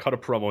went in there, cut a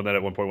promo, and then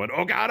at one point went,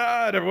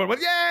 Okada! And everyone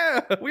went,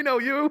 yeah! We know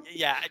you!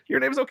 Yeah.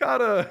 Your name's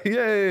Okada!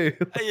 Yay!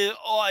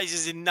 It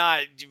just did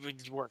not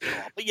work at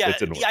all. But yeah,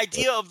 the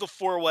idea of the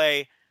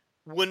 4-way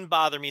wouldn't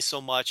bother me so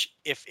much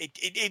if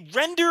it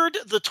rendered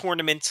the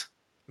tournament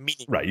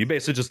meaningless. Right, you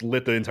basically just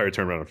lit the entire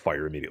tournament on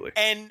fire immediately.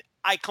 And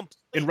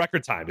in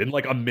record time, in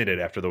a minute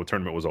after the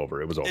tournament was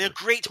over, it was over. A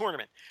great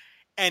tournament.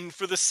 And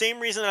for the same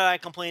reason that I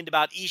complained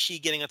about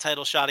Ishii getting a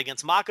title shot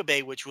against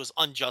Makabe, which was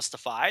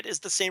unjustified, is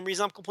the same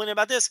reason I'm complaining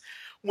about this.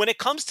 When it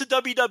comes to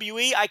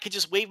WWE, I could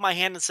just wave my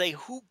hand and say,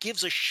 who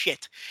gives a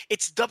shit?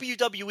 It's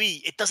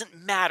WWE. It doesn't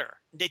matter.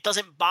 It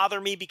doesn't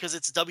bother me because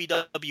it's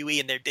WWE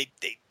and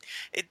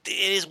it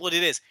is what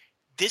it is.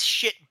 This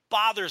shit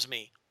bothers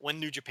me when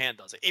New Japan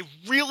does it. It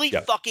really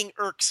fucking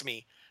irks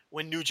me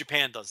when New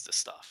Japan does this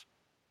stuff.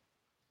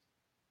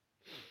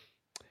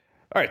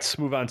 All right, let's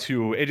move on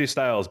to AJ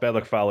Styles, Bad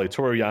Luck Fale,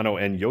 Toru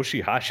Yano, and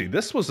Yoshihashi.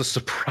 This was a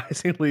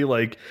surprisingly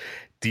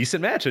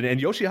decent match, and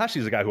Yoshihashi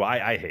is a guy who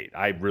I hate.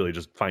 I really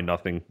just find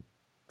nothing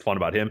fun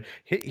about him.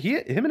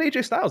 Him and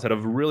AJ Styles had a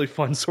really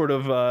fun sort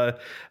of.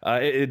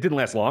 It didn't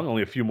last long,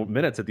 only a few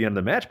minutes at the end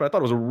of the match, but I thought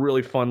it was a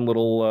really fun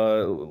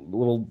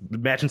little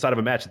match inside of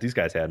a match that these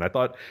guys had, and I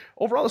thought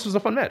overall this was a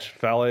fun match.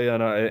 Fale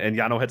and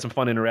Yano had some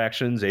fun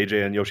interactions.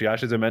 AJ and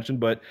Yoshihashi, as I mentioned,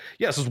 but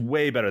yeah, this was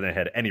way better than it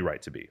had any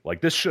right to be.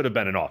 This should have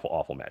been an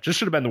awful match. This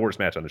should have been the worst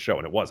match on the show,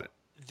 and it wasn't.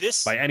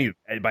 By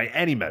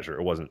any measure,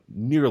 it wasn't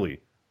nearly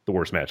the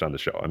worst match on the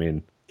show. I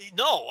mean.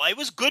 No, it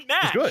was a good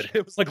match. It was good.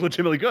 It was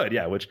legitimately good.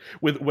 Yeah,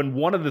 when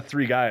one of the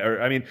 3 guys,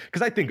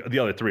 because I think the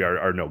other 3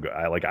 are no good.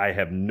 I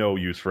have no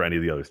use for any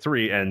of the other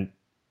 3, and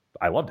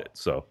I loved it.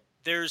 So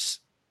there's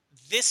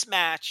this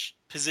match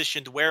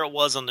positioned where it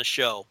was on the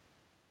show.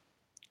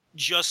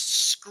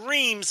 Just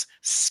screams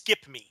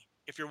skip me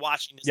if you're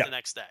watching this the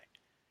next day.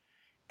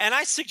 And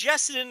I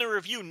suggested in the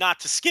review not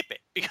to skip it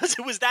because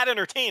it was that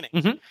entertaining.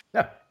 Mm-hmm.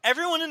 Yeah.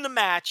 Everyone in the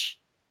match.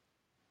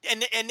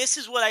 And this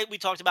is what we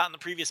talked about in the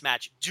previous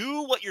match.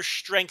 Do what your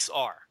strengths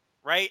are,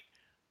 right?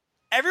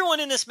 Everyone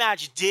in this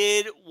match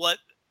did what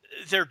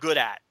they're good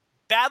at.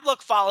 Bad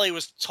Luck Fale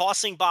was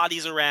tossing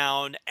bodies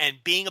around and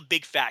being a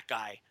big fat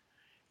guy.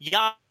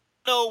 Yano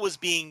Yano was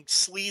being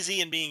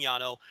sleazy and being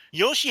Yano.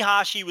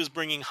 Yoshihashi was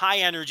bringing high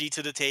energy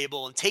to the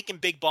table and taking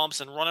big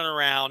bumps and running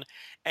around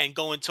and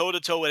going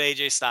toe-to-toe with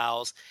AJ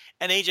Styles.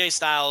 And AJ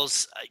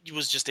Styles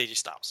was just AJ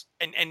Styles.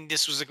 And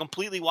this was a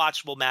completely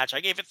watchable match. I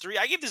gave it 3.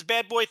 I gave this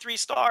bad boy 3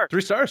 stars.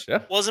 3 stars,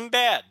 yeah. Wasn't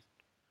bad.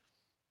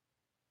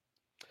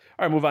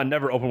 All right, move on.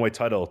 Never openweight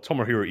title.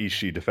 Tomohiro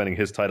Ishii defending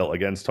his title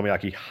against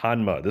Tomoyaki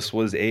Hanma. This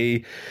was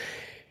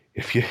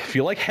if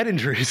you like head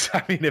injuries,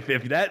 I mean, if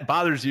that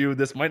bothers you,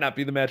 this might not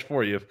be the match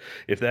for you.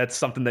 If that's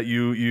something that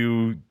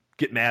you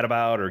get mad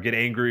about or get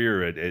angry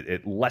or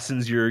it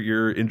lessens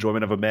your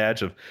enjoyment of a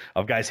match of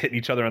guys hitting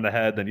each other on the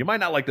head, then you might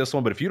not like this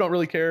one. But if you don't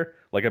really care,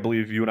 like I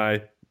believe you and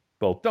I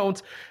both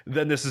don't,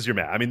 then this is your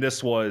match. I mean,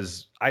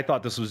 I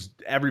thought this was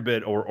every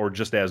bit or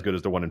just as good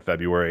as the one in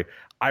February.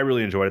 I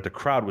really enjoyed it. The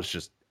crowd was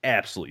just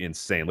absolutely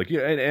insane. Like,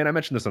 and I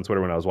mentioned this on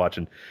Twitter when I was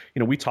watching.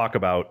 We talk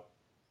about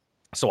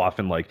so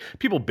often, like,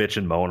 people bitch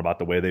and moan about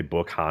the way they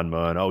book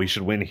Hanma and, he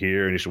should win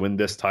here and he should win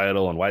this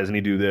title and why doesn't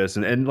he do this?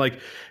 And like,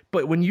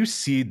 but when you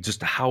see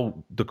just how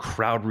the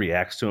crowd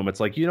reacts to him,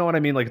 it's like, you know what I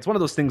mean? Like, it's one of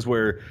those things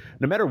where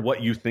no matter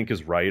what you think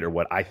is right or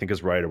what I think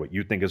is right or what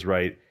you think is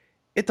right,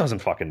 it doesn't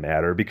fucking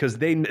matter because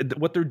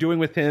what they're doing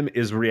with him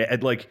is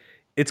like,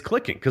 it's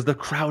clicking because the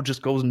crowd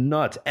just goes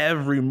nuts.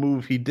 Every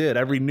move he did,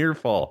 every near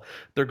fall,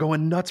 they're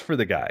going nuts for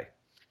the guy.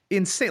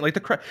 Insane. Like the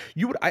crowd,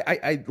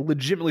 I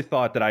legitimately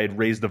thought that I had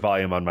raised the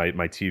volume on my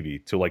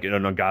TV to like an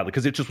ungodly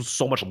because it just was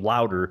so much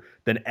louder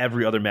than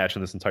every other match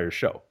in this entire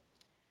show.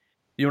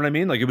 You know what I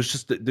mean? Like, it was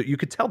just you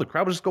could tell the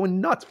crowd was just going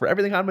nuts for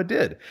everything Hanma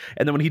did.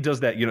 And then when he does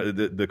that,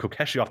 the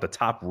Kokeshi off the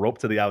top rope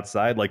to the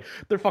outside, like,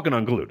 they're fucking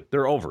unglued.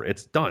 They're over.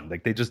 It's done.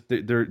 Like,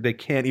 they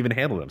can't even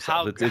handle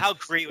themselves. How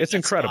great was it's that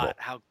incredible.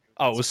 Spot?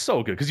 Oh, it was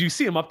so good because you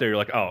see him up there, you're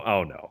like,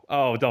 oh no,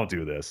 oh, don't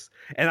do this.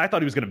 And I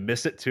thought he was gonna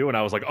miss it too, and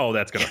I was like, oh,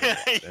 that's gonna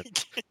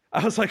hurt.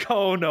 I was like,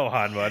 oh no,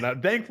 Hanma.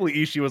 And thankfully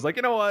Ishii was like,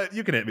 you know what,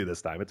 you can hit me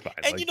this time, it's fine.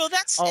 And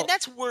like,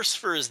 that's worse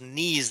for his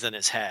knees than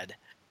his head.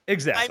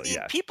 Exactly. I mean,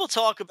 yeah. People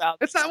talk about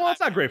it's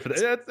not great for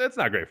that. It's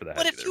not great for that.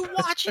 But if you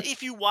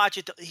watch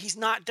it,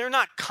 they're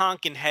not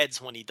conking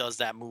heads when he does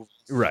that move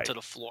right to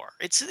the floor.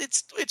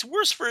 It's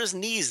worse for his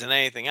knees than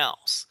anything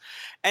else.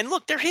 And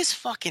look, they're his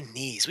fucking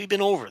knees. We've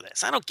been over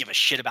this. I don't give a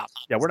shit about.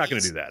 Yeah, we're not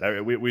going to do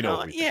that. We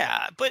know.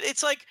 Yeah, but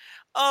it's like,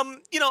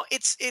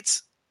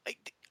 it's.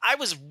 I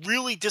was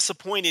really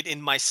disappointed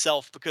in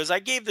myself because I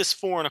gave this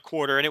 4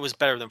 1/4, and it was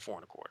better than 4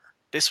 1/4.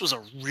 This was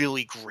a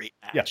really great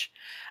match. Yeah.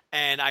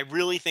 And I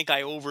really think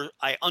I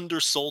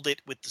undersold it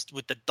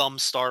with the dumb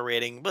star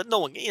rating, but no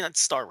one,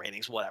 star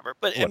ratings, whatever.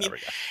 But whatever, I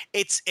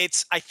mean, yeah.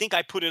 I think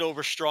I put it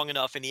over strong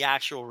enough in the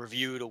actual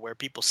review to where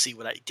people see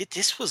what I did.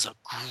 This was a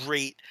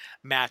great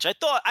match. I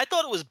thought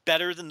it was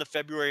better than the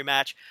February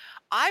match.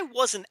 I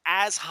wasn't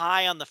as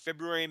high on the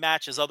February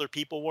match as other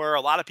people were.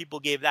 A lot of people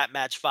gave that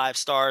match 5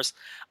 stars.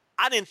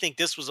 I didn't think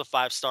this was a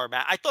 5-star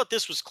match. I thought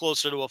this was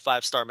closer to a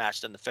 5-star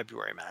match than the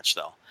February match,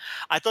 though.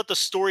 I thought the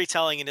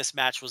storytelling in this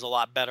match was a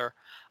lot better.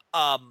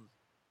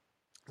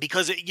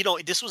 Because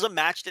this was a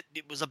match that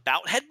it was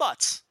about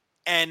headbutts,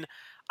 and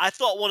I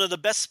thought one of the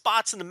best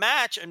spots in the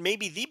match, and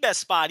maybe the best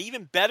spot,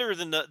 even better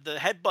than the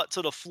headbutt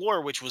to the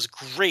floor, which was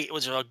great. It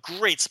was a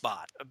great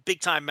spot, a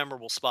big time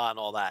memorable spot, and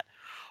all that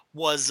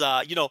was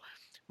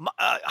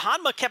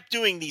Hanma kept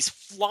doing these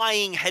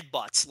flying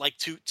headbutts like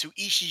to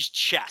Ishii's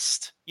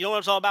chest. You know what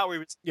I'm talking about?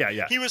 Where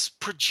he was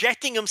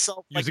projecting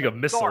himself using like a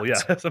missile,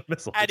 it's a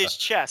missile at his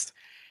chest.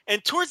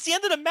 And towards the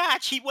end of the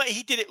match, he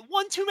did it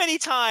one too many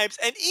times,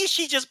 and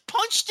Ishii just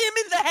punched him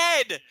in the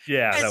head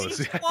as he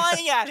was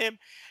flying at him.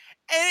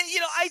 And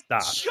I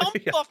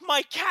jumped off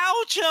my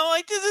couch, and I'm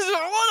like,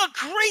 what a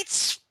great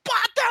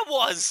spot that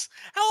was!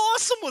 How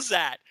awesome was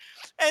that?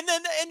 And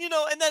then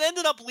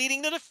ended up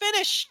leading to the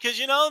finish because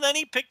then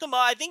he picked him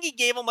up. I think he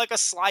gave him like a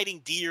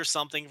sliding D or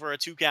something for a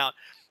 2 count,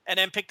 and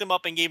then picked him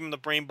up and gave him the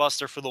brain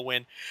buster for the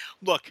win.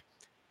 Look.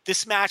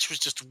 This match was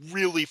just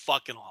really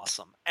fucking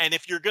awesome. And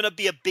if you're going to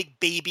be a big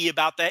baby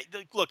about that,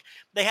 look,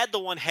 they had the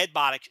one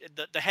headbutt,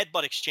 the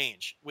headbutt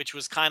exchange, which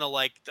was kind of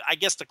like, I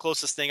guess the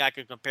closest thing I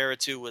could compare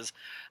it to was,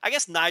 I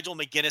guess Nigel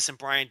McGuinness and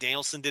Bryan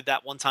Danielson did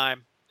that one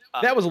time.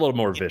 That was a little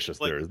more vicious.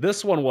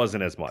 This one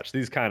wasn't as much.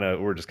 These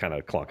were just kind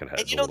of clunking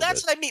heads. And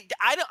that's what I mean.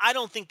 I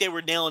don't think they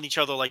were nailing each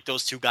other like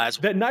those two guys.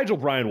 That Nigel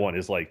Bryan one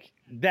is like,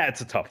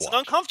 that's a tough one. It's an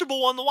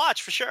uncomfortable one to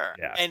watch for sure.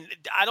 Yeah. And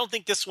I don't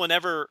think this one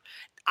ever.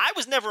 I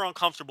was never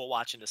uncomfortable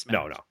watching this match.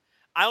 No.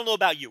 I don't know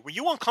about you. Were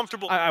you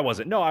uncomfortable? I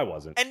wasn't. No, I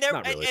wasn't. And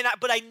Not really.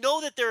 But I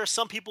know that there are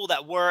some people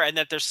that were, and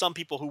that there's some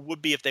people who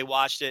would be if they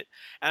watched it.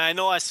 And I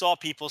know I saw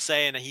people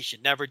saying that he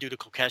should never do the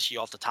Kokeshi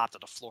off the top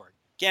of the floor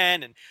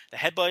again, and the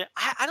headbutt.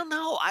 I don't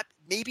know.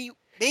 Maybe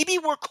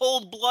we're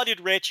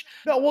cold-blooded, Rich.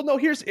 No.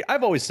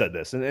 I've always said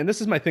this, and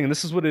this is my thing, and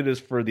this is what it is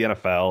for the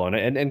NFL,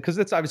 and because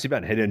it's obviously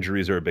been head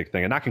injuries are a big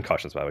thing, and not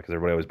concussions, by the way, because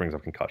everybody always brings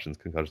up concussions.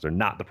 Concussions are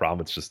not the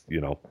problem. It's just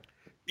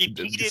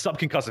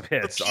subconcussive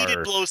hits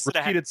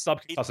repeated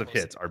subconcussive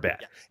hits are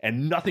bad,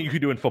 and nothing you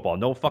can do in football.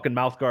 No fucking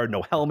mouth guard,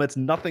 no helmets,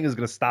 nothing is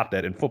going to stop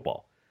that in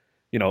football.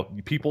 You know,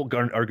 people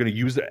are going to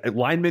use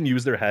linemen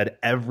use their head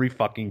every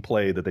fucking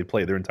play that they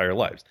play their entire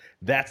lives.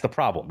 That's the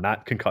problem,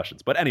 not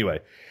concussions. But anyway,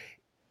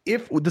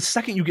 if the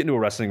second you get into a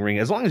wrestling ring,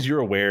 as long as you're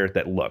aware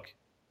that, look,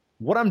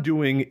 what I'm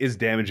doing is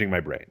damaging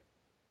my brain.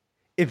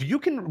 If you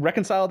can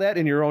reconcile that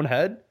in your own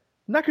head,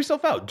 knock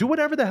yourself out. Do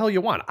whatever the hell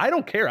you want. I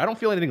don't care. I don't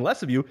feel anything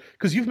less of you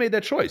because you've made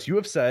that choice. You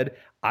have said,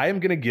 I am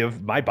going to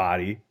give my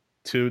body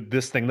to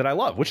this thing that I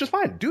love, which is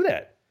fine. Do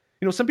that.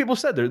 You know, some people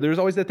said there's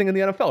always that thing in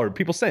the NFL, or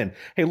people saying,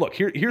 hey, look,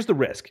 here's the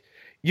risk.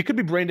 You could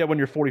be brain dead when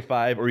you're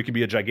 45, or you could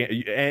be a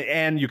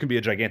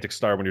gigantic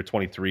star when you're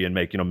 23 and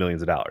make,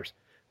 millions of dollars.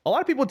 A lot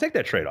of people would take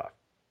that trade-off.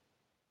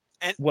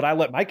 And would I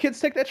let my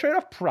kids take that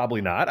trade-off? Probably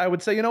not. I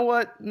would say, you know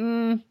what?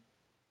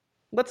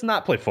 Let's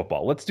not play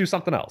football. Let's do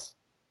something else.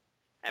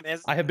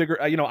 I have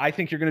bigger, I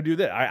think you're going to do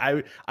that.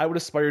 I would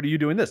aspire to you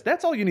doing this.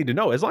 That's all you need to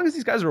know. As long as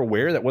these guys are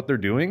aware that what they're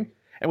doing,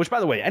 and which,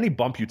 by the way, any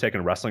bump you take in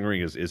a wrestling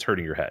ring is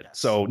hurting your head. Yes.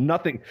 So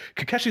nothing,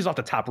 Kakeshi's off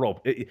the top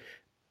rope. The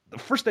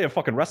first day of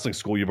fucking wrestling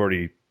school, you've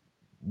already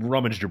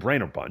rummaged your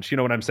brain a bunch. You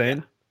know what I'm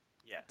saying?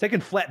 Yeah. Taking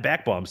flat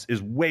back bumps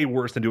is way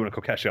worse than doing a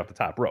Kokeshi off the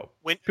top rope.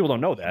 People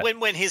don't know that.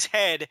 When his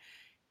head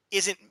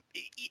isn't,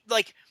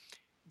 like,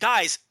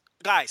 guys,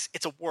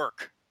 it's a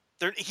work.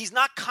 He's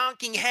not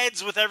conking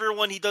heads with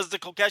everyone he does the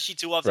Kokeshi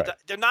to. Right.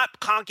 They're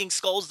not conking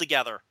skulls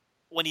together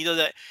when he does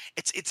that.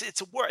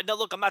 It's a work. Now,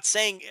 look, I'm not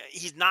saying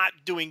he's not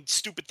doing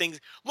stupid things.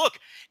 Look,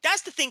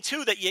 that's the thing,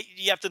 too, that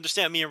you have to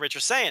understand me and Rich are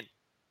saying.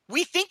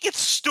 We think it's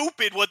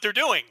stupid what they're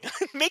doing.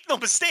 Make no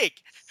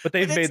mistake. But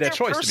they've made that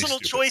choice. Personal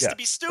choice to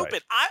be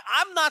stupid. Right.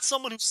 I'm not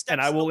someone who steps.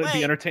 And I will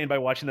be entertained by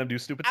watching them do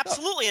stupid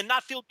Absolutely, stuff. And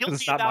not feel guilty.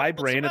 It's not my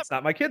brain. It's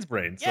not my kid's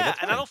brain. So yeah,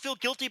 and I don't feel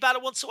guilty about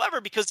it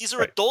whatsoever because these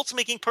are adults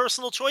making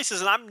personal choices,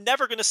 and I'm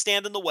never going to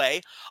stand in the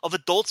way of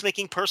adults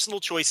making personal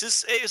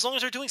choices as long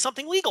as they're doing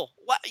something legal.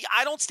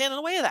 I don't stand in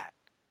the way of that.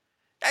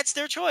 That's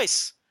their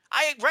choice.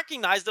 I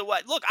recognize that.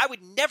 Look, I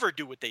would never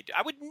do what they do.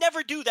 I would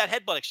never do that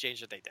headbutt exchange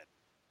that they did.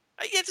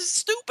 It's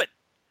stupid.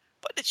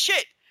 But it's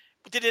shit.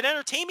 Did it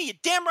entertain me? You're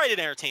damn right it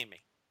entertained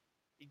me.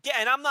 Yeah,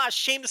 and I'm not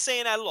ashamed of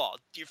saying that at all.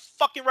 You're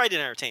fucking right it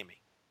entertained me.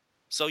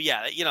 So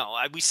yeah,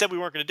 we said we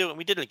weren't going to do it, and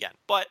we did it again.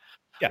 But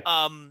yeah,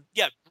 I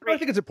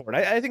think it's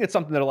important. I think it's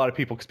something that a lot of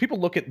people, because people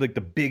look at like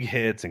the big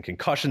hits and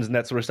concussions and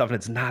that sort of stuff, and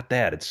it's not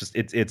that. It's just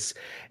it's,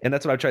 and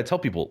that's what I try to tell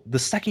people. The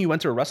second you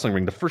enter a wrestling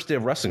ring, the first day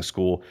of wrestling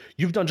school,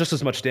 you've done just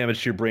as much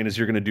damage to your brain as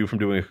you're going to do from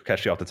doing a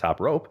Kokeshi off the top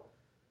rope.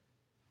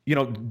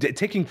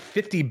 Taking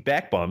 50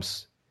 back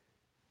bumps.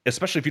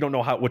 Especially if you don't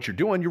know what you're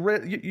doing,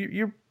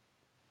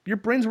 your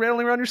brain's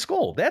rattling around your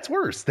skull. That's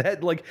worse.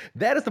 That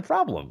is the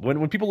problem.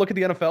 When people look at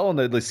the NFL and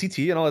the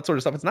CT and all that sort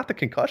of stuff, it's not the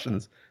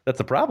concussions that's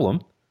the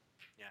problem.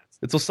 Yeah,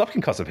 it's those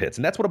subconcussive hits,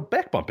 and that's what a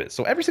back bump is.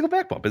 So every single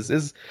back bump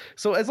is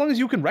so as long as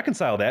you can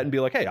reconcile that and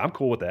be like, hey, I'm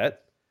cool with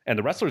that, and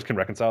the wrestlers can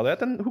reconcile that,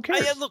 then who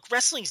cares? Look,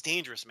 wrestling's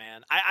dangerous,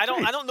 man. I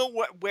don't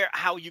know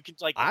how you can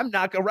like. I'm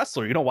not a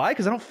wrestler. You know why?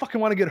 Because I don't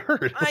fucking want to get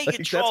hurt. You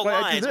can draw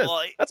lines.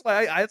 That's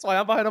why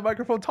I'm behind a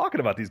microphone talking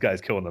about these guys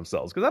killing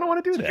themselves, because I don't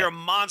want to do that. You're a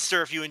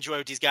monster if you enjoy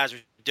what these guys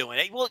are doing.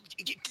 Well,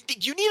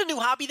 you need a new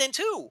hobby then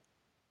too,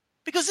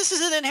 because this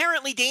is an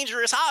inherently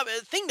dangerous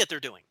thing that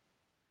they're doing.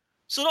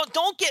 So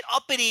don't get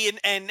uppity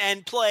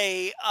and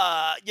play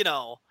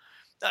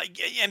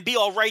and be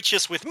all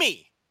righteous with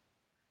me.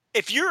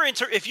 If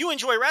you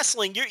enjoy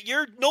wrestling,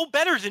 you're no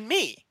better than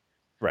me,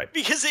 right?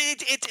 Because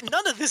it's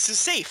none of this is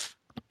safe,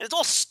 and it's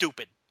all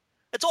stupid.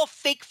 It's all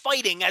fake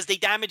fighting as they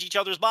damage each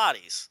other's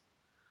bodies.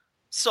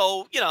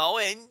 So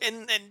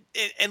and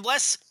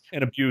unless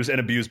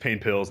abuse pain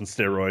pills and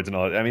steroids and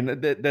all that. I mean,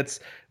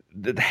 that's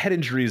the head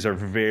injuries are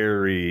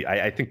very.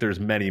 I think there's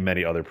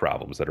many other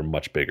problems that are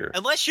much bigger.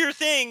 Unless your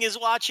thing is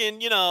watching,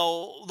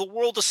 the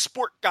World of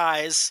Sport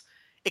guys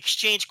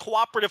exchange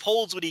cooperative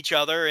holds with each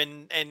other,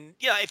 and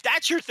if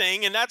that's your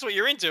thing and that's what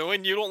you're into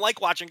and you don't like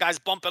watching guys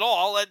bump at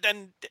all,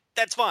 then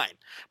that's fine.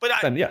 But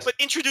but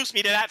introduce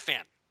me to that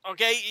fan,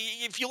 okay?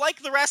 If you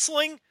like the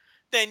wrestling,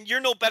 then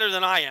you're no better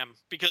than I am,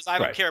 because I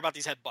don't care about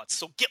these headbutts.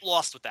 So get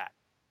lost with that.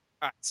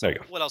 All right, so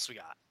what else we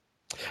got?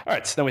 All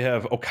right, so then we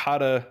have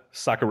Okada,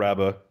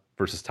 Sakuraba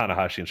versus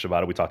Tanahashi and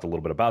Shibata. We talked a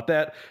little bit about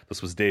that.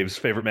 This was Dave's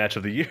favorite match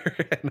of the year,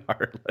 and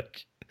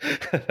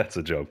that's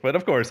a joke. But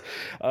of course,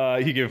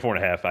 he gave it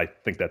 4.5. I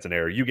think that's an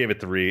error. You gave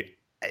it 3.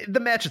 The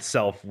match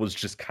itself was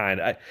just kind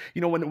of,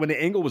 when the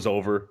angle was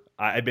over,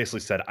 I basically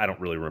said I don't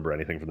really remember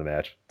anything from the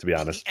match, to be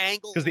honest,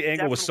 because the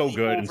angle was so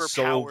good and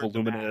so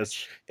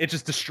voluminous. It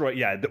just destroyed.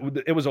 Yeah,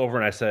 it was over,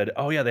 and I said,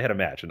 oh yeah, they had a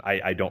match, and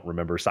I don't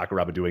remember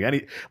Sakuraba doing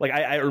any.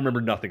 I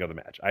remember nothing of the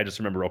match. I just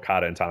remember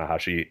Okada and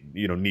Tanahashi,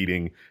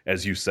 needing,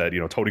 as you said,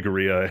 Tony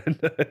Gurria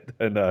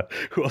and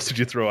who else did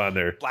you throw on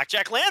there?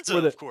 Blackjack Lanza,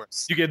 of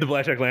course. You gave the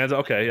Blackjack Lanza,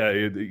 okay,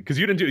 yeah, because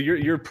you didn't do.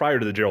 You're prior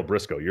to the Gerald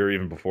Briscoe. You're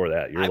even before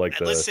that.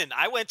 Listen,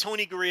 I went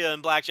Tony Gurria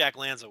and Blackjack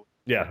Lanza.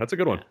 Yeah, that's a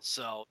good one. Yeah,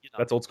 so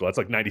that's old school. That's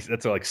like 90.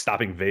 That's like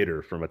stopping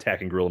Vader from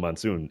attacking Gorilla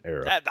Monsoon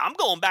era. I'm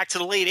going back to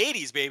the late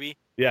 80s, baby.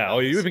 Yeah. Oh,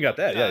 you even got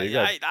that.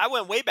 I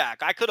went way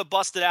back. I could have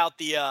busted out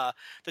the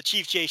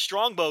Chief J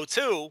Strongbow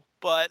too,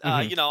 but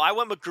I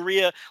went with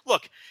Gurria.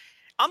 Look,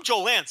 I'm Joe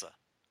Lanza.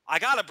 I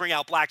got to bring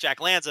out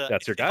Blackjack Lanza.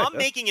 That's your guy. If I'm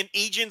making an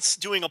Agents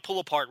doing a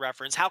pull-apart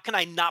reference, how can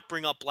I not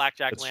bring up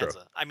Blackjack That's Lanza?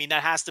 true. I mean,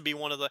 that has to be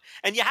one of the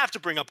 – and you have to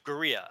bring up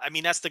Gurria. I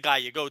mean, that's the guy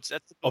you go to.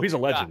 That's the He's a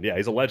guy. legend. Yeah,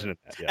 he's a legend in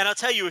that. Yeah. And I'll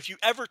tell you, if you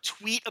ever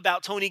tweet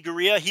about Tony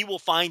Gurria, he will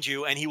find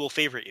you and he will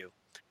favorite you.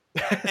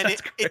 And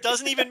it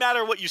doesn't even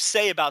matter what you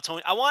say about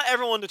Tony. I want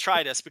everyone to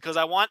try this because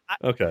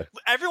Okay.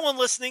 Everyone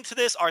listening to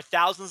this are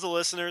thousands of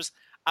listeners.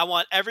 I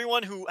want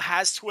everyone who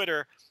has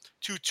Twitter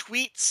to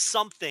tweet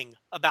something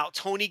about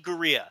Tony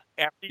Gurria.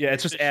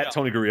 It's just at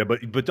Tony Gurria,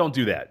 but don't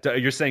do that.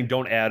 You're saying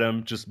don't add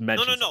him, just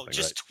mention No. something,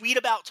 Just right? tweet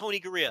about Tony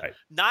Gurria. Right.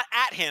 Not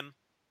at him,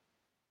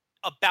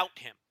 about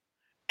him.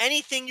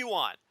 Anything you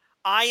want.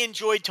 I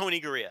enjoyed Tony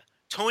Gurria.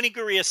 Tony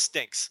Gurria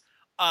stinks.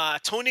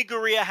 Tony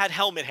Gurria had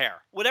helmet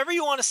hair. Whatever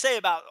you want to say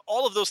about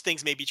all of those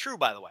things may be true,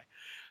 by the way.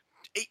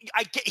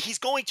 He's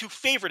going to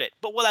favorite it.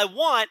 But what I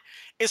want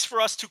is for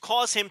us to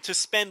cause him to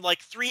spend like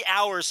 3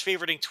 hours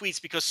favoriting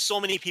tweets because so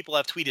many people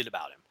have tweeted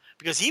about him.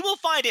 Because he will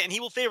find it and he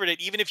will favorite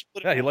it even if you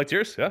put it. Yeah, he liked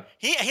yours. Yeah.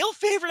 He'll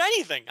favorite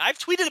anything. I've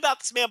tweeted about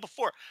this man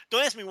before.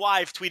 Don't ask me why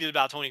I've tweeted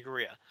about Tony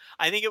Gurria.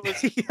 I think it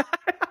was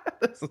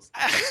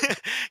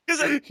because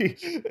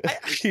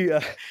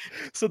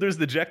so there's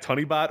the Jack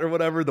Tunney bot or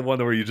whatever, the one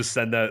where you just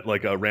send that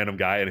like a random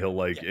guy and he'll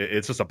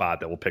it's just a bot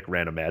that will pick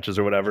random matches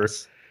or whatever.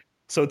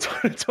 So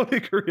Tony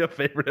Gurria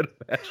favorited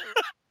a match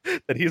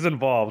that he's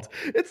involved.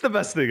 It's the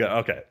best thing.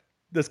 Okay,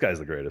 this guy's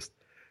the greatest.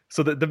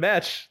 So the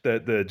match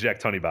that the Jack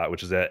Tunney bot,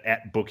 which is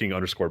at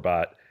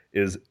booking_bot,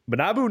 is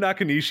Manabu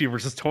Nakanishi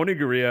versus Tony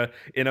Gurria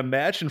in a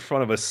match in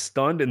front of a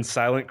stunned and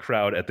silent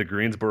crowd at the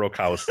Greensboro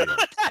Coliseum.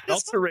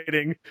 Meltzer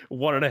rating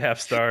 1.5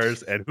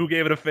 stars. And who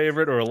gave it a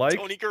favorite or a like?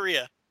 Tony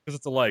Gurria. Because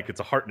it's a like. It's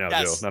a heart now,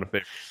 Joe, not a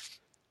favorite.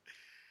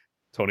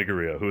 Tony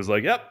Gurria, who was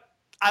like, yep.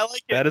 I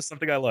like it. That is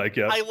something I like,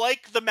 yeah. I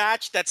like the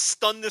match that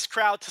stunned this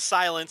crowd to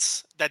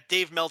silence that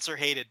Dave Meltzer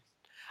hated.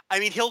 I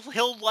mean,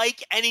 he'll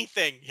like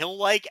anything. He'll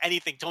like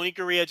anything. Tony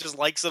Gurria just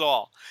likes it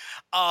all.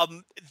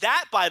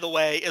 That, by the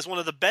way, is one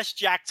of the best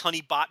Jack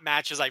Tunney bot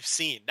matches I've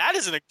seen. That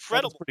is an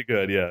incredible. That's pretty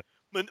good, yeah.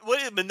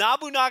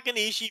 Manabu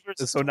Nakanishi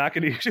versus. So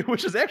Nakanishi,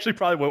 which is actually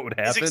probably what would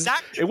happen.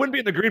 It wouldn't be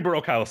in the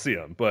Greensboro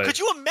Coliseum, but could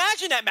you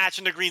imagine that match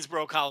in the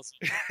Greensboro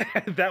Coliseum?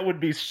 That would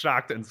be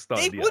shocked and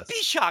stunned. They would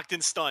be shocked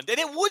and stunned, and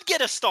it would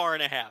get 1.5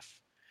 stars.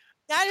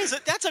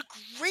 That's a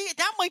great.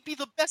 That might be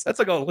the best. That's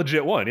like a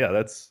legit one, yeah.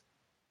 That's.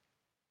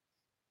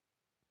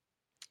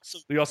 So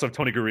you also have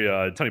Tony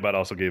Gurria. Tony Bot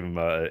also gave him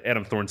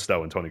Adam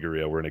Thornstow and Tony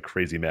Gurria were in a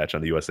crazy match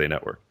on the USA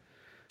Network.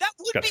 That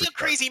would be a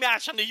crazy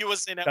match on the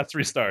USA Network. Got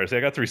 3 stars. Yeah,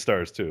 I got 3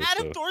 stars too.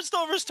 Adam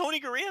Thornstow versus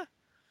Tony Gurria?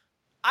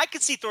 I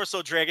could see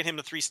Thornstow dragging him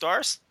to 3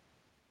 stars.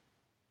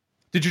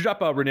 Did you drop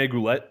Rene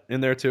Goulet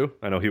in there too?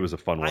 I know he was a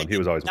fun one. He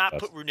was always not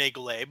put Rene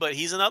Goulet, but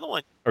he's another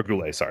one. Or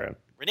Goulet, sorry.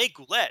 Rene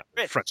Goulet.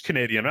 French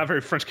Canadian. Not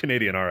very French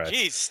Canadian, all right.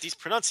 Jeez, these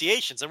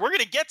pronunciations. And we're going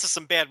to get to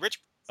some bad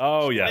rich.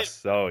 Oh,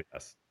 yes. Oh,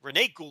 yes.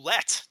 Rene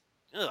Goulet.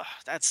 Ugh,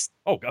 that's.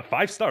 Oh, a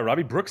 5-star.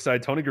 Robbie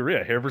Brookside, Tony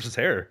Gurria, hair versus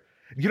hair.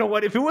 You know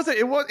what? If it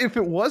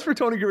was for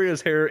Tony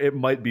Gurria's hair, it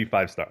might be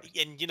 5 stars.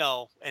 And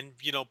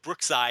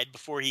Brookside,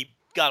 before he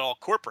got all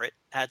corporate,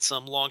 had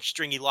some long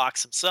stringy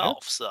locks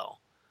himself. So.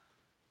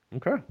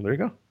 Okay, well, there you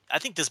go. I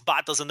think this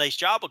bot does a nice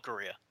job with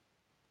Gurria.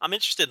 I'm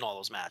interested in all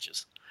those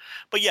matches.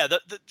 But yeah, the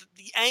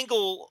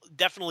angle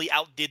definitely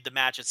outdid the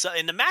match itself.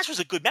 And the match was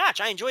a good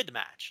match. I enjoyed the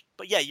match.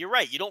 But yeah, you're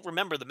right. You don't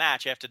remember the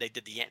match after they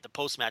did the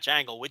post-match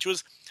angle, which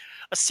was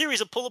a series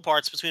of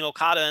pull-aparts between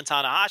Okada and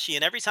Tanahashi.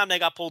 And every time they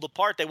got pulled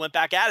apart, they went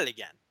back at it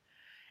again.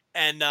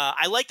 And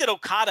I liked that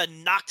Okada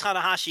knocked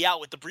Tanahashi out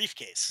with the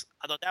briefcase.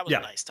 I thought that was a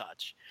nice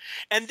touch.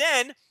 And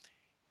then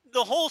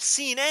the whole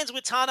scene ends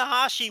with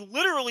Tanahashi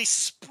literally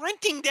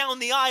sprinting down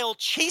the aisle,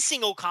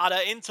 chasing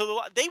Okada into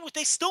the.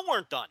 They still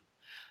weren't done.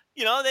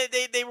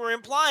 They were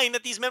implying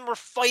that these men were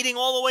fighting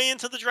all the way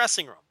into the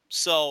dressing room.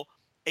 So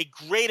a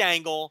great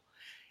angle.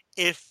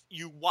 If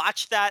you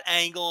watch that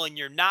angle and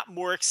you're not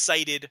more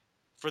excited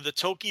for the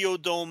Tokyo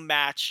Dome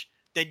match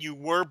than you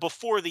were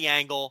before the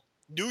angle,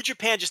 New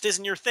Japan just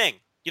isn't your thing.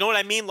 You know what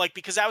I mean?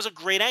 Because that was a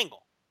great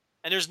angle.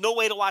 And there's no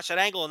way to watch that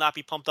angle and not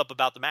be pumped up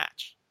about the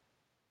match.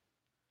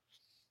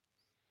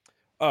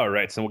 All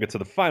right, so we'll get to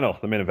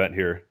the main event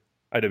here.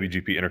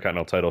 IWGP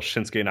Intercontinental title,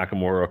 Shinsuke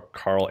Nakamura,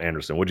 Carl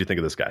Anderson. What do you think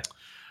of this guy?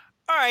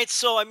 All right,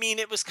 so,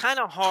 it was kind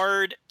of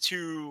hard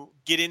to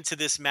get into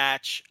this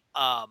match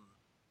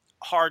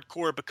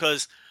hardcore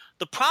because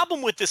the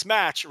problem with this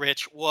match,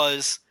 Rich,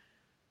 was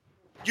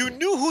you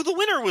knew who the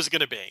winner was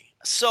going to be.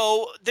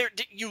 So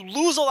you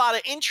lose a lot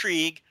of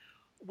intrigue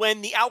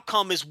when the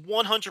outcome is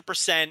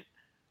 100%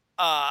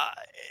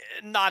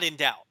 not in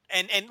doubt.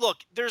 And look,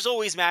 there's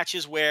always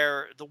matches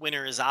where the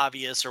winner is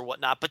obvious or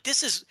whatnot, but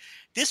this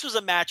was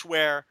a match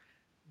where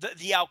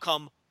the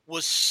outcome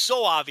was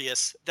so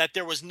obvious that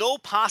there was no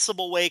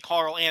possible way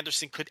Carl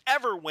Anderson could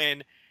ever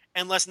win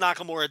unless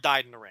Nakamura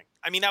died in the ring.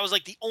 That was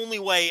like the only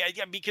way,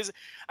 because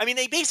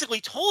they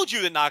basically told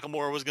you that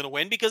Nakamura was going to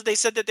win because they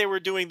said that they were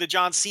doing the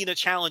John Cena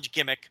challenge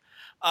gimmick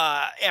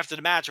after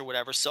the match or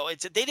whatever. So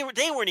they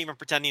weren't even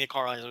pretending to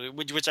Carl Anderson,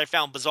 which I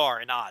found bizarre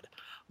and odd.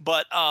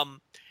 But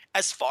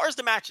As far as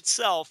the match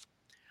itself,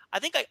 I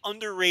think I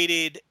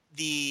underrated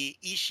the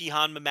Ishii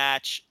Hanma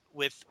match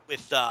with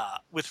 4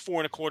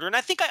 1/4, and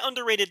I think I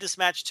underrated this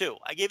match too.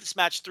 I gave this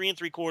match 3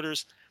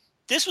 3/4.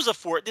 This was a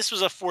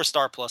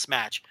 4-star plus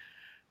match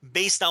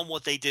based on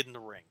what they did in the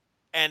ring,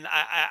 and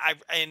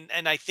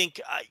I think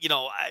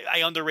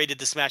I underrated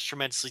this match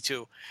tremendously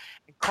too.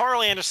 And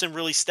Carl Anderson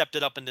really stepped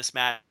it up in this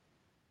match.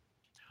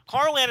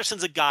 Carl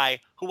Anderson's a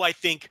guy who I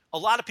think a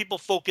lot of people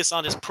focus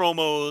on his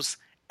promos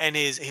and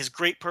his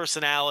great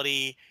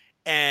personality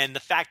and the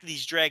fact that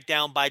he's dragged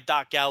down by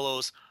Doc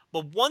Gallows.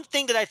 But one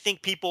thing that I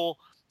think people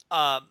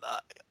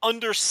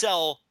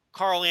undersell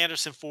Carl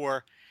Anderson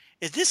for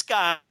is this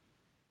guy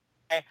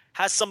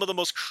has some of the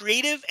most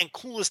creative and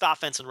coolest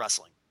offense in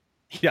wrestling.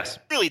 Yes.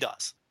 He really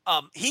does.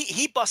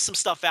 He busts some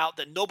stuff out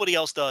that nobody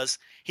else does.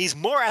 He's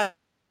more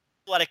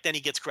athletic than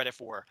he gets credit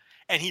for.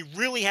 And he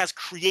really has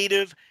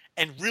creative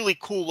and really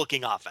cool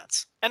looking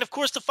offense. And of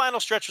course, the final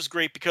stretch was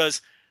great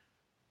because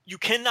you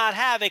cannot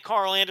have a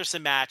Carl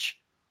Anderson match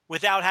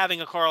without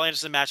having a Carl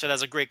Anderson match that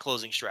has a great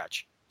closing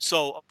stretch.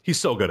 So he's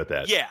so good at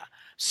that. Yeah.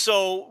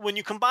 So when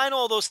you combine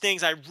all those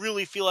things, I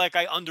really feel like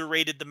I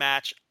underrated the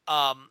match.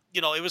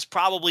 It was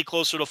probably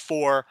closer to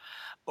 4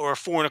 or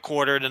 4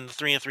 1/4 than the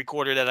 3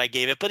 3/4 that I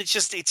gave it. But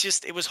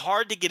it was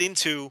hard to get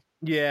into.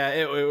 Yeah,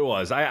 it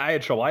was. I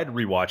had trouble. I had to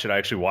rewatch it. I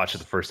actually watched it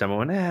the first time. I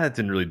went, it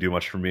didn't really do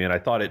much for me, and I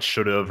thought it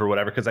should have or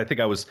whatever because I think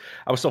I was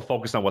so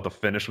focused on what the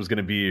finish was going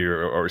to be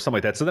or something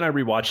like that. So then I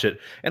rewatched it,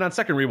 and on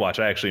second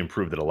rewatch, I actually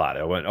improved it a lot.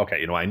 I went,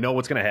 okay, I know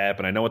what's going to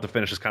happen. I know what the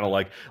finish is kind of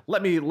like.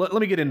 Let me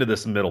get into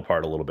this middle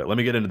part a little bit. Let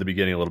me get into the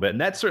beginning a little bit, and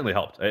that certainly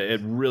helped.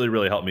 It really,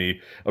 really helped me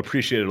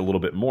appreciate it a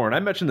little bit more. And I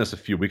mentioned this a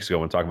few weeks ago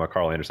when talking about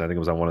Carl Anderson. I think it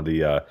was on one of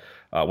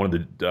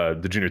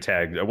the junior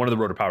tag, one of the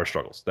Road to Power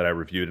struggles that I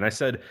reviewed, and I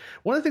said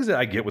one of the things that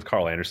I get with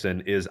Carl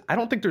Anderson is I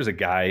don't think there's a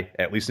guy,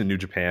 at least in New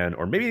Japan,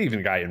 or maybe even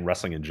a guy in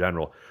wrestling in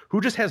general,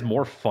 who just has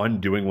more fun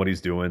doing what he's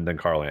doing than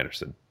Carl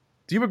Anderson.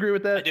 Do you agree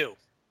with that? I do.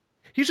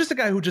 He's just a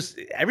guy who just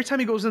every time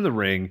he goes in the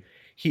ring,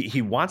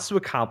 he wants to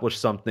accomplish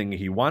something.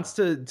 He wants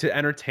to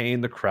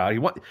entertain the crowd.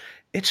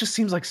 It just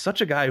seems like such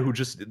a guy who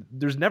just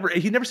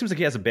he never seems like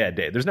he has a bad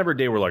day. There's never a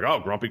day where like, oh,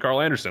 grumpy Carl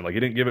Anderson, like he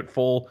didn't give it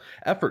full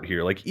effort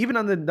here. Like even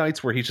on the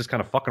nights where he's just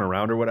kind of fucking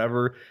around or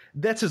whatever,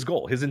 that's his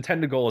goal. His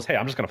intended goal is, hey,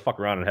 I'm just gonna fuck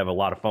around and have a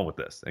lot of fun with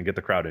this and get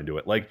the crowd into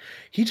it. Like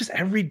he just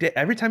every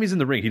time he's in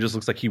the ring, he just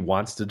looks like he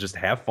wants to just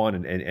have fun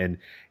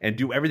and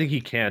do everything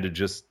he can to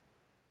just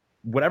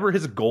whatever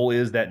his goal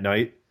is that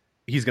night,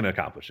 he's gonna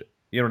accomplish it.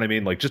 You know what I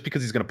mean? Like, just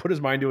because he's going to put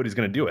his mind to it, he's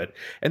going to do it.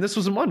 And this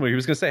was one where he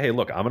was going to say, hey,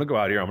 look, I'm going to go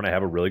out here. I'm going to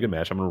have a really good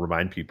match. I'm going to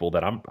remind people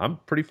that I'm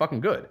pretty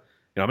fucking good.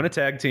 I'm in a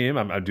tag team.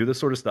 I do this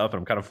sort of stuff, and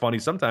I'm kind of funny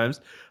sometimes,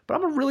 but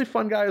I'm a really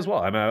fun guy as well.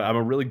 I'm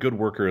a really good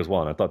worker as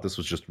well, and I thought this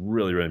was just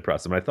really, really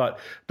impressive. And I thought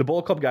the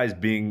Bullet Club guys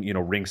being,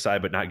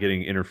 ringside but not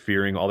getting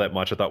interfering all that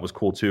much, I thought was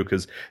cool too,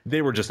 because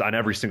they were just on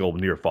every single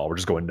near fall. We're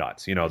just going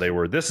nuts. They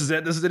were, this is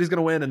it, he's going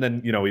to win, and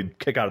then he'd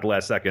kick out at the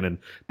last second, and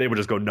they would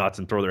just go nuts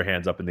and throw their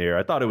hands up in the air.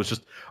 I thought it was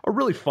just a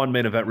really fun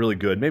main event, really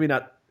good. Maybe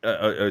not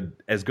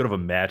as good of a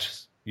match,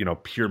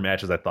 pure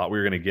match as I thought we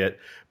were going to get,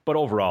 but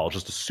overall,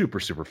 just a super,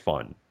 super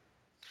fun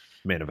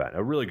main event,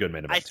 a really good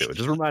main event too. It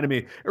just reminded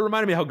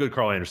me how good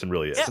Carl Anderson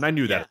really is, and I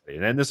knew that.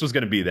 And this was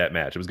going to be that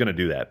match. It was going to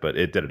do that, but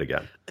it did it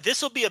again.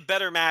 This will be a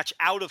better match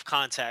out of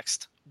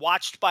context,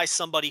 watched by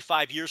somebody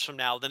 5 years from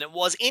now, than it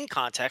was in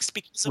context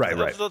because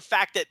of the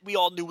fact that we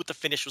all knew what the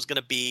finish was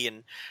going to be,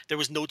 and there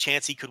was no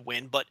chance he could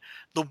win. But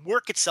the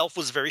work itself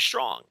was very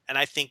strong, and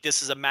I think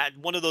this is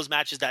one of those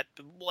matches that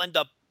will end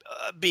up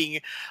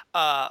being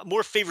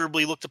more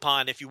favorably looked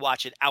upon if you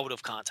watch it out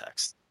of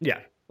context. Yeah.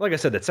 Like I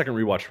said, that second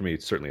rewatch for me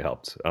certainly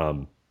helped.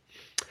 All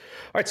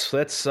right, so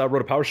that's Road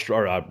to Power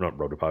Struggle, not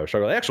Road to Power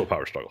Struggle, the actual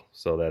Power Struggle.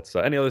 So that's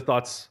any other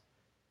thoughts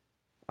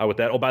with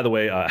that? Oh, by the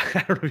way, I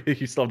don't know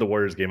if you still have the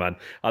Warriors game on.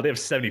 They have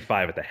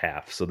 75 at the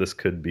half, so this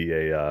could be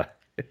a.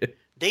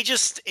 They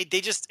just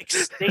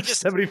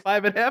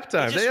 75 at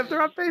halftime.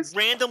 They're on pace.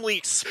 Randomly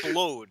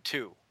explode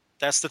too.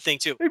 That's the thing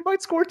too. They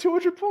might score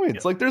 200 points.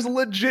 Yeah. Like there's a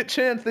legit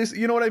chance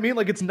you know what I mean?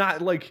 Like it's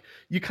not like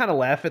you kind of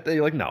laugh at that.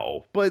 You're like,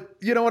 no, but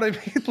you know what I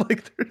mean?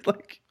 Like they're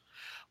like,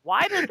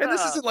 why did? And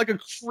this isn't like a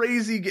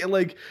crazy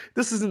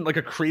this isn't like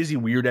a crazy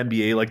weird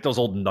NBA like those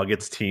old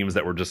Nuggets teams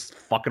that were just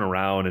fucking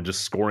around and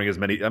just scoring as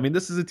many. I mean,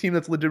 this is a team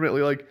that's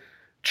legitimately like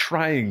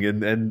trying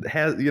and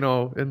has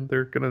and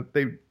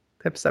they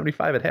have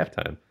 75 at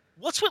halftime.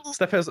 What's with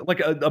Steph has like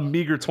a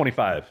meager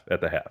 25 at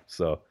the half.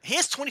 So he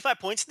has 25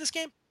 points in this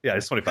game. Yeah,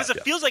 he's 25. Because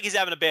it feels like he's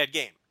having a bad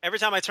game. Every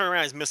time I turn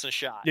around, he's missing a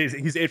shot. Yeah,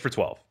 he's 8 for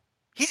 12.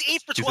 He's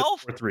 8 for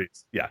 12? 4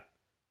 threes. Yeah.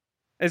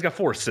 And he's got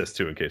 4 assists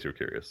too, in case you're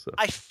curious. So.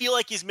 I feel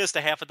like he's missed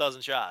a half a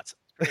dozen shots.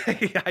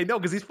 Yeah, I know,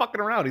 because he's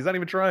fucking around. He's not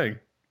even trying.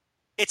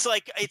 It's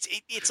like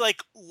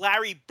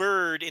Larry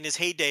Bird in his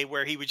heyday,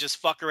 where he would just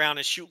fuck around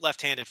and shoot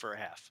left-handed for a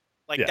half.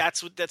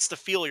 That's the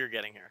feel you're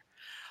getting here.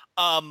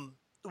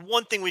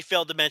 One thing we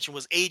failed to mention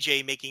was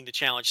AJ making the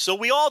challenge. So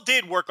we all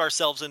did work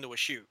ourselves into a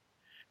shoot.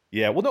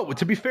 Yeah, well, no,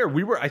 to be fair,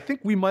 I think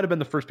we might have been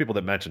the first people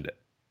that mentioned it.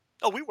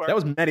 Oh, we were. That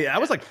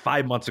was like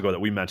 5 months ago that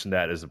we mentioned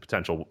that as a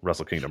potential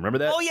Wrestle Kingdom. Remember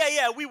that? Oh,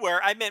 yeah, we were.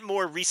 I meant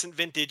more recent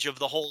vintage of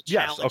the whole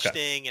challenge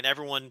thing and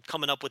everyone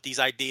coming up with these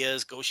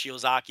ideas, Go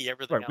Shiozaki,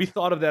 everything else. We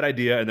thought of that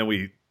idea and then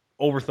we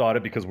overthought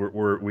it because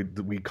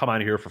we come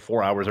on here for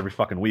 4 hours every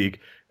fucking week.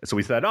 And so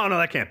we said, oh, no,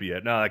 that can't be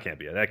it. No, that can't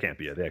be it. That can't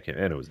be it. That can't.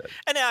 And it was that.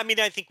 And I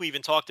mean, I think we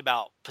even talked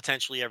about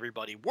potentially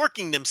everybody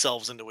working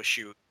themselves into a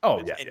shoot.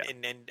 Oh, yeah.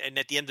 And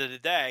at the end of the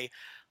day,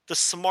 the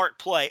smart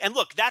play. And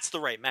look, that's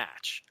the right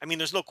match. I mean,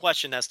 there's no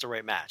question that's the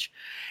right match.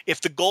 If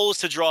the goal is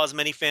to draw as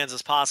many fans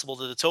as possible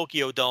to the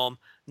Tokyo Dome,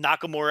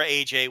 Nakamura,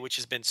 AJ, which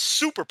has been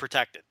super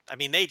protected. I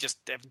mean, they just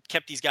have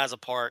kept these guys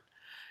apart.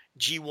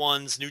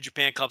 G1s, New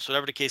Japan Cups,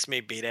 whatever the case may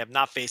be, they have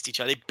not faced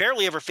each other. They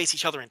barely ever face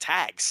each other in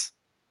tags.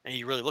 And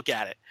you really look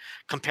at it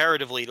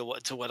comparatively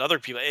to what other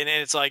people. And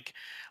it's like,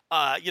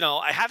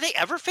 have they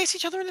ever faced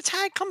each other in a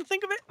tag? Come to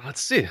think of it.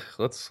 Let's see.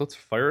 Let's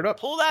fire it up.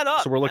 Pull that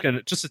up. So we're looking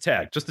at just a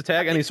tag,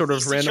 any sort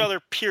of random. Each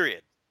other,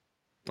 period.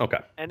 Okay.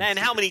 And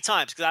how many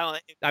times? Because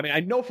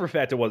I know for a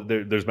fact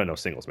there's been no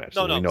singles match.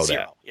 No, we know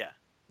zero. that.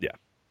 Yeah.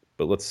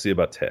 But let's see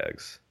about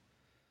tags.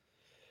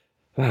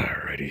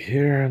 Alrighty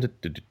here.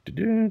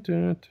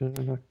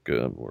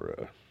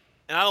 Nakamura.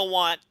 And I don't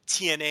want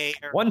TNA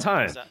era. One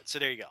time. So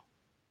there you go.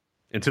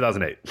 In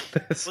 2008.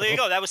 Well, there you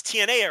go. That was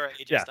TNA era.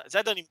 Yeah.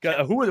 That doesn't even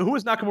count. Who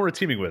was Nakamura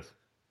teaming with?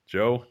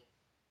 Joe?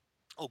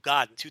 Oh,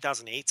 God. In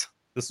 2008?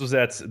 This was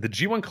at the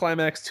G1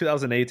 Climax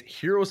 2008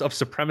 Heroes of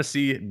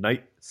Supremacy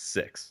Night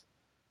 6.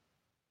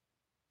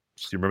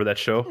 Do you remember that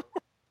show? Of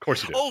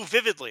course you do. Oh,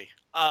 vividly.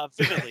 I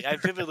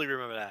vividly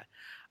remember that.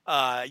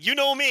 You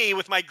know me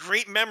with my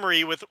great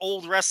memory with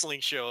old wrestling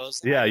shows.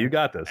 Yeah, you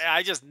got this.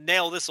 I just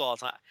nail this all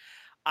the time.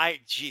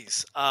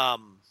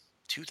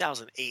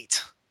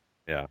 2008.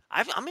 Yeah,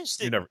 I'm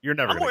interested. You're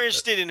never. I'm more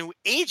interested in who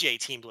AJ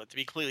teamed with, to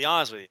be completely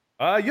honest with you.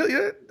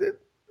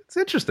 It's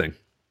interesting.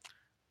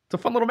 It's a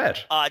fun little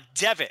match.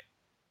 Devitt.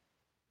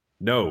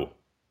 No,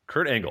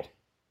 Kurt Angle.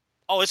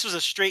 Oh, this was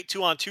a straight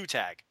 2-on-2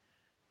 tag.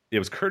 It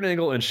was Kurt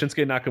Angle and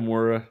Shinsuke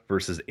Nakamura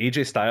versus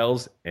AJ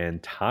Styles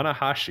and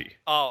Tanahashi.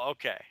 Oh,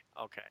 okay.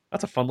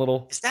 That's a fun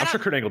little. I'm sure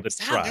Kurt Angle did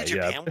try. New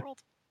Japan World?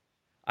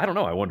 I don't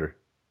know. I wonder.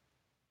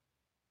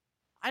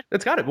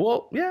 It's got it.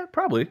 Well, yeah,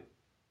 probably.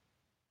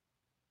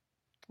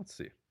 Let's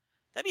see.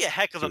 That'd be a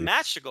heck of a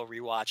match to go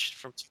rewatch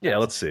from 2000. Yeah,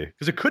 let's see.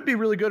 Because it could be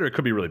really good or it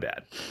could be really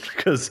bad.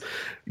 Because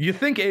you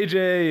think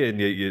AJ, and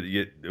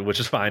you which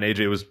is fine.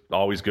 AJ was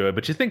always good.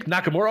 But you think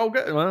Nakamura,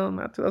 good? Well,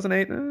 not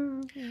 2008.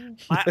 And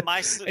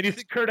you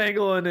think Kurt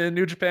Angle in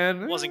New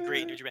Japan? Wasn't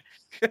great in New Japan.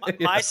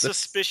 My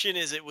suspicion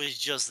is it was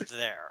just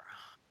there.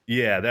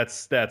 Yeah,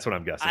 that's what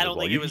I'm guessing. I don't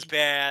think it was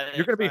bad.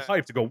 You're going to be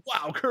hyped to go,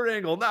 wow, Kurt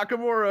Angle,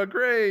 Nakamura,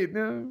 great.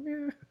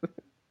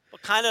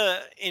 What kind of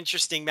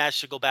interesting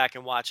match to go back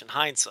and watch in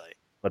hindsight?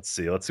 Let's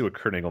see what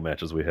Kurt Angle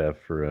matches we have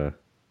for.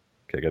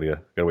 Okay,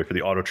 gotta wait for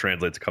the auto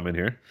translate to come in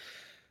here.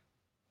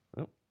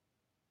 Oh,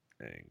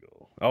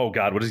 Angle. Oh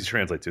God, what does he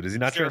translate to? Does he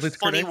not translate to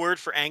Kurt Angle? Funny word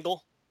for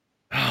Angle?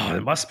 Oh,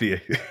 it must be.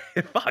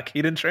 Fuck,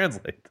 he didn't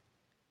translate.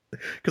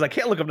 Because I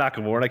can't look up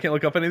Nakamura and I can't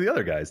look up any of the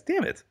other guys.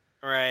 Damn it.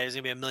 All right, there's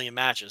gonna be a million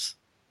matches.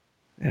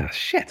 Yeah,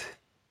 shit.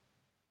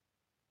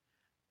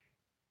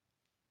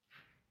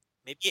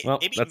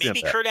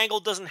 Maybe Kurt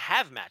Angle doesn't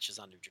have matches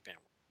on New Japan.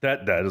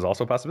 That is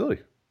also a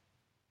possibility.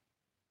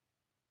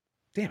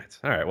 Damn it.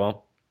 All right,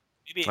 well.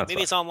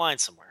 Maybe it's online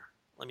somewhere.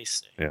 Let me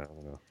see. Yeah, I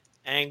don't know.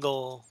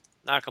 Angle,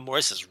 Nakamura.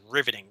 This is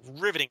riveting.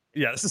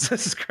 Yeah, this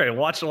is great.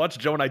 Watch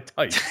Joe and I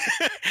type.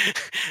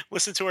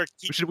 Listen to her.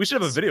 We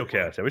should have a video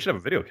cast. Yeah, we should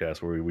have a video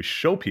cast where we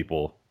show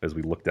people as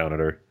we look down at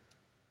her.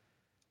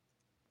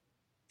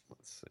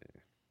 Let's see.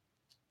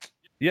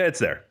 Yeah, it's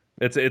there.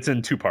 It's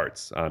in 2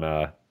 parts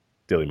on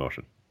Daily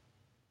Motion.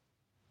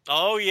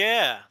 Oh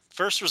yeah,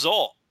 first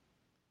result.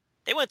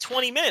 They went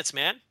 20 minutes,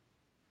 man.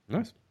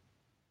 Nice.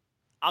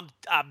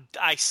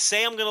 I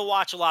say I'm gonna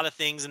watch a lot of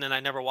things and then I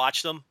never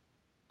watch them.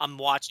 I'm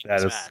watching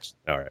this match.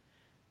 All right.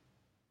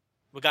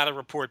 We got to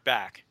report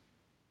back.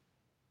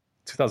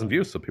 2,000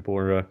 views, so people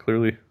were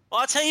clearly.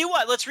 Well, I'll tell you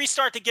what. Let's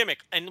restart the gimmick,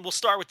 and we'll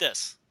start with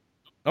this.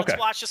 Okay. Let's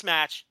watch this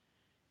match,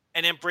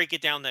 and then break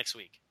it down next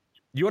week.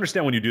 You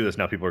understand when you do this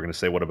now, people are going to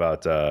say, what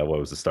about, what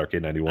was the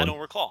Starrcade 91? I don't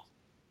recall.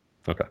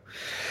 Okay.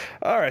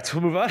 All right, so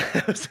we'll move on.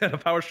 A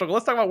power struggle.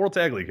 Let's talk about World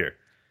Tag League here.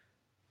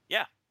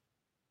 Yeah.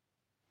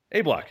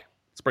 A block.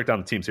 Let's break down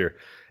the teams here.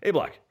 A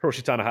block,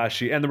 Hiroshi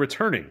Tanahashi, and the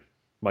returning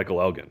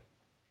Michael Elgin.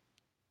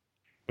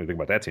 What do you think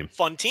about that team?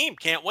 Fun team.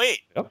 Can't wait.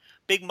 Yep.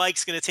 Big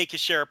Mike's going to take his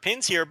share of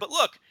pins here. But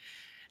look,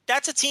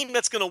 that's a team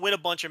that's going to win a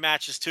bunch of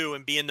matches too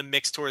and be in the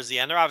mix towards the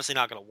end. They're obviously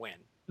not going to win.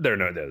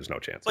 There's no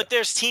chance. But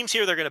there's teams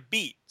here they're going to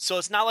beat. So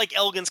it's not like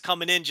Elgin's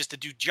coming in just to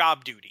do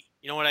job duty.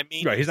 You know what I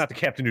mean? Right. He's not the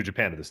captain New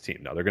Japan of this team.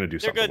 No, they're going to do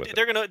something with it.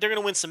 They're going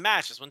to win some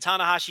matches. When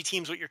Tanahashi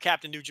teams with your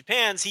captain New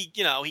Japan's, he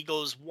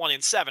goes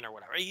 1-7 or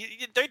whatever.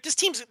 This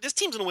team's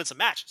going to win some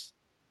matches.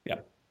 Yeah.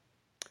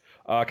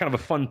 Kind of a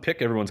fun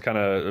pick. Everyone's kind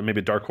of maybe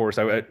a dark horse.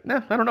 I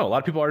don't know. A lot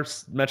of people are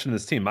mentioning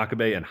this team,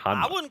 Makabe and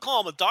Honda. I wouldn't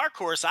call him a dark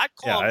horse. I'd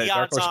call him the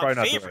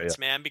odds-on favorites,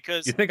 man.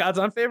 Because you think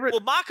odds-on favorite?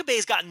 Well,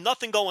 Makabe's got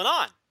nothing going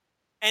on.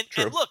 And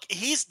look,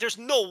 there's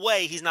no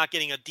way he's not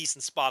getting a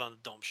decent spot on the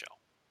Dome show.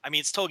 I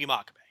mean, it's Togi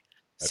Makabe.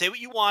 Say what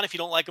you want if you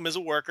don't like him as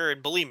a worker,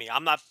 and believe me,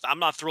 I'm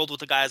not thrilled with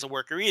the guy as a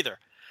worker either.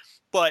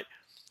 But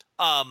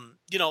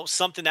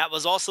something that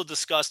was also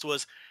discussed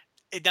was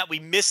that we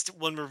missed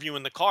when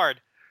reviewing the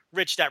card.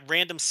 Rich, that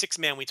random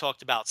 6-man we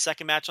talked about,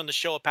 second match on the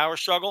show, a Power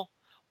Struggle.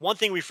 One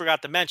thing we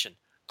forgot to mention: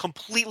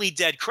 completely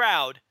dead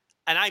crowd,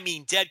 and I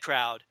mean dead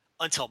crowd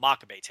until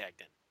Makabe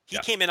tagged in. He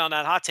came in on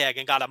that hot tag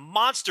and got a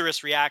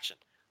monstrous reaction.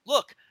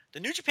 Look, the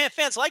New Japan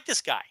fans like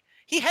this guy.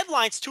 He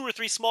headlines 2 or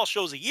 3 small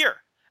shows a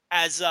year,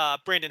 as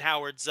Brandon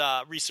Howard's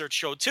research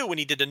showed too when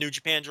he did the New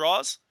Japan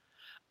draws.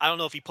 I don't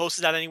know if he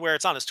posted that anywhere.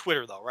 It's on his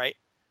Twitter though, right?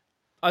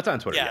 It's on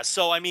Twitter. Yeah.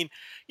 So I mean,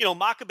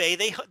 Makabe,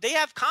 they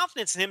have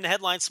confidence in him to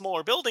headline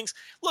smaller buildings.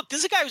 Look, this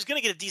is a guy who's going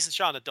to get a decent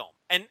shot in the Dome,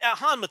 and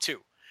Hanma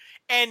too.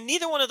 And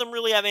neither one of them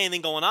really have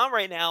anything going on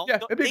right now. Yeah,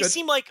 they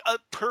seem like a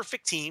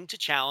perfect team to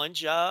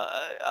challenge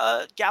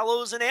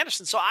Gallows and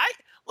Anderson. So I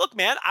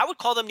would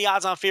call them the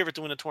odds-on favorite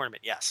to win the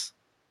tournament. Yes.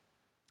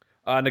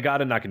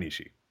 Nagata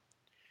Nakanishi.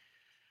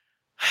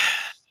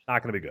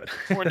 Not going to be good.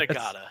 Poor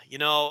Nagata.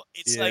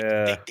 It's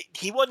like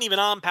he wasn't even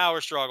on Power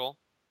Struggle,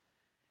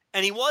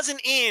 and he wasn't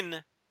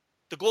in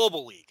the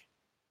Global League.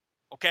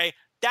 Okay?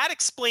 That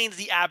explains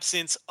the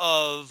absence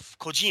of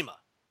Kojima,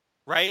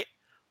 right?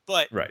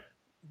 But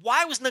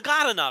why was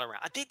Nagata not around?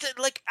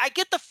 I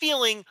get the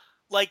feeling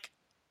like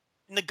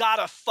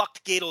Nagata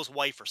fucked Gato's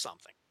wife or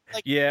something.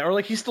 Or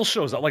like he still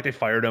shows up. Like they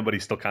fired him, but he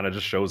still kind of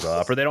just shows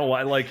up. Or they don't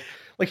want like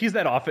he's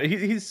that off.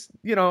 He's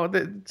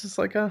just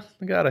like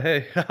Nagata.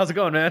 Hey, how's it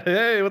going, man?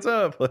 Hey, what's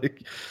up?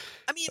 Like,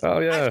 I mean,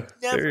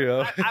 there you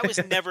go. I was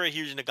never a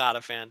huge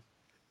Nagata fan.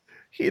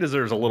 He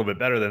deserves a little bit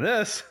better than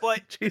this.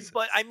 But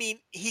I mean,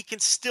 he can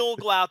still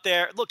go out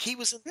there. Look, he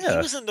was in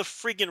the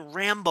friggin'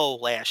 Rambo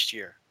last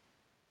year.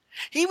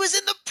 He was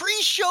in the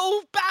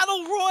pre-show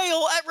battle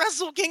royal at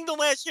Wrestle Kingdom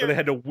last year. So they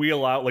had to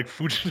wheel out like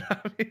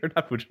Fujinami, or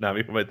not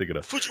Fujinami. What am I thinking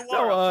of?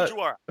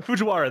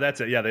 Fujiwara.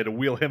 That's it. Yeah, they had to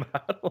wheel him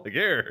out. Like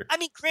here. I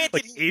mean, granted,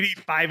 like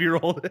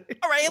 85-year-old.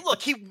 All right, and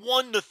look, he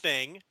won the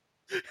thing,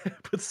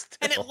 but still,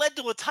 and it led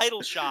to a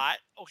title shot.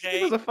 Okay,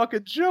 it was a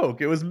fucking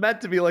joke. It was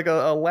meant to be like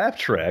a laugh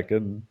track,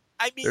 and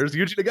there's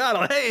Yuji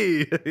Nagata. Hey,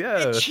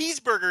 yeah, and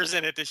Cheeseburger's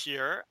in it this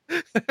year.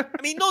 I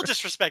mean, no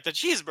disrespect to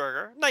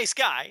Cheeseburger, nice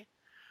guy.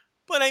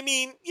 But I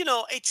mean,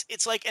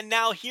 it's like, and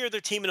now here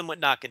they're teaming him with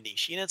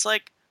Nakanishi, and it's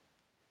like,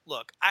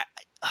 look, I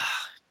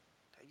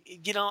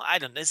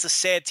don't know. It's a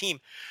sad team.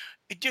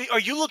 Are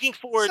you looking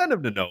forward? Send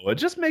him to Noah.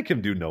 Just make him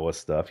do Noah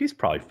stuff. He's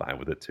probably fine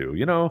with it too.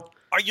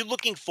 Are you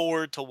looking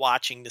forward to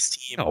watching this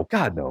team? Oh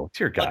God, no.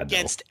 Dear God,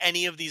 against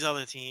any of these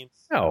other teams?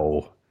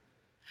 No.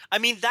 I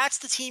mean, that's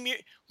the team.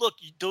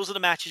 Those are the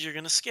matches you're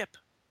going to skip.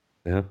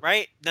 Yeah.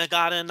 Right?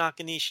 Nagata and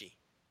Nakanishi.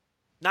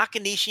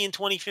 Nakanishi in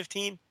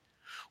 2015.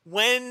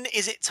 When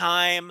is it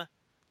time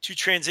to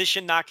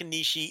transition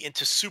Nakanishi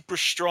into super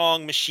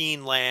strong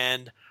machine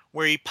land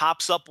where he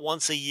pops up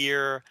once a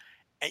year?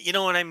 You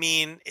know what I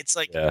mean? It's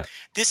like,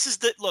 this is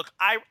look,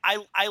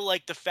 I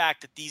like the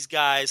fact that these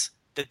guys,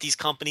 that these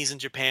companies in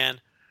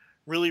Japan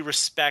really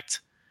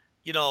respect,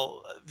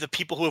 the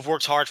people who have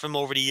worked hard for them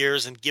over the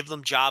years and give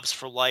them jobs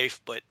for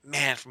life. But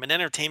man, from an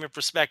entertainment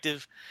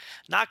perspective,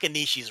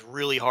 Nakanishi is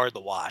really hard to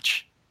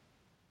watch.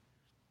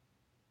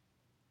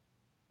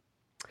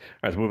 All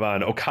right, let's move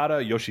on.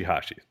 Okada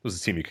Yoshihashi. This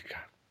is a team you could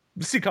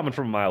see coming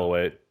from a mile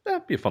away.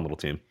 That'd be a fun little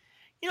team.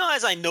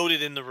 As I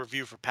noted in the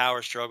review for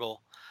Power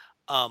Struggle,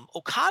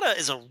 Okada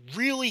is a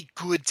really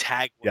good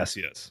tag worker. Yes,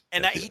 he is.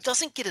 And he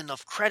doesn't get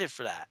enough credit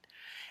for that.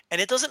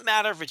 And it doesn't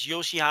matter if it's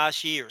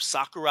Yoshihashi or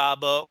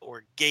Sakuraba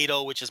or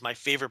Gato, which is my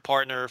favorite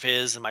partner of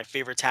his and my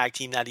favorite tag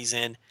team that he's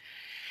in.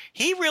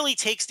 He really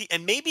takes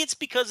and maybe it's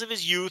because of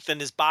his youth and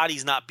his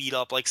body's not beat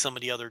up like some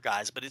of the other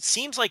guys, but it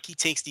seems like he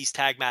takes these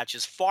tag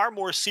matches far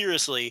more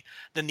seriously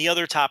than the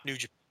other top New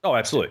Japan. Oh,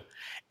 absolutely.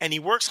 And he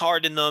works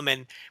hard in them.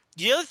 And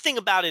the other thing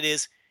about it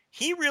is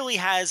he really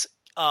has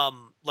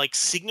like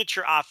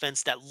signature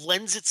offense that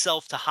lends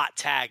itself to hot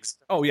tags.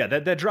 Oh yeah,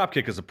 that drop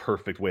kick is a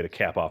perfect way to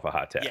cap off a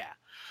hot tag. Yeah.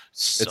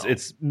 So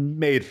it's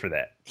made for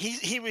that.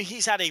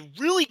 He's had a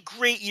really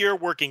great year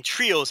working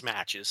trios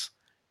matches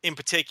in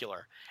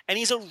particular. And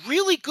he's a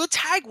really good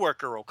tag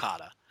worker,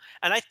 Okada.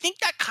 And I think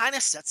that kind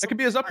of sets. It could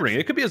be his upbringing.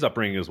 It could be his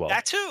upbringing as well.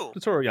 That too. The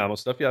Toriyama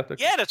stuff, yeah. The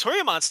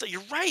Toriyama stuff.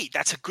 You're right.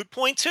 That's a good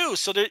point too.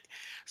 So there's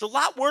a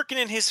lot working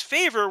in his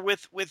favor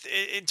with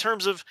in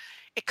terms of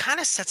it kind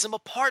of sets him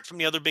apart from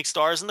the other big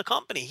stars in the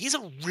company. He's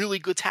a really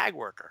good tag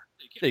worker.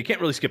 Yeah, you can't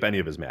really skip any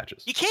of his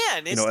matches. You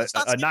can. A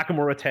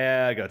Nakamura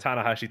tag, a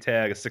Tanahashi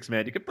tag, a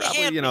 6-man. You could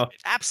probably,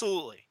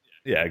 Absolutely.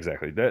 Yeah,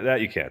 exactly.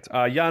 That you can't.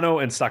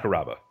 Yano and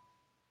Sakuraba.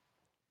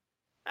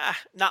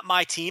 Not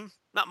my team.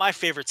 Not my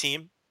favorite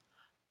team.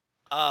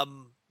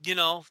 Nagata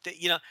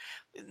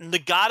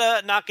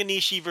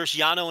Nakanishi versus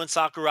Yano and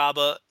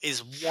Sakuraba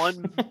is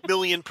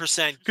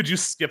 1,000,000%. Could you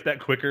skip that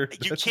quicker?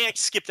 You can't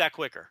skip that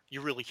quicker. You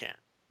really can't.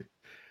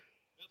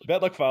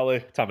 Bad Luck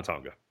Fale,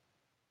 Tamatonga.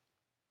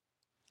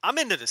 I'm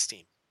into this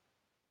team.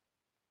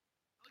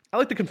 I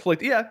like the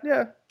conflict. Yeah.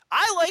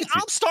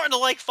 I'm starting to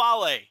like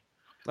Fale.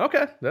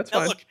 Okay, that's Now,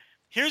 fine. look,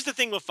 here's the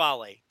thing with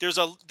Fale. There's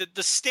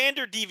the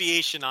standard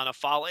deviation on a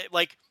Fale.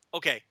 Like,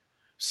 okay,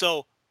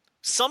 so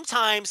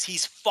sometimes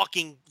he's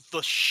fucking the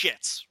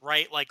shits,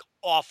 right? Like,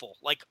 awful,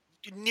 like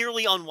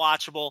nearly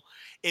unwatchable.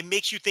 It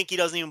makes you think he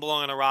doesn't even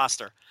belong on a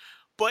roster.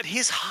 But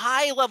his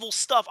high level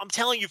stuff, I'm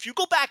telling you, if you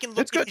go back and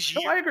look It's at good. his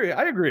No, year,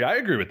 I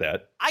agree with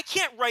that. I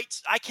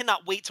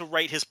cannot wait to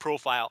write his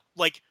profile.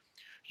 Like,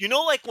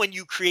 like when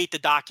you create the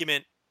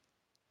document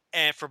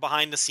and for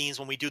behind the scenes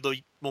when we do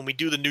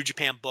the New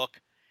Japan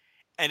book,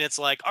 and it's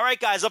like, all right,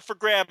 guys, up for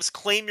grabs,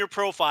 claim your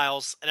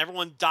profiles, and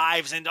everyone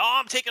dives into,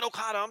 I'm taking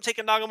Okada, I'm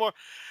taking Nagamura,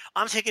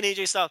 I'm taking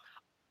AJ Styles.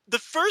 The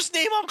first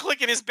name I'm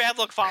clicking is Bad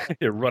Luck Fale.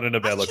 You're running a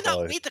bad luck. I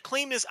cannot wait to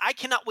claim this. I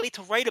cannot wait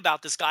to write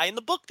about this guy in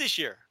the book this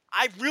year.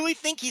 I really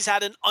think he's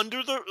had an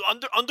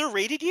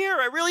underrated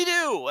year. I really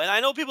do. And I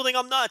know people think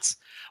I'm nuts,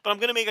 but I'm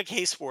going to make a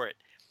case for it.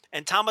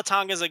 And Tama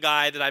Tonga is a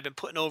guy that I've been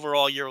putting over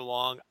all year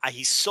long.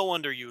 He's so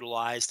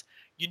underutilized.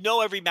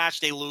 Every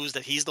match they lose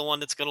that he's the one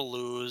that's going to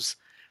lose.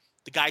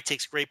 The guy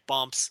takes great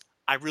bumps.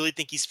 I really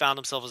think he's found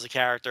himself as a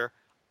character.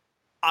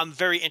 I'm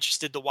very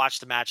interested to watch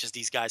the matches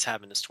these guys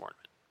have in this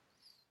tournament.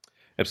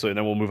 Absolutely. And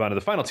then we'll move on to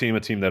the final team, a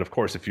team that, of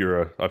course, if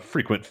you're a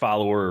frequent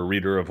follower or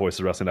reader of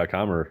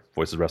voiceswrestling.com or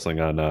Voices Wrestling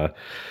on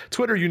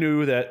Twitter, you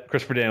knew that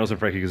Christopher Daniels and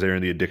Frankie Kazarian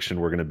and the Addiction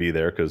were going to be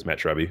there because Matt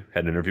Treby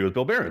had an interview with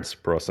Bill Behrens,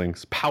 Pro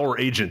Wrestling's power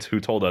agent, who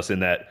told us in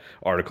that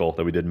article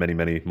that we did many,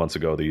 many months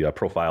ago, the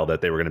profile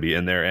that they were going to be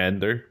in there,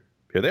 and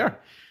here they are.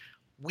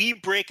 We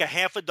break a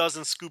half a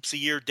dozen scoops a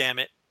year, damn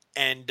it.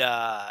 And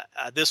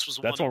this was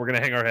That's what we're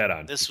going to hang our hat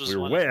on. We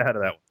were way ahead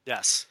of that one.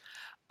 Yes.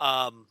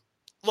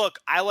 Look,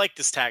 I like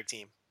this tag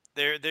team.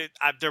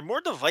 They're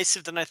more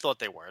divisive than I thought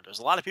they were. There's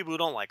a lot of people who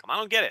don't like them. I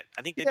don't get it.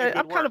 I think they do good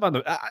I'm work. kind of on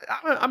the.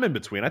 I'm in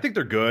between. I think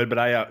they're good,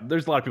 but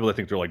there's a lot of people that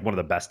think they're like one of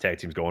the best tag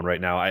teams going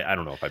right now. I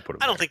don't know if I put them.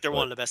 I don't think they're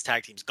one of the best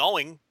tag teams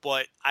going,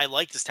 but I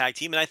like this tag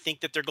team, and I think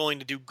that they're going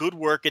to do good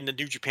work in the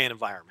New Japan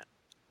environment.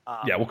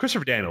 Yeah, well,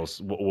 Christopher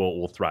Daniels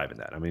will thrive in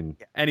that. I mean,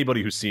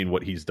 anybody who's seen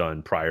what he's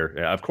done prior,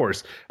 of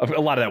course, a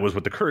lot of that was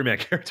with the Curryman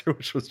character,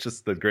 which was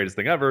just the greatest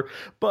thing ever.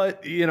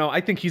 But,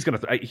 I think he's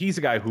he's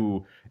a guy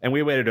who, and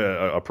we waited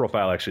a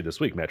profile actually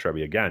this week. Matt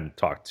Treby again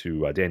talked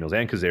to Daniels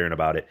and Kazarian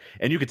about it,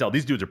 and you could tell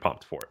these dudes are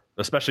pumped for it,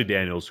 especially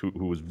Daniels, who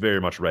was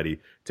very much ready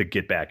to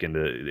get back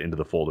into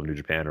the fold of New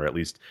Japan, or at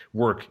least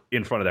work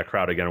in front of that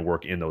crowd again and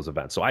work in those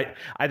events. So I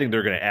think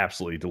they're going to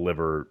absolutely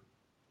deliver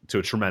to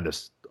a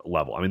tremendous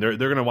level. I mean, they're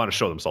going to want to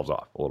show themselves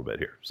off a little bit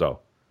here. So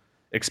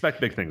expect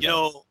big things.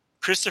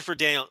 Christopher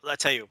Daniels, I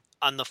tell you,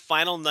 on the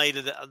final night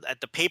at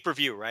the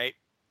pay-per-view, right?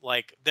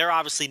 Like, they're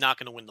obviously not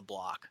going to win the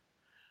block.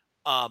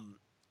 On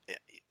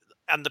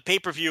the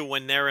pay-per-view,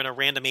 when they're in a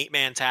random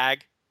 8-man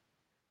tag,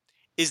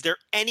 is there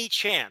any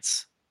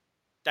chance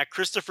that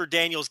Christopher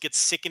Daniels gets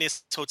sick in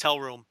his hotel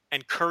room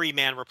and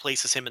Curryman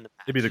replaces him in the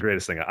match? It'd be the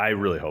greatest thing. I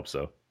really hope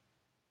so.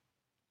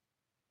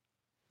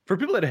 For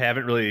people that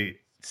haven't really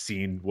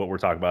seen what we're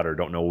talking about or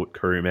don't know what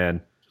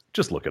Curryman,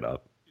 just look it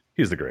up.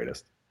 He's the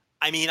greatest.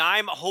 I mean,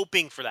 I'm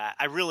hoping for that.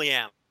 I really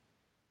am.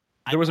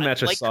 There was a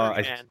match I saw.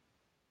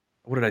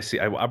 What did I see?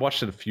 I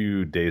watched it a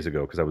few days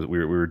ago because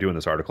we were doing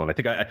this article, and I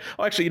think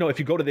actually, if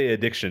you go to the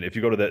Addiction, if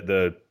you go to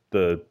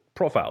the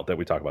profile that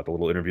we talk about, the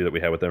little interview that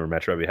we had with them, or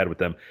Matt Treby had with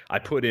them, I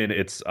put in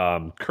it's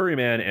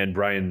Curryman and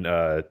Bryan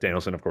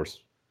Danielson, of course.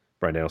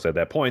 Bryan Danielson at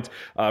that point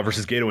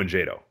versus Gato and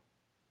Jado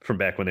from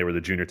back when they were the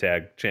junior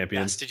tag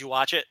champions. Yes. Did you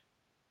watch it?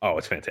 Oh,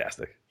 it's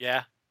fantastic.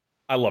 Yeah.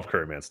 I love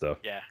Curryman stuff.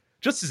 Yeah.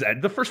 Just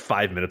the first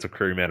 5 minutes of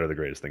Curryman are the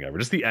greatest thing ever.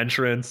 Just the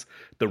entrance,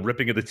 the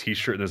ripping of the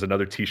t-shirt, and there's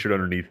another t-shirt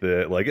underneath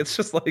it. Like, it's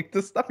just like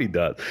the stuff he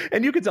does.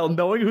 And you can tell,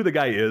 knowing who the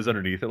guy is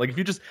underneath it, like if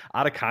you just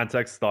out of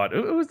context thought,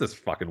 who's this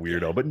fucking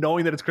weirdo? But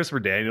knowing that it's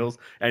Christopher Daniels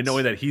and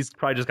knowing that he's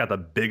probably just got the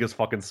biggest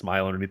fucking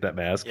smile underneath that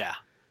mask. Yeah.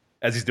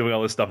 As he's doing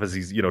all this stuff, as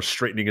he's,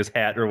 straightening his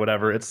hat or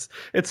whatever. It's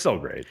so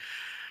great.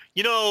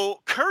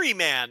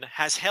 Curryman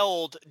has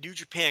held New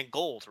Japan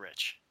gold,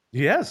 Rich.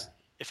 He has.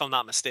 If I'm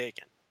not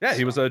mistaken. Yeah,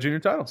 he was a junior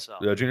title,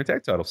 junior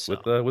tag title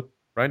with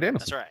Bryan Danielson.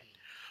 That's right.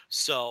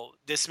 So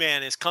this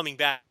man is coming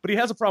back. But he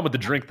has a problem with the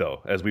drink,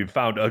 though, as we've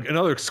found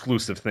another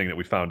exclusive thing that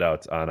we found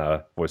out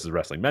on Voices of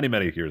Wrestling many,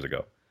 many years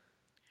ago.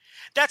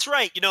 That's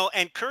right.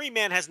 And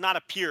Curryman has not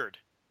appeared.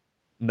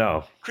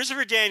 No.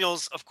 Christopher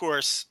Daniels, of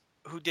course,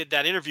 who did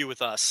that interview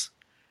with us,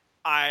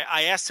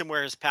 I asked him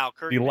where his pal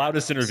Curryman The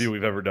loudest was. interview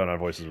we've ever done on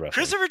Voices of Wrestling.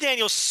 Christopher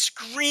Daniels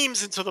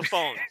screams into the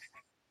phone.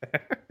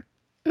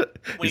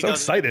 He's so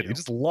excited. He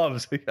just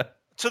loves it.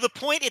 To the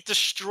point it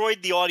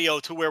destroyed the audio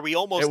to where we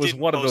almost didn't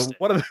post it.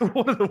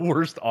 one of the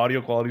worst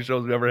audio quality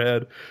shows we've ever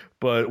had,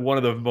 but one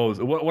of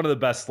the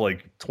best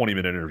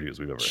 20-minute interviews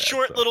we've ever had.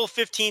 Short little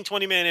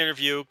 15-20-minute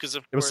interview because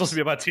it was supposed to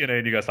be about TNA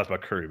and you guys talked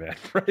about Curryman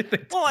for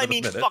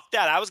fuck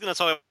that. I was going to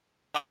talk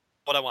about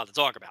what I wanted to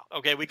talk about.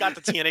 Okay, we got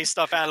the TNA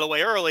stuff out of the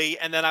way early,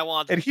 and then I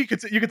wanted. And you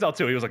could tell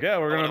too. He was like, "Yeah,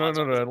 we're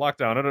gonna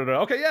lockdown."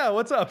 Okay, yeah,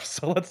 what's up?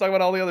 So let's talk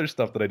about all the other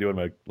stuff that I do in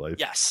my life.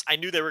 Yes, I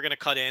knew they were going to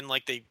cut in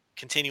like they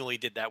continually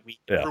did that week,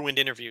 ruined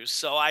interviews,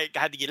 so I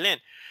had to get it in.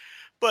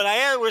 But I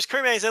asked, where's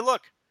Curryman? He said,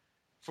 "Look,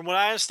 from what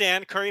I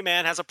understand,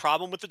 Curryman has a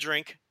problem with the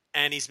drink,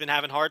 and he's been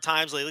having hard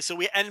times lately. So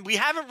we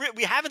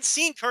haven't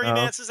seen Curry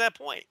Man since that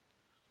point.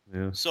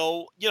 Yeah.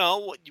 So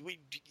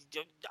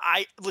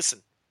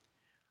listen.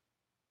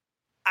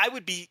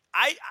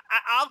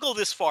 I'll go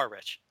this far,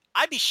 Rich.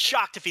 I'd be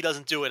shocked if he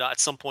doesn't do it at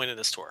some point in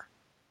this tour.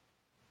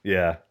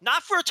 Yeah.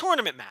 Not for a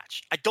tournament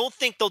match. I don't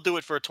think they'll do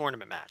it for a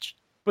tournament match.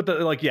 But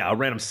a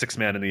random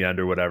 6-man in the end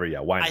or whatever.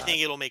 Yeah, why not? I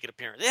think it'll make an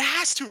appearance. It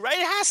has to, right?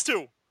 It has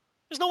to.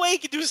 There's no way he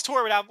could do his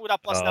tour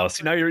without busting out.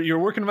 See, now you're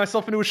working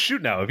myself into a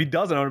shoot now. If he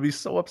doesn't, I'm going to be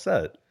so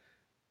upset.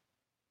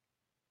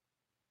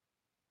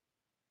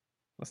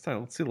 Let's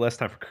see the last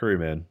time for Curry,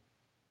 man.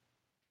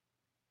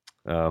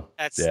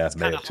 That's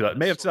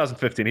May of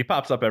 2015. He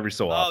pops up every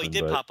so often. Oh, he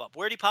did pop up.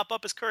 Where did he pop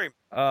up as Curry?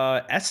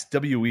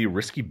 SWE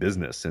Risky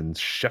Business in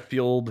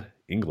Sheffield,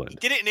 England.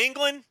 He did it in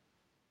England?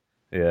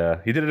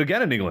 Yeah, he did it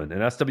again in England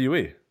in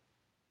SWE.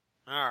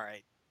 All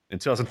right. In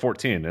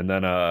 2014, and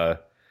then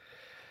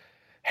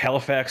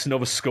Halifax,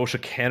 Nova Scotia,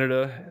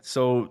 Canada.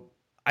 So,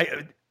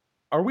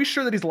 are we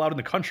sure that he's allowed in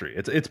the country?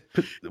 Which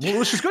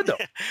is good though.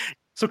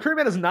 So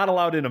Curryman is not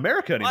allowed in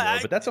America anymore,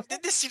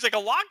 but this seems like a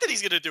lock that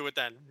he's going to do it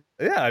then.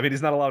 Yeah, I mean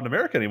he's not allowed in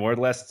America anymore.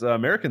 The last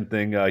American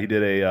thing he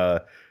did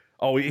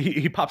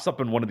he pops up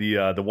in one of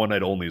the one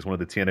night onlys, one of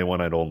the TNA one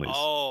night onlys.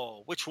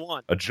 Oh, which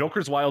one? A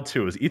Joker's Wild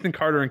 2 is Ethan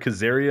Carter and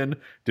Kazarian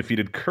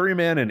defeated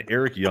Curryman and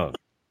Eric Young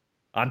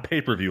on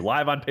pay-per-view,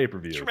 live on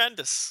pay-per-view.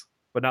 Tremendous.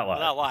 But not live.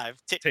 Not live.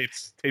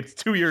 Tapes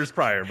 2 years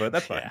prior, but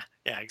that's fine.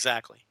 Yeah,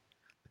 exactly.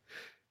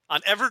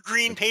 On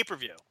Evergreen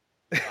pay-per-view.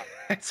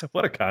 So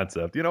what a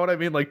concept. You know what I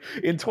mean? Like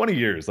in 20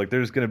 years, like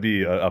there's going to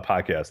be a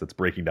podcast that's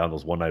breaking down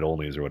those one night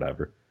onlys or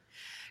whatever.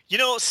 You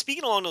know,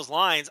 speaking along those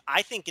lines,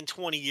 I think in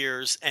 20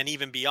 years and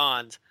even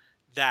beyond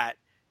that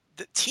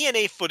the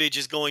TNA footage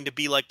is going to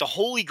be like the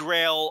holy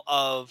grail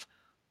of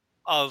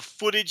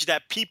footage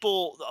that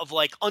people of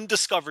like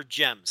undiscovered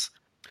gems.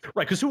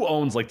 Right. Cause who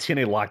owns like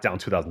TNA Lockdown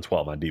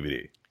 2012 on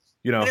DVD?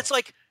 You know, and it's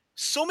like,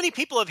 so many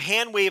people have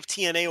hand waved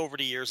TNA over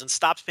the years and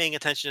stopped paying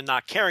attention and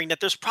not caring that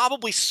there's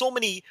probably so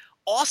many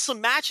awesome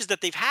matches that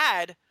they've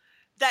had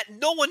that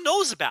no one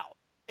knows about.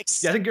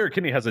 Yeah, I think Garrett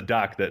Kinney has a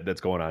doc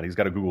that's going on. He's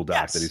got a Google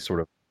Doc that he's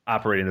sort of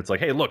operating. It's like,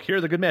 hey, look,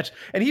 here's a good match.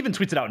 And he even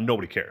tweets it out and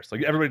nobody cares.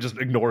 Like everybody just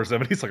ignores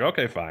him and he's like,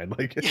 okay, fine.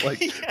 Like, it's like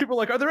people are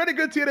like, are there any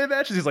good TNA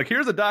matches? He's like,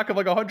 here's a doc of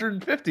like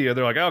 150. And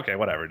they're like, okay,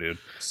 whatever, dude.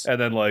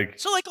 And then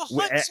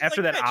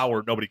after that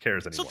hour, nobody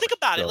cares anymore. So think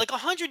about it. Like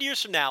 100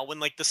 years from now when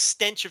like the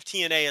stench of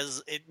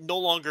TNA it no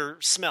longer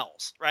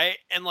smells, right?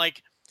 And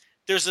like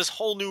there's this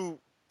whole new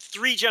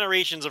 3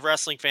 generations of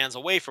wrestling fans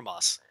away from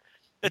us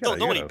that don't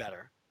know any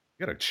better.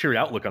 You got a cheery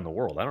outlook on the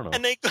world. I don't know.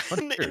 And they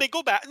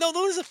go back. No,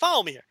 doesn't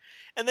follow me here.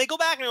 And they go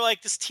back and they're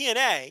like, this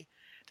TNA,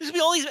 there's gonna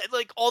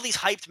be all these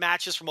hyped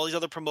matches from all these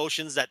other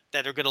promotions that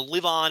are gonna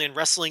live on in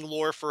wrestling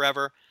lore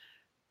forever.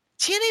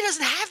 TNA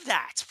doesn't have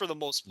that for the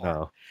most part.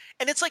 No.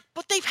 And it's like,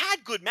 but they've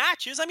had good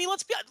matches. I mean,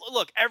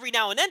 look, every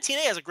now and then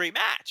TNA has a great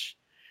match.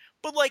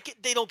 But like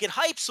they don't get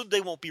hyped, so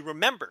they won't be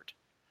remembered.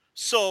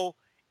 So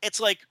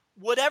it's like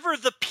whatever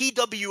the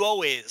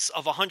PWO is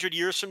of 100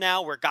 years from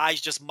now, where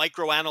guys just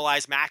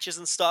microanalyze matches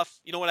and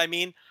stuff, you know what I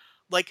mean?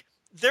 Like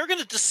they're going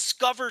to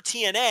discover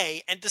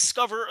TNA and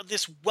discover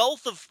this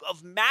wealth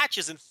of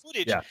matches and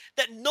footage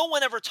that no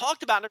one ever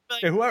talked about.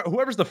 Like,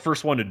 whoever's the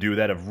first one to do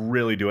that of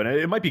really doing it,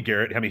 it might be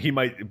Garrett. I mean, he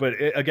might, but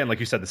again, like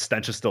you said, the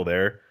stench is still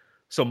there.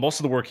 So most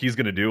of the work he's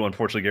going to do,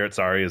 unfortunately, Garrett,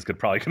 is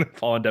probably going to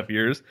fall on deaf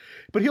ears.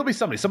 But he'll be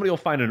somebody. Somebody will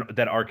find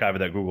that archive of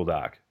that Google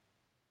Doc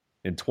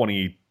in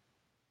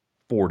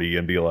 2040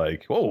 and be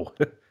like, "Whoa,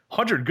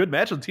 100 good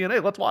matches with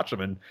TNA. Let's watch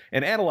them and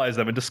analyze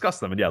them and discuss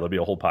them." And yeah, there'll be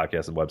a whole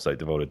podcast and website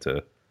devoted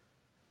to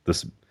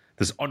this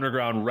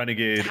underground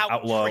renegade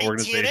outlaw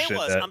organization. TNA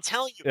was. I'm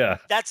telling you. Yeah.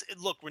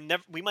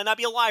 We might not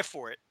be alive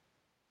for it.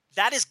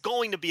 That is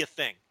going to be a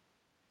thing.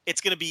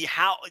 It's going to be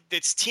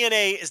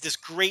TNA is this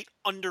great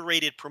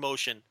underrated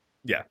promotion.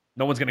 Yeah.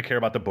 No one's going to care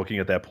about the booking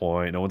at that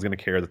point. No one's going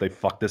to care that they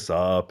fucked this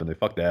up and they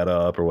fucked that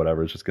up or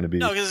whatever. It's just going to be.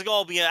 No, because it's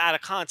going to be out of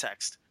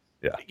context.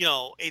 Yeah. You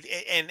know,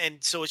 and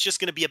so it's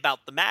just going to be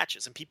about the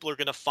matches, and people are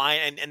going to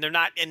find, and they're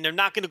not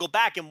going to go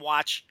back and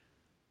watch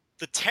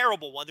the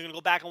terrible one. They're going to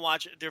go back and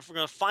watch. They're going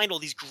to find all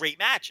these great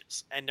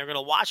matches, and they're going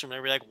to watch them, and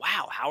they're going to be like,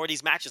 "Wow, how are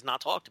these matches not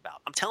talked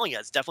about?" I'm telling you,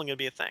 it's definitely going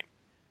to be a thing.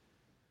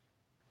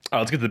 All right,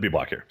 let's get to the B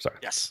block here. Sorry.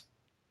 Yes.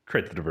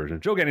 Create the diversion.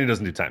 Joe Gannon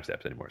doesn't do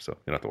timestamps anymore, so you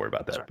don't have to worry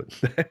about that.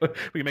 Right. But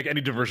we can make any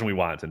diversion we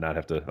want and not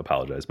have to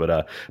apologize.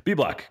 But B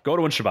block,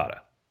 Goto and Shibata.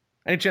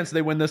 Any chance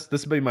they win this?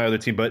 This would be my other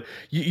team. But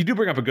you do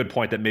bring up a good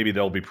point that maybe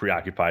they'll be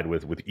preoccupied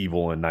with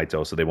Evil and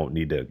Naito, so they won't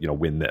need to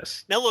win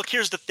this. Now, look,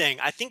 here's the thing.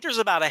 I think there's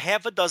about a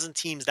half a dozen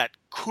teams that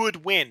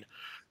could win.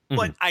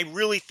 But I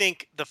really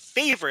think the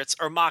favorites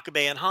are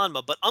Makabe and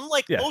Hanma. But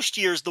unlike most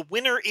years, the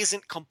winner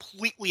isn't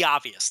completely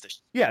obvious.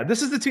 Yeah,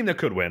 this is the team that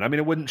could win. I mean,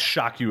 it wouldn't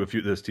shock you if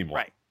this team won.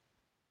 Right.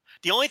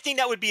 The only thing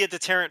that would be a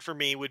deterrent for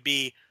me would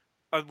be,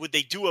 would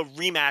they do a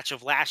rematch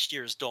of last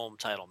year's Dome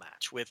title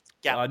match with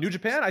New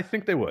Japan? I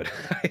think they would.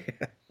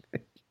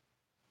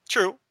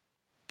 True.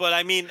 But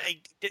I mean...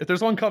 if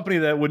there's one company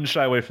that wouldn't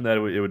shy away from that,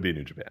 it would be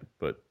New Japan.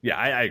 But yeah,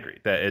 I agree.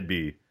 That it'd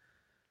be...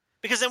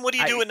 Because then what do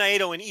you do with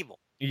Naito and Evil?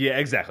 Yeah,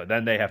 exactly.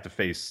 Then they have to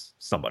face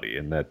somebody,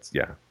 and that's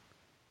Tenzan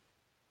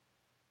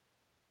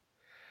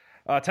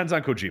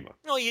Kojima.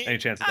 Well, Any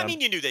chance of them?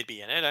 you knew they'd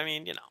be in it. I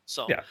mean,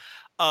 So yeah.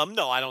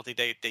 No, I don't think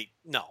they.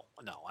 No,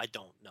 I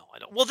don't. No, I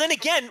don't. Well, then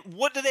again,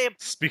 what do they have?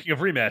 Speaking of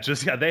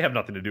rematches, yeah, they have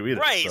nothing to do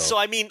either. Right. So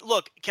I mean,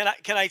 look, can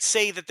I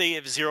say that they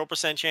have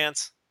 0%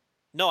 chance?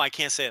 No, I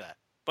can't say that.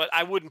 But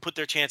I wouldn't put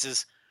their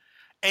chances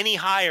any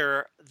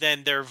higher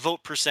than their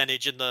vote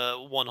percentage in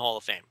the One Hall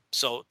of Fame.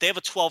 So they have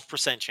a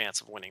 12%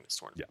 chance of winning this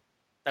tournament. Yeah.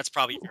 That's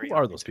probably Who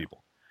are those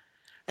people?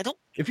 I don't.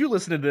 If you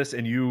listen to this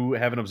and you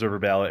have an observer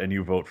ballot and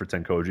you vote for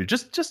Tenkoji,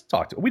 just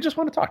talk to. We just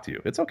want to talk to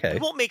you. It's okay. We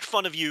won't make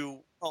fun of you.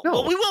 No.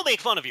 Well, we will make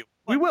fun of you.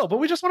 We will, but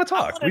we just want to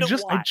talk. I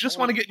just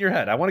want to get in your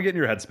head. I want to get in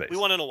your headspace. We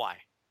want to know why.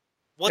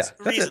 What's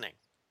the reasoning?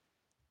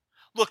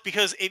 Look,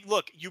 because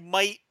you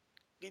might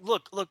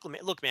look,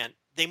 man.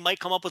 They might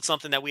come up with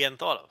something that we hadn't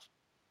thought of.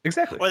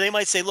 Exactly. Or they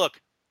might say, look,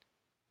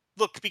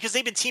 because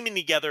they've been teaming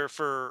together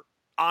for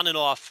on and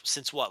off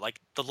since what, like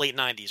the late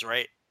 90s,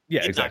 right?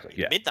 Yeah, exactly.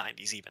 Yeah. Mid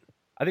 90s even.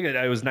 I think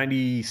it was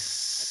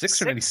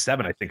 96 or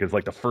 97, I think, is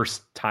like the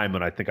first time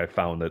when I think I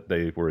found that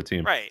they were a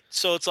team. Right.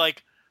 So it's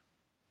like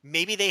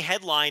maybe they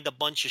headlined a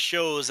bunch of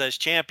shows as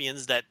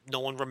champions that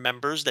no one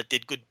remembers that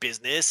did good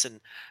business,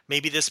 and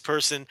maybe this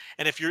person,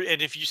 and if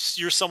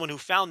you're someone who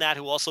found that,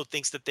 who also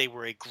thinks that they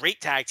were a great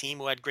tag team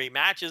who had great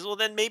matches, well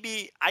then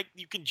maybe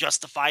you can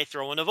justify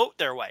throwing a vote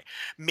their way.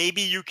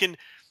 Maybe you can.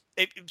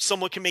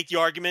 Someone can make the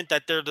argument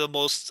that they're the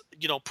most,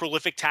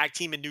 prolific tag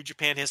team in New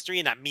Japan history,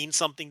 and that means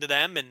something to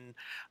them. And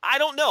I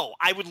don't know.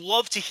 I would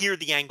love to hear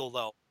the angle,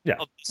 though. Yeah,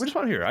 we just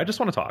want to hear. I just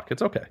want to talk.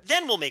 It's okay.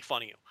 Then we'll make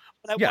fun of you.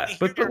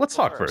 But let's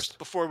talk first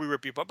before we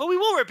rip you apart. But we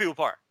will rip you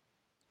apart.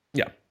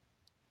 Yeah.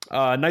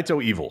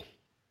 Naito Evil.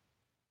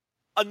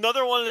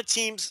 Another one of the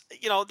teams,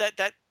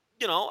 I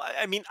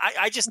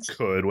just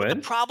could win. The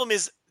problem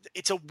is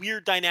it's a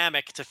weird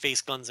dynamic to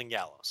face Guns and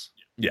Gallows.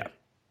 Yeah.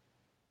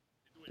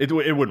 It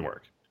wouldn't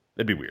work.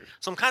 It'd be weird.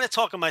 So I'm kind of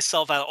talking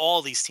myself out of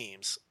all these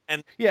teams.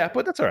 And yeah,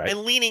 but that's all right. And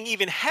leaning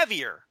even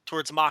heavier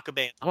towards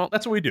Makabe. Well,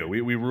 that's what we do.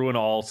 We ruin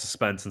all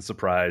suspense and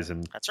surprise.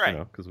 And that's right.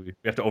 Because we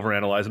have to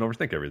overanalyze and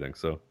overthink everything.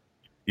 So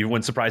even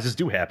when surprises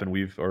do happen,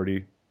 we've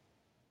already...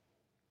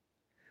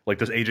 Like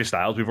this AJ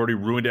Styles, we've already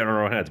ruined it in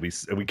our own heads. We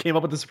came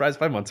up with the surprise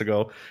 5 months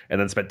ago and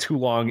then spent too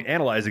long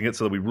analyzing it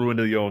so that we ruined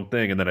the own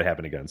thing and then it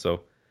happened again.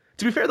 So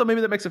to be fair, though,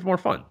 maybe that makes it more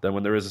fun than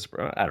when there is a...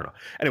 I don't know.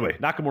 Anyway,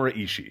 Nakamura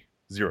Ishii.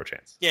 0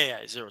 chance.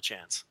 Yeah, 0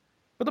 chance.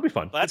 But they'll be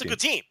fun. But that's a good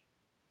team.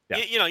 Yeah.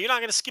 You're not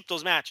going to skip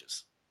those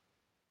matches.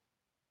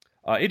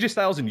 AJ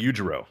Styles and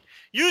Yujiro.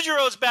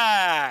 Yujiro's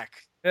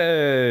back.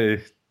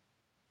 Hey.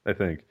 I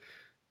think.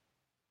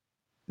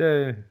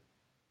 Yay.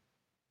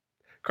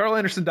 Carl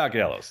Anderson, Doc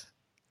Gallows.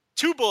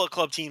 2 Bullet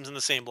Club teams in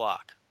the same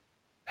block.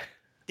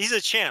 These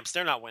are champs.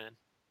 They're not winning.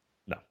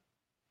 No.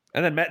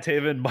 And then Matt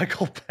Taven,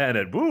 Michael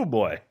Bennett. Woo,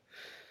 boy.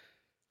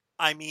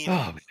 I mean,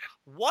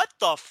 what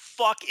the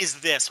fuck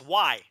is this?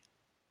 Why?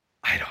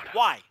 I don't know.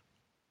 Why?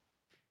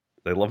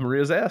 They love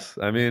Maria's ass.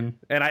 I mean,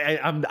 and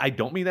I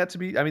don't mean that to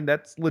be. I mean,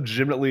 that's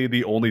legitimately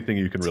the only thing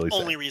you can really say.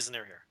 The only reason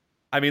they're here.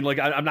 I mean, like,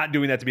 I'm not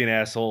doing that to be an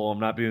asshole. I'm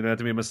not doing that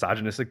to be a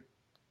misogynistic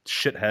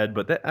shithead.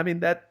 But that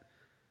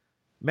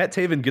Matt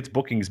Taven gets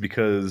bookings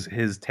because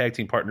his tag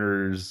team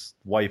partner's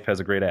wife has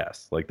a great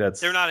ass. Like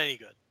they're not any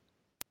good.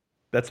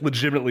 That's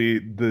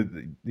legitimately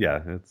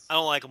It's I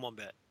don't like them one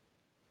bit.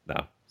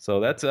 No.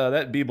 So that's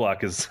that B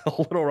block is a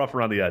little rough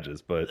around the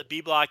edges, but the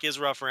B block is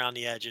rough around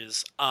the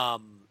edges.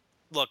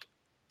 Look,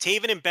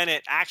 Taven and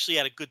Bennett actually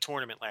had a good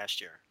tournament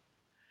last year.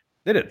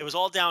 They did. It was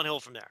all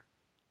downhill from there,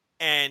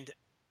 and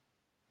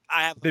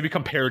they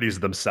become parodies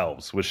of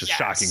themselves, which is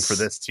shocking for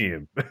this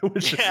team.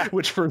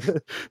 which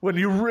when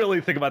you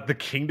really think about the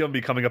Kingdom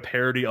becoming a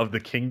parody of the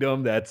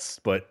Kingdom, that's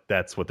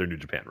what their New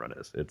Japan run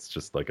is. It's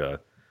just like a.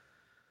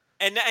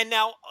 And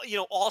now,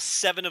 all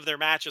 7 of their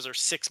matches are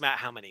 6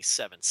 how many?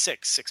 7,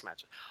 6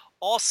 matches.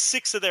 All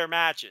 6 of their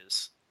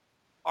matches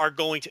are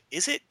going to,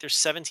 there's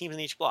 7 teams in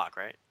each block,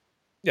 right?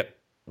 Yep.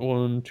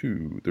 1,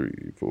 2, 3,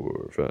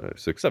 4, 5,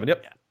 6, 7.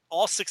 Yep. Yeah.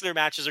 All 6 of their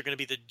matches are going to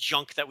be the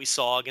junk that we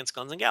saw against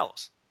Guns and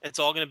Gallows. It's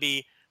all going to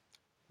be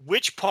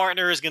which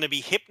partner is going to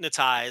be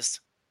hypnotized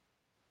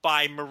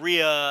by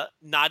Maria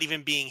not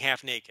even being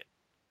half naked.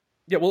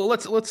 Yeah, well,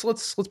 let's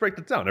break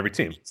that down. Every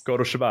team.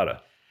 Goto Shibata.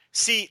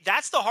 See,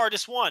 that's the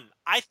hardest one.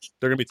 I think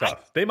they're gonna be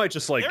tough. They might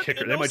just kick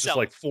her. They might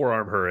just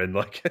forearm her and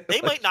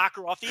They might knock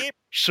her off the apron.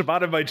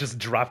 Shibata might just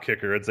drop kick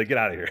her and say, "Get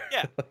out of here."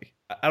 Yeah.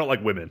 I don't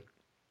like women.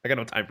 I got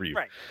no time for you.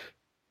 Right.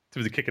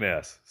 Too busy kicking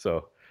ass.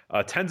 So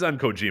Tenzan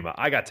Kojima.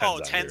 I got Tenzan.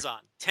 Oh, Tenzan.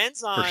 Here.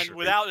 Tenzan,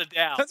 without a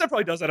doubt. Tenzan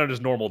probably does that on his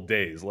normal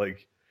days,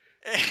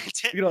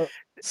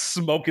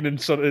 smoking in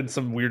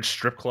some weird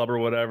strip club or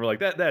whatever. Like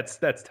that's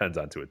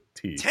Tenzan to a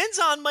T.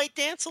 Tenzan might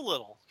dance a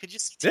little. Could you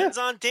see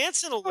Tenzan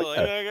dancing a little?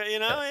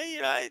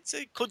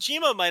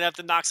 Kojima might have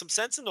to knock some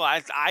sense into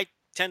it. I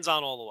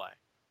Tenzan all the way.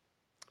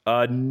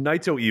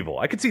 Naito Evil.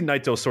 I could see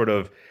Naito sort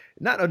of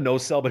not a no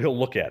sell, but he'll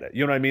look at it.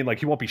 You know what I mean? Like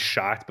he won't be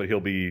shocked, but he'll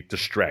be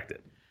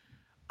distracted.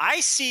 I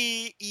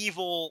see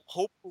Evil.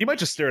 He might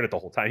just stare at it the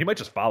whole time. He might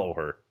just follow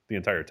her the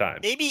entire time.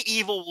 Maybe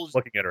Evil will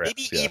looking at her.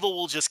 Maybe Evil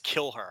will just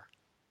kill her.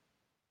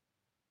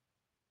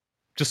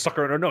 Just suck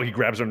her. Or no, he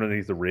grabs her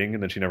underneath the ring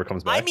and then she never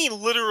comes back. I mean,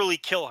 literally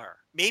kill her.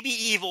 Maybe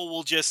Evil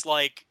will just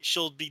like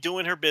she'll be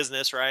doing her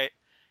business, right?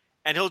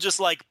 And he'll just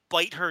like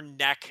bite her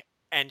neck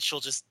and she'll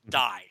just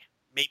die.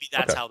 Maybe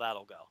that's how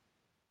that'll go.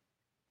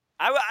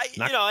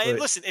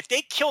 Listen, if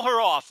they kill her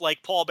off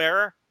like Paul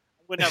Bearer,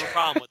 I wouldn't have a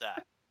problem with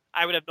that.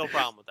 I would have no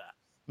problem with that.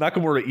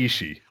 Nakamura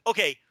Ishii.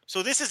 Okay,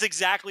 so this is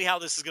exactly how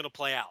this is going to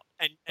play out,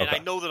 and I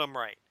know that I'm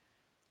right.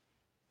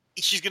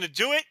 She's going to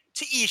do it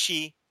to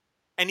Ishii,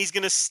 and he's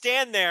going to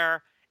stand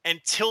there and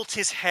tilt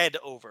his head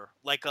over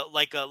like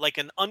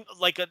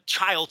a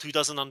child who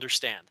doesn't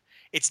understand.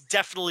 It's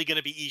definitely going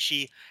to be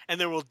Ishii,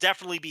 and there will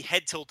definitely be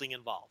head tilting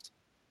involved.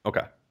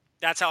 Okay.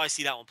 That's how I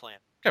see that one playing.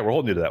 Okay, we're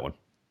holding you to that one.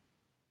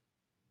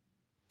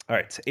 All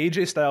right,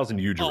 AJ Styles and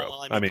Yujiro.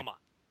 Oh, well,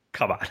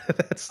 come on.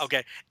 That's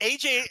okay.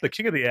 AJ, the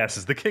king of the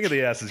asses. The king of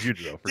the asses,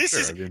 Yujiro.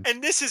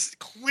 This is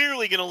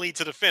clearly going to lead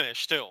to the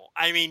finish too.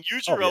 I mean,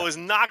 Yujiro is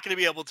not going to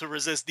be able to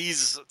resist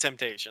these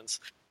temptations.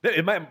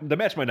 The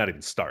match might not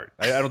even start.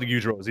 I don't think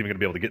Yujiro is even going to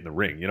be able to get in the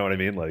ring. You know what I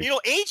mean? Like,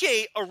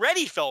 AJ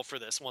already fell for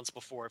this once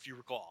before, if you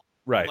recall.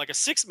 Right. Like a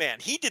 6-man.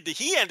 He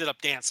ended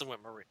up dancing with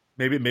Marie.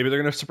 Maybe they're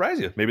going to surprise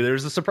you. Maybe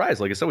there's a surprise.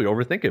 Like I said, we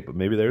overthink it, but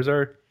maybe there's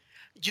our.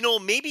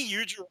 Maybe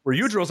Yujiro. Where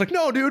Yujiro's like,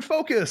 no, dude,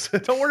 focus.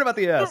 Don't worry about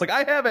the ass. Like,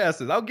 I have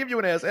asses. I'll give you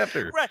an ass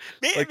after. Right.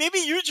 Maybe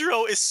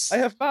Yujiro is. I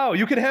have Mao.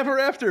 You can have her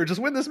after. Just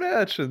win this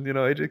match. And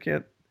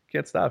AJ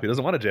can't stop. He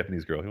doesn't want a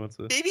Japanese girl. He wants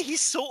to. Maybe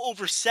he's so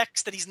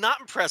oversexed that he's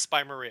not impressed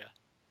by Maria.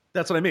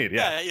 That's what I mean.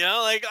 Yeah.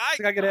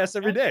 I get ass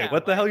every day.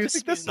 What the hell do you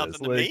think this is? Nothing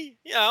to me.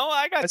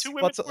 I got two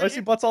women. I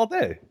see butts all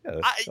day. Yeah,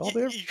 all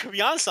day. You could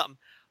be on something.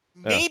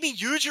 Maybe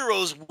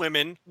Yujiro's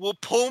women will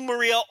pull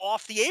Maria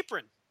off the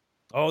apron.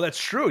 Oh, that's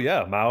true.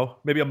 Yeah, Mao.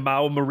 Maybe a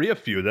Mao Maria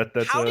feud.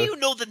 How do you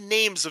know the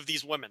names of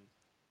these women?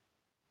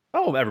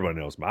 Oh, everyone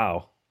knows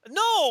Mao.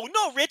 No,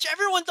 Rich.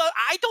 Everyone does.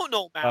 I don't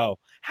know Mao. Oh.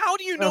 How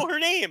do you know her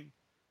name?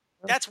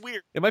 That's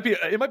weird. It might be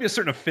a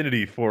certain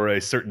affinity for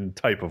a certain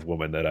type of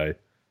woman that I.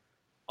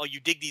 Oh, you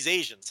dig these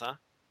Asians, huh?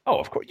 Oh,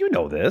 of course. You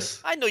know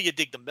this. I know you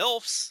dig the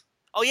MILFs.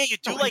 Oh, yeah, you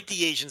do like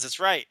the Asians. That's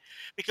right.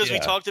 Because we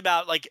talked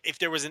about, like, if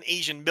there was an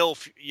Asian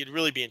MILF, you'd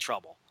really be in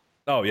trouble.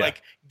 Oh, yeah.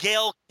 Like,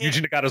 Gail Kim.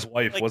 Yuji Nagata's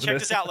wife, wasn't it? Check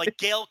this out. Like,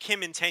 Gail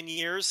Kim in 10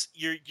 years,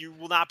 you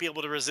will not be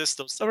able to resist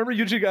those. I remember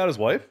Yuji Nagata's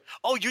wife?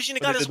 Oh, Yuji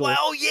Nagata's wife.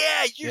 Oh,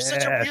 yeah. You're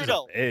such a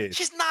weirdo.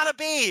 She's not a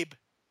babe.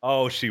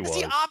 Oh, she was.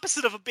 It's the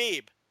opposite of a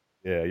babe.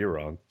 Yeah, you're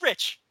wrong.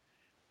 Rich.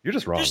 You're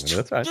just wrong.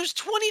 That's fine. There's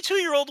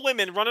 22-year-old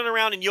women running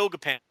around in yoga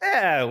pants.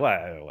 Yeah,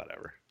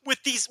 whatever. With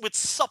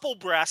supple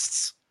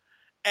breasts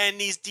and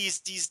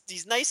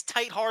these nice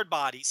tight hard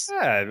bodies.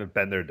 Yeah, I've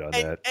been there, done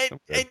that.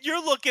 And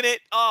you're looking at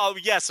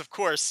yes, of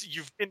course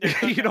you've been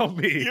there. You know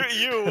me.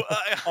 You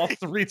all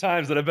 3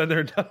 times that I've been there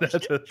and done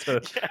that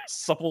to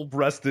supple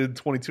breasted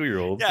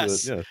 22-year-olds.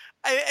 Yes.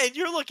 And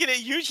you're looking at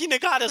Yuji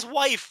Nagata's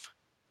wife.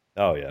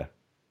 Oh yeah.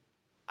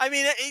 I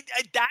mean,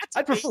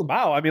 I'd prefer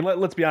Mao. I mean,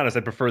 let's be honest.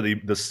 I prefer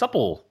the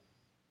supple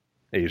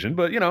Asian,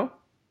 but got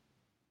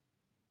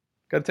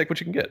to take what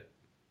you can get.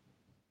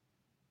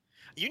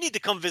 You need to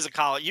come visit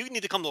college. You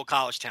need to come to a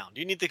college town.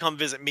 You need to come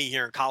visit me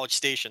here in College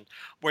Station,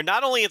 where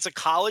not only it's a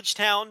college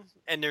town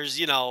and there's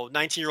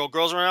 19-year-old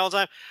girls around all the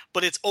time,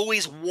 but it's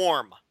always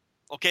warm.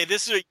 Okay,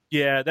 that's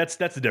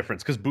the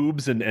difference because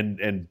boobs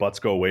and butts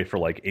go away for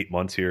like 8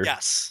 months here.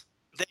 Yes,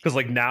 because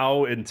like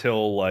now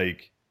until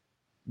like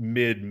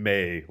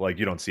mid-May, like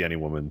you don't see any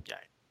woman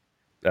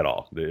at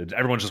all.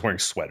 Everyone's just wearing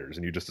sweaters,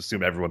 and you just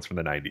assume everyone's from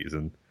the 90s.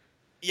 And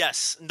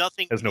yes,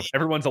 nothing.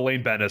 Everyone's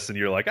Elaine Bennis, and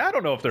you're like, I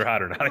don't know if they're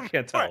hot or not. I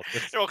can't tell. Right.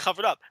 They're all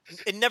covered up.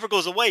 It never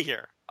goes away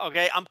here.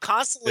 Okay, I'm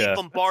constantly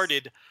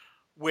bombarded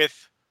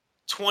with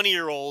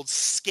 20-year-olds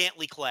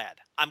scantily clad.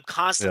 I'm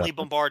constantly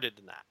bombarded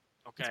in that.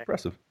 Okay, it's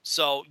impressive.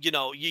 So you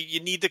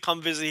need to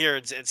come visit here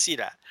and see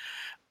that.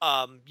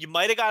 You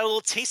might have got a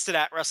little taste of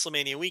that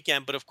WrestleMania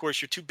weekend, but of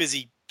course you're too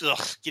busy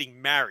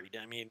getting married.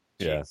 I mean,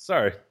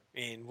 sorry. I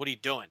mean, what are you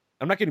doing?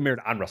 I'm not getting married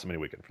on WrestleMania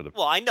weekend for the.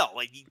 Well, I know,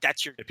 like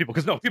that's your people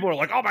people are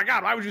like, oh my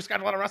god, why would you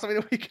schedule on a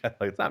WrestleMania weekend?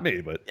 Like it's not me,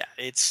 but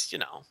it's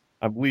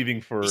I'm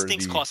leaving for these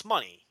things cost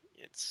money.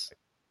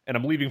 And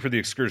I'm leaving for the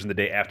excursion the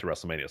day after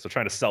WrestleMania. So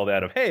trying to sell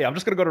that of, hey, I'm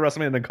just going to go to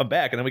WrestleMania and then come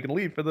back, and then we can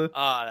leave for the.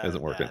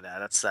 Isn't working.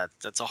 That's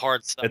a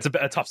hard sell. It's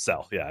a tough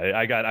sell. Yeah,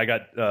 I got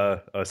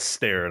a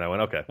stare, and I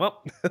went, okay,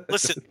 well,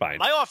 listen, fine.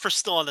 My offer's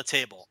still on the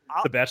table.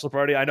 The bachelor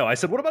party. I know. I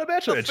said, what about a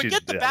bachelor? No,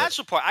 forget the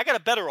bachelor party. I got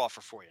a better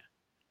offer for you.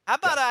 How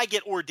about I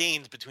get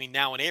ordained between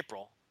now and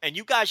April, and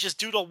you guys just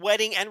do the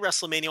wedding and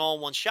WrestleMania all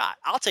in one shot?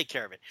 I'll take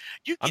care of it.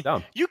 I'm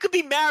down. You could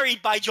be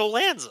married by Joe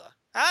Lanza.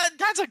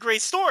 That's a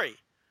great story.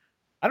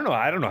 I don't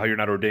know how you're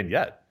not ordained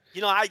yet.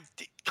 I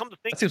come to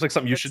think that seems like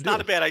something you should do. It's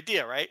not a bad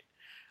idea, right?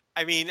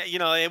 I mean,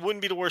 it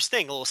wouldn't be the worst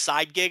thing. A little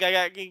side gig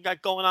I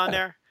got going on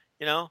there,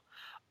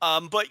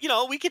 But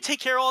we could take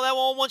care of all that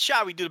all in one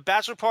shot. We do the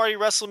bachelor party,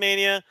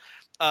 WrestleMania.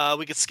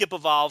 We could skip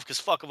Evolve because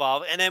fuck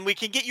Evolve, and then we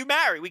can get you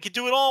married. We could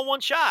do it all in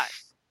one shot.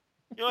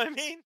 You know what I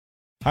mean?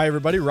 Hi,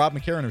 everybody. Rob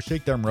McCarron of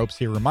Shake Them Ropes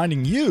here,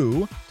 reminding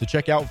you to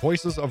check out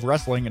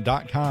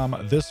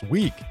voicesofwrestling.com this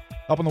week.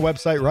 Up on the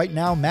website right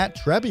now, Matt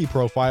Trebby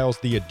profiles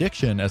The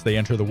Addiction as they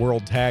enter the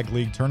World Tag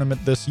League Tournament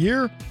this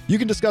year. You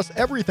can discuss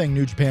everything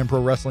New Japan Pro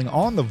Wrestling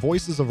on the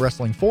Voices of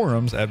Wrestling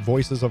forums at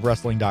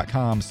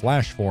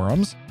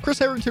voicesofwrestling.com/forums. Chris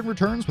Harrington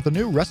returns with a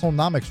new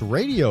WrestleNomics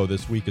Radio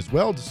this week as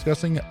well,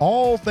 discussing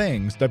all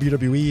things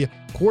WWE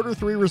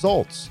Q3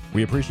 results.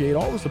 We appreciate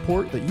all the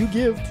support that you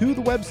give to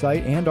the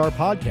website and our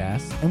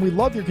podcasts, and we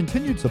love your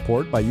continued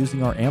support by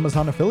using our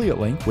Amazon affiliate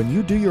link when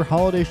you do your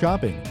holiday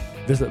shopping.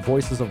 Visit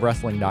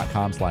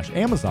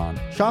voicesofwrestling.com/Amazon,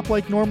 shop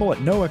like normal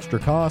at no extra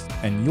cost,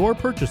 and your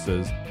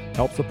purchases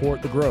help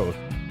support the growth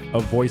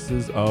of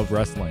Voices of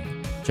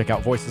Wrestling. Check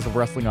out Voices of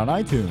Wrestling on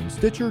iTunes,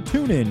 Stitcher,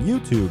 TuneIn,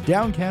 YouTube,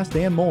 Downcast,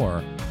 and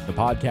more. The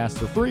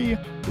podcasts are free,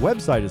 the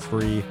website is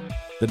free,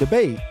 the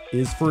debate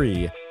is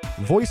free.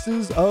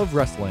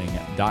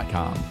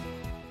 voicesofwrestling.com.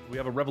 We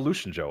have a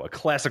revolution, Joe, a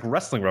classic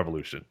wrestling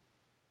revolution.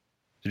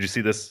 Did you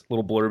see this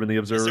little blurb in the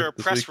Observer? Is there a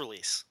this press week?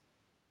 Release?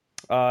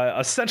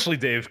 Essentially,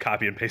 Dave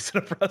copy and pasted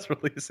a press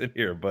release in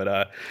here,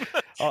 but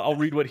I'll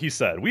read what he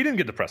said. We didn't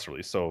get the press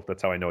release, so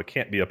that's how I know it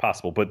can't be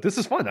possible. But this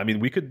is fun. I mean,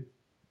 we could.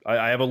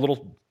 I have a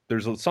little.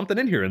 There's something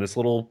in here in this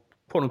little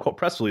quote unquote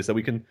press release that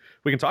we can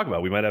talk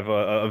about. We might have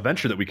a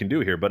venture that we can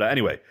do here. But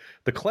anyway,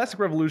 the classic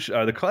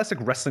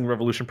wrestling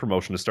revolution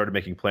promotion has started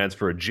making plans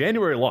for a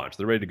January launch.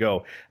 They're ready to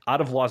go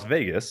out of Las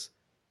Vegas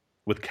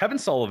with Kevin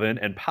Sullivan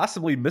and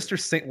possibly Mr.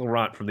 Saint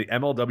Laurent from the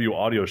MLW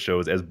audio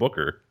shows as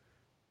booker.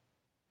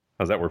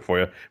 How's that work for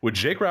you? With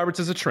Jake Roberts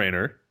as a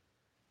trainer,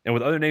 and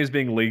with other names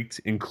being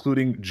leaked,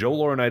 including Joe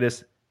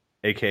Laurinaitis,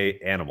 a.k.a.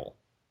 Animal.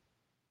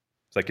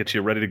 Does that get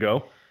you ready to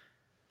go?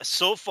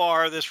 So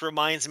far, this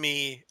reminds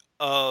me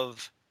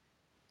of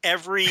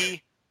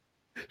every...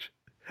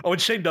 Oh,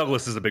 and Shane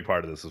Douglas is a big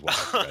part of this as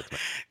well.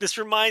 This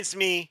reminds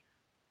me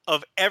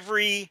of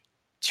every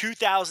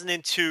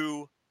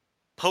 2002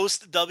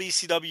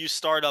 post-WCW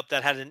startup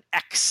that had an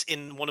X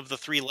in one of the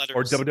three letters.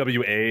 Or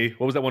WWA.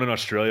 What was that one in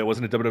Australia?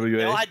 Wasn't it WWA?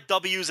 They all had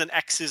W's and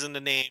X's in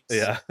the names.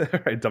 Yeah,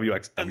 right.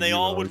 WX. And they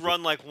all would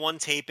run like one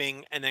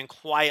taping and then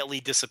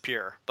quietly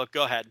disappear. But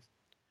go ahead.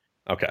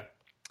 Okay.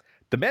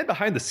 The man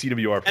behind the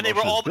CWR and they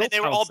were all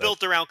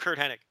built around Kurt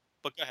Hennig.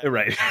 But go ahead.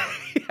 Right.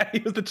 Yeah, he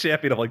was the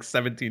champion of like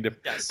 17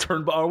 different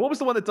turnbuckle. What was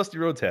the one that Dusty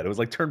Rhodes had? It was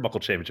like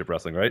Turnbuckle Championship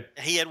Wrestling, right?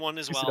 He had one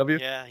as well.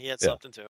 CCW? Yeah, he had something too.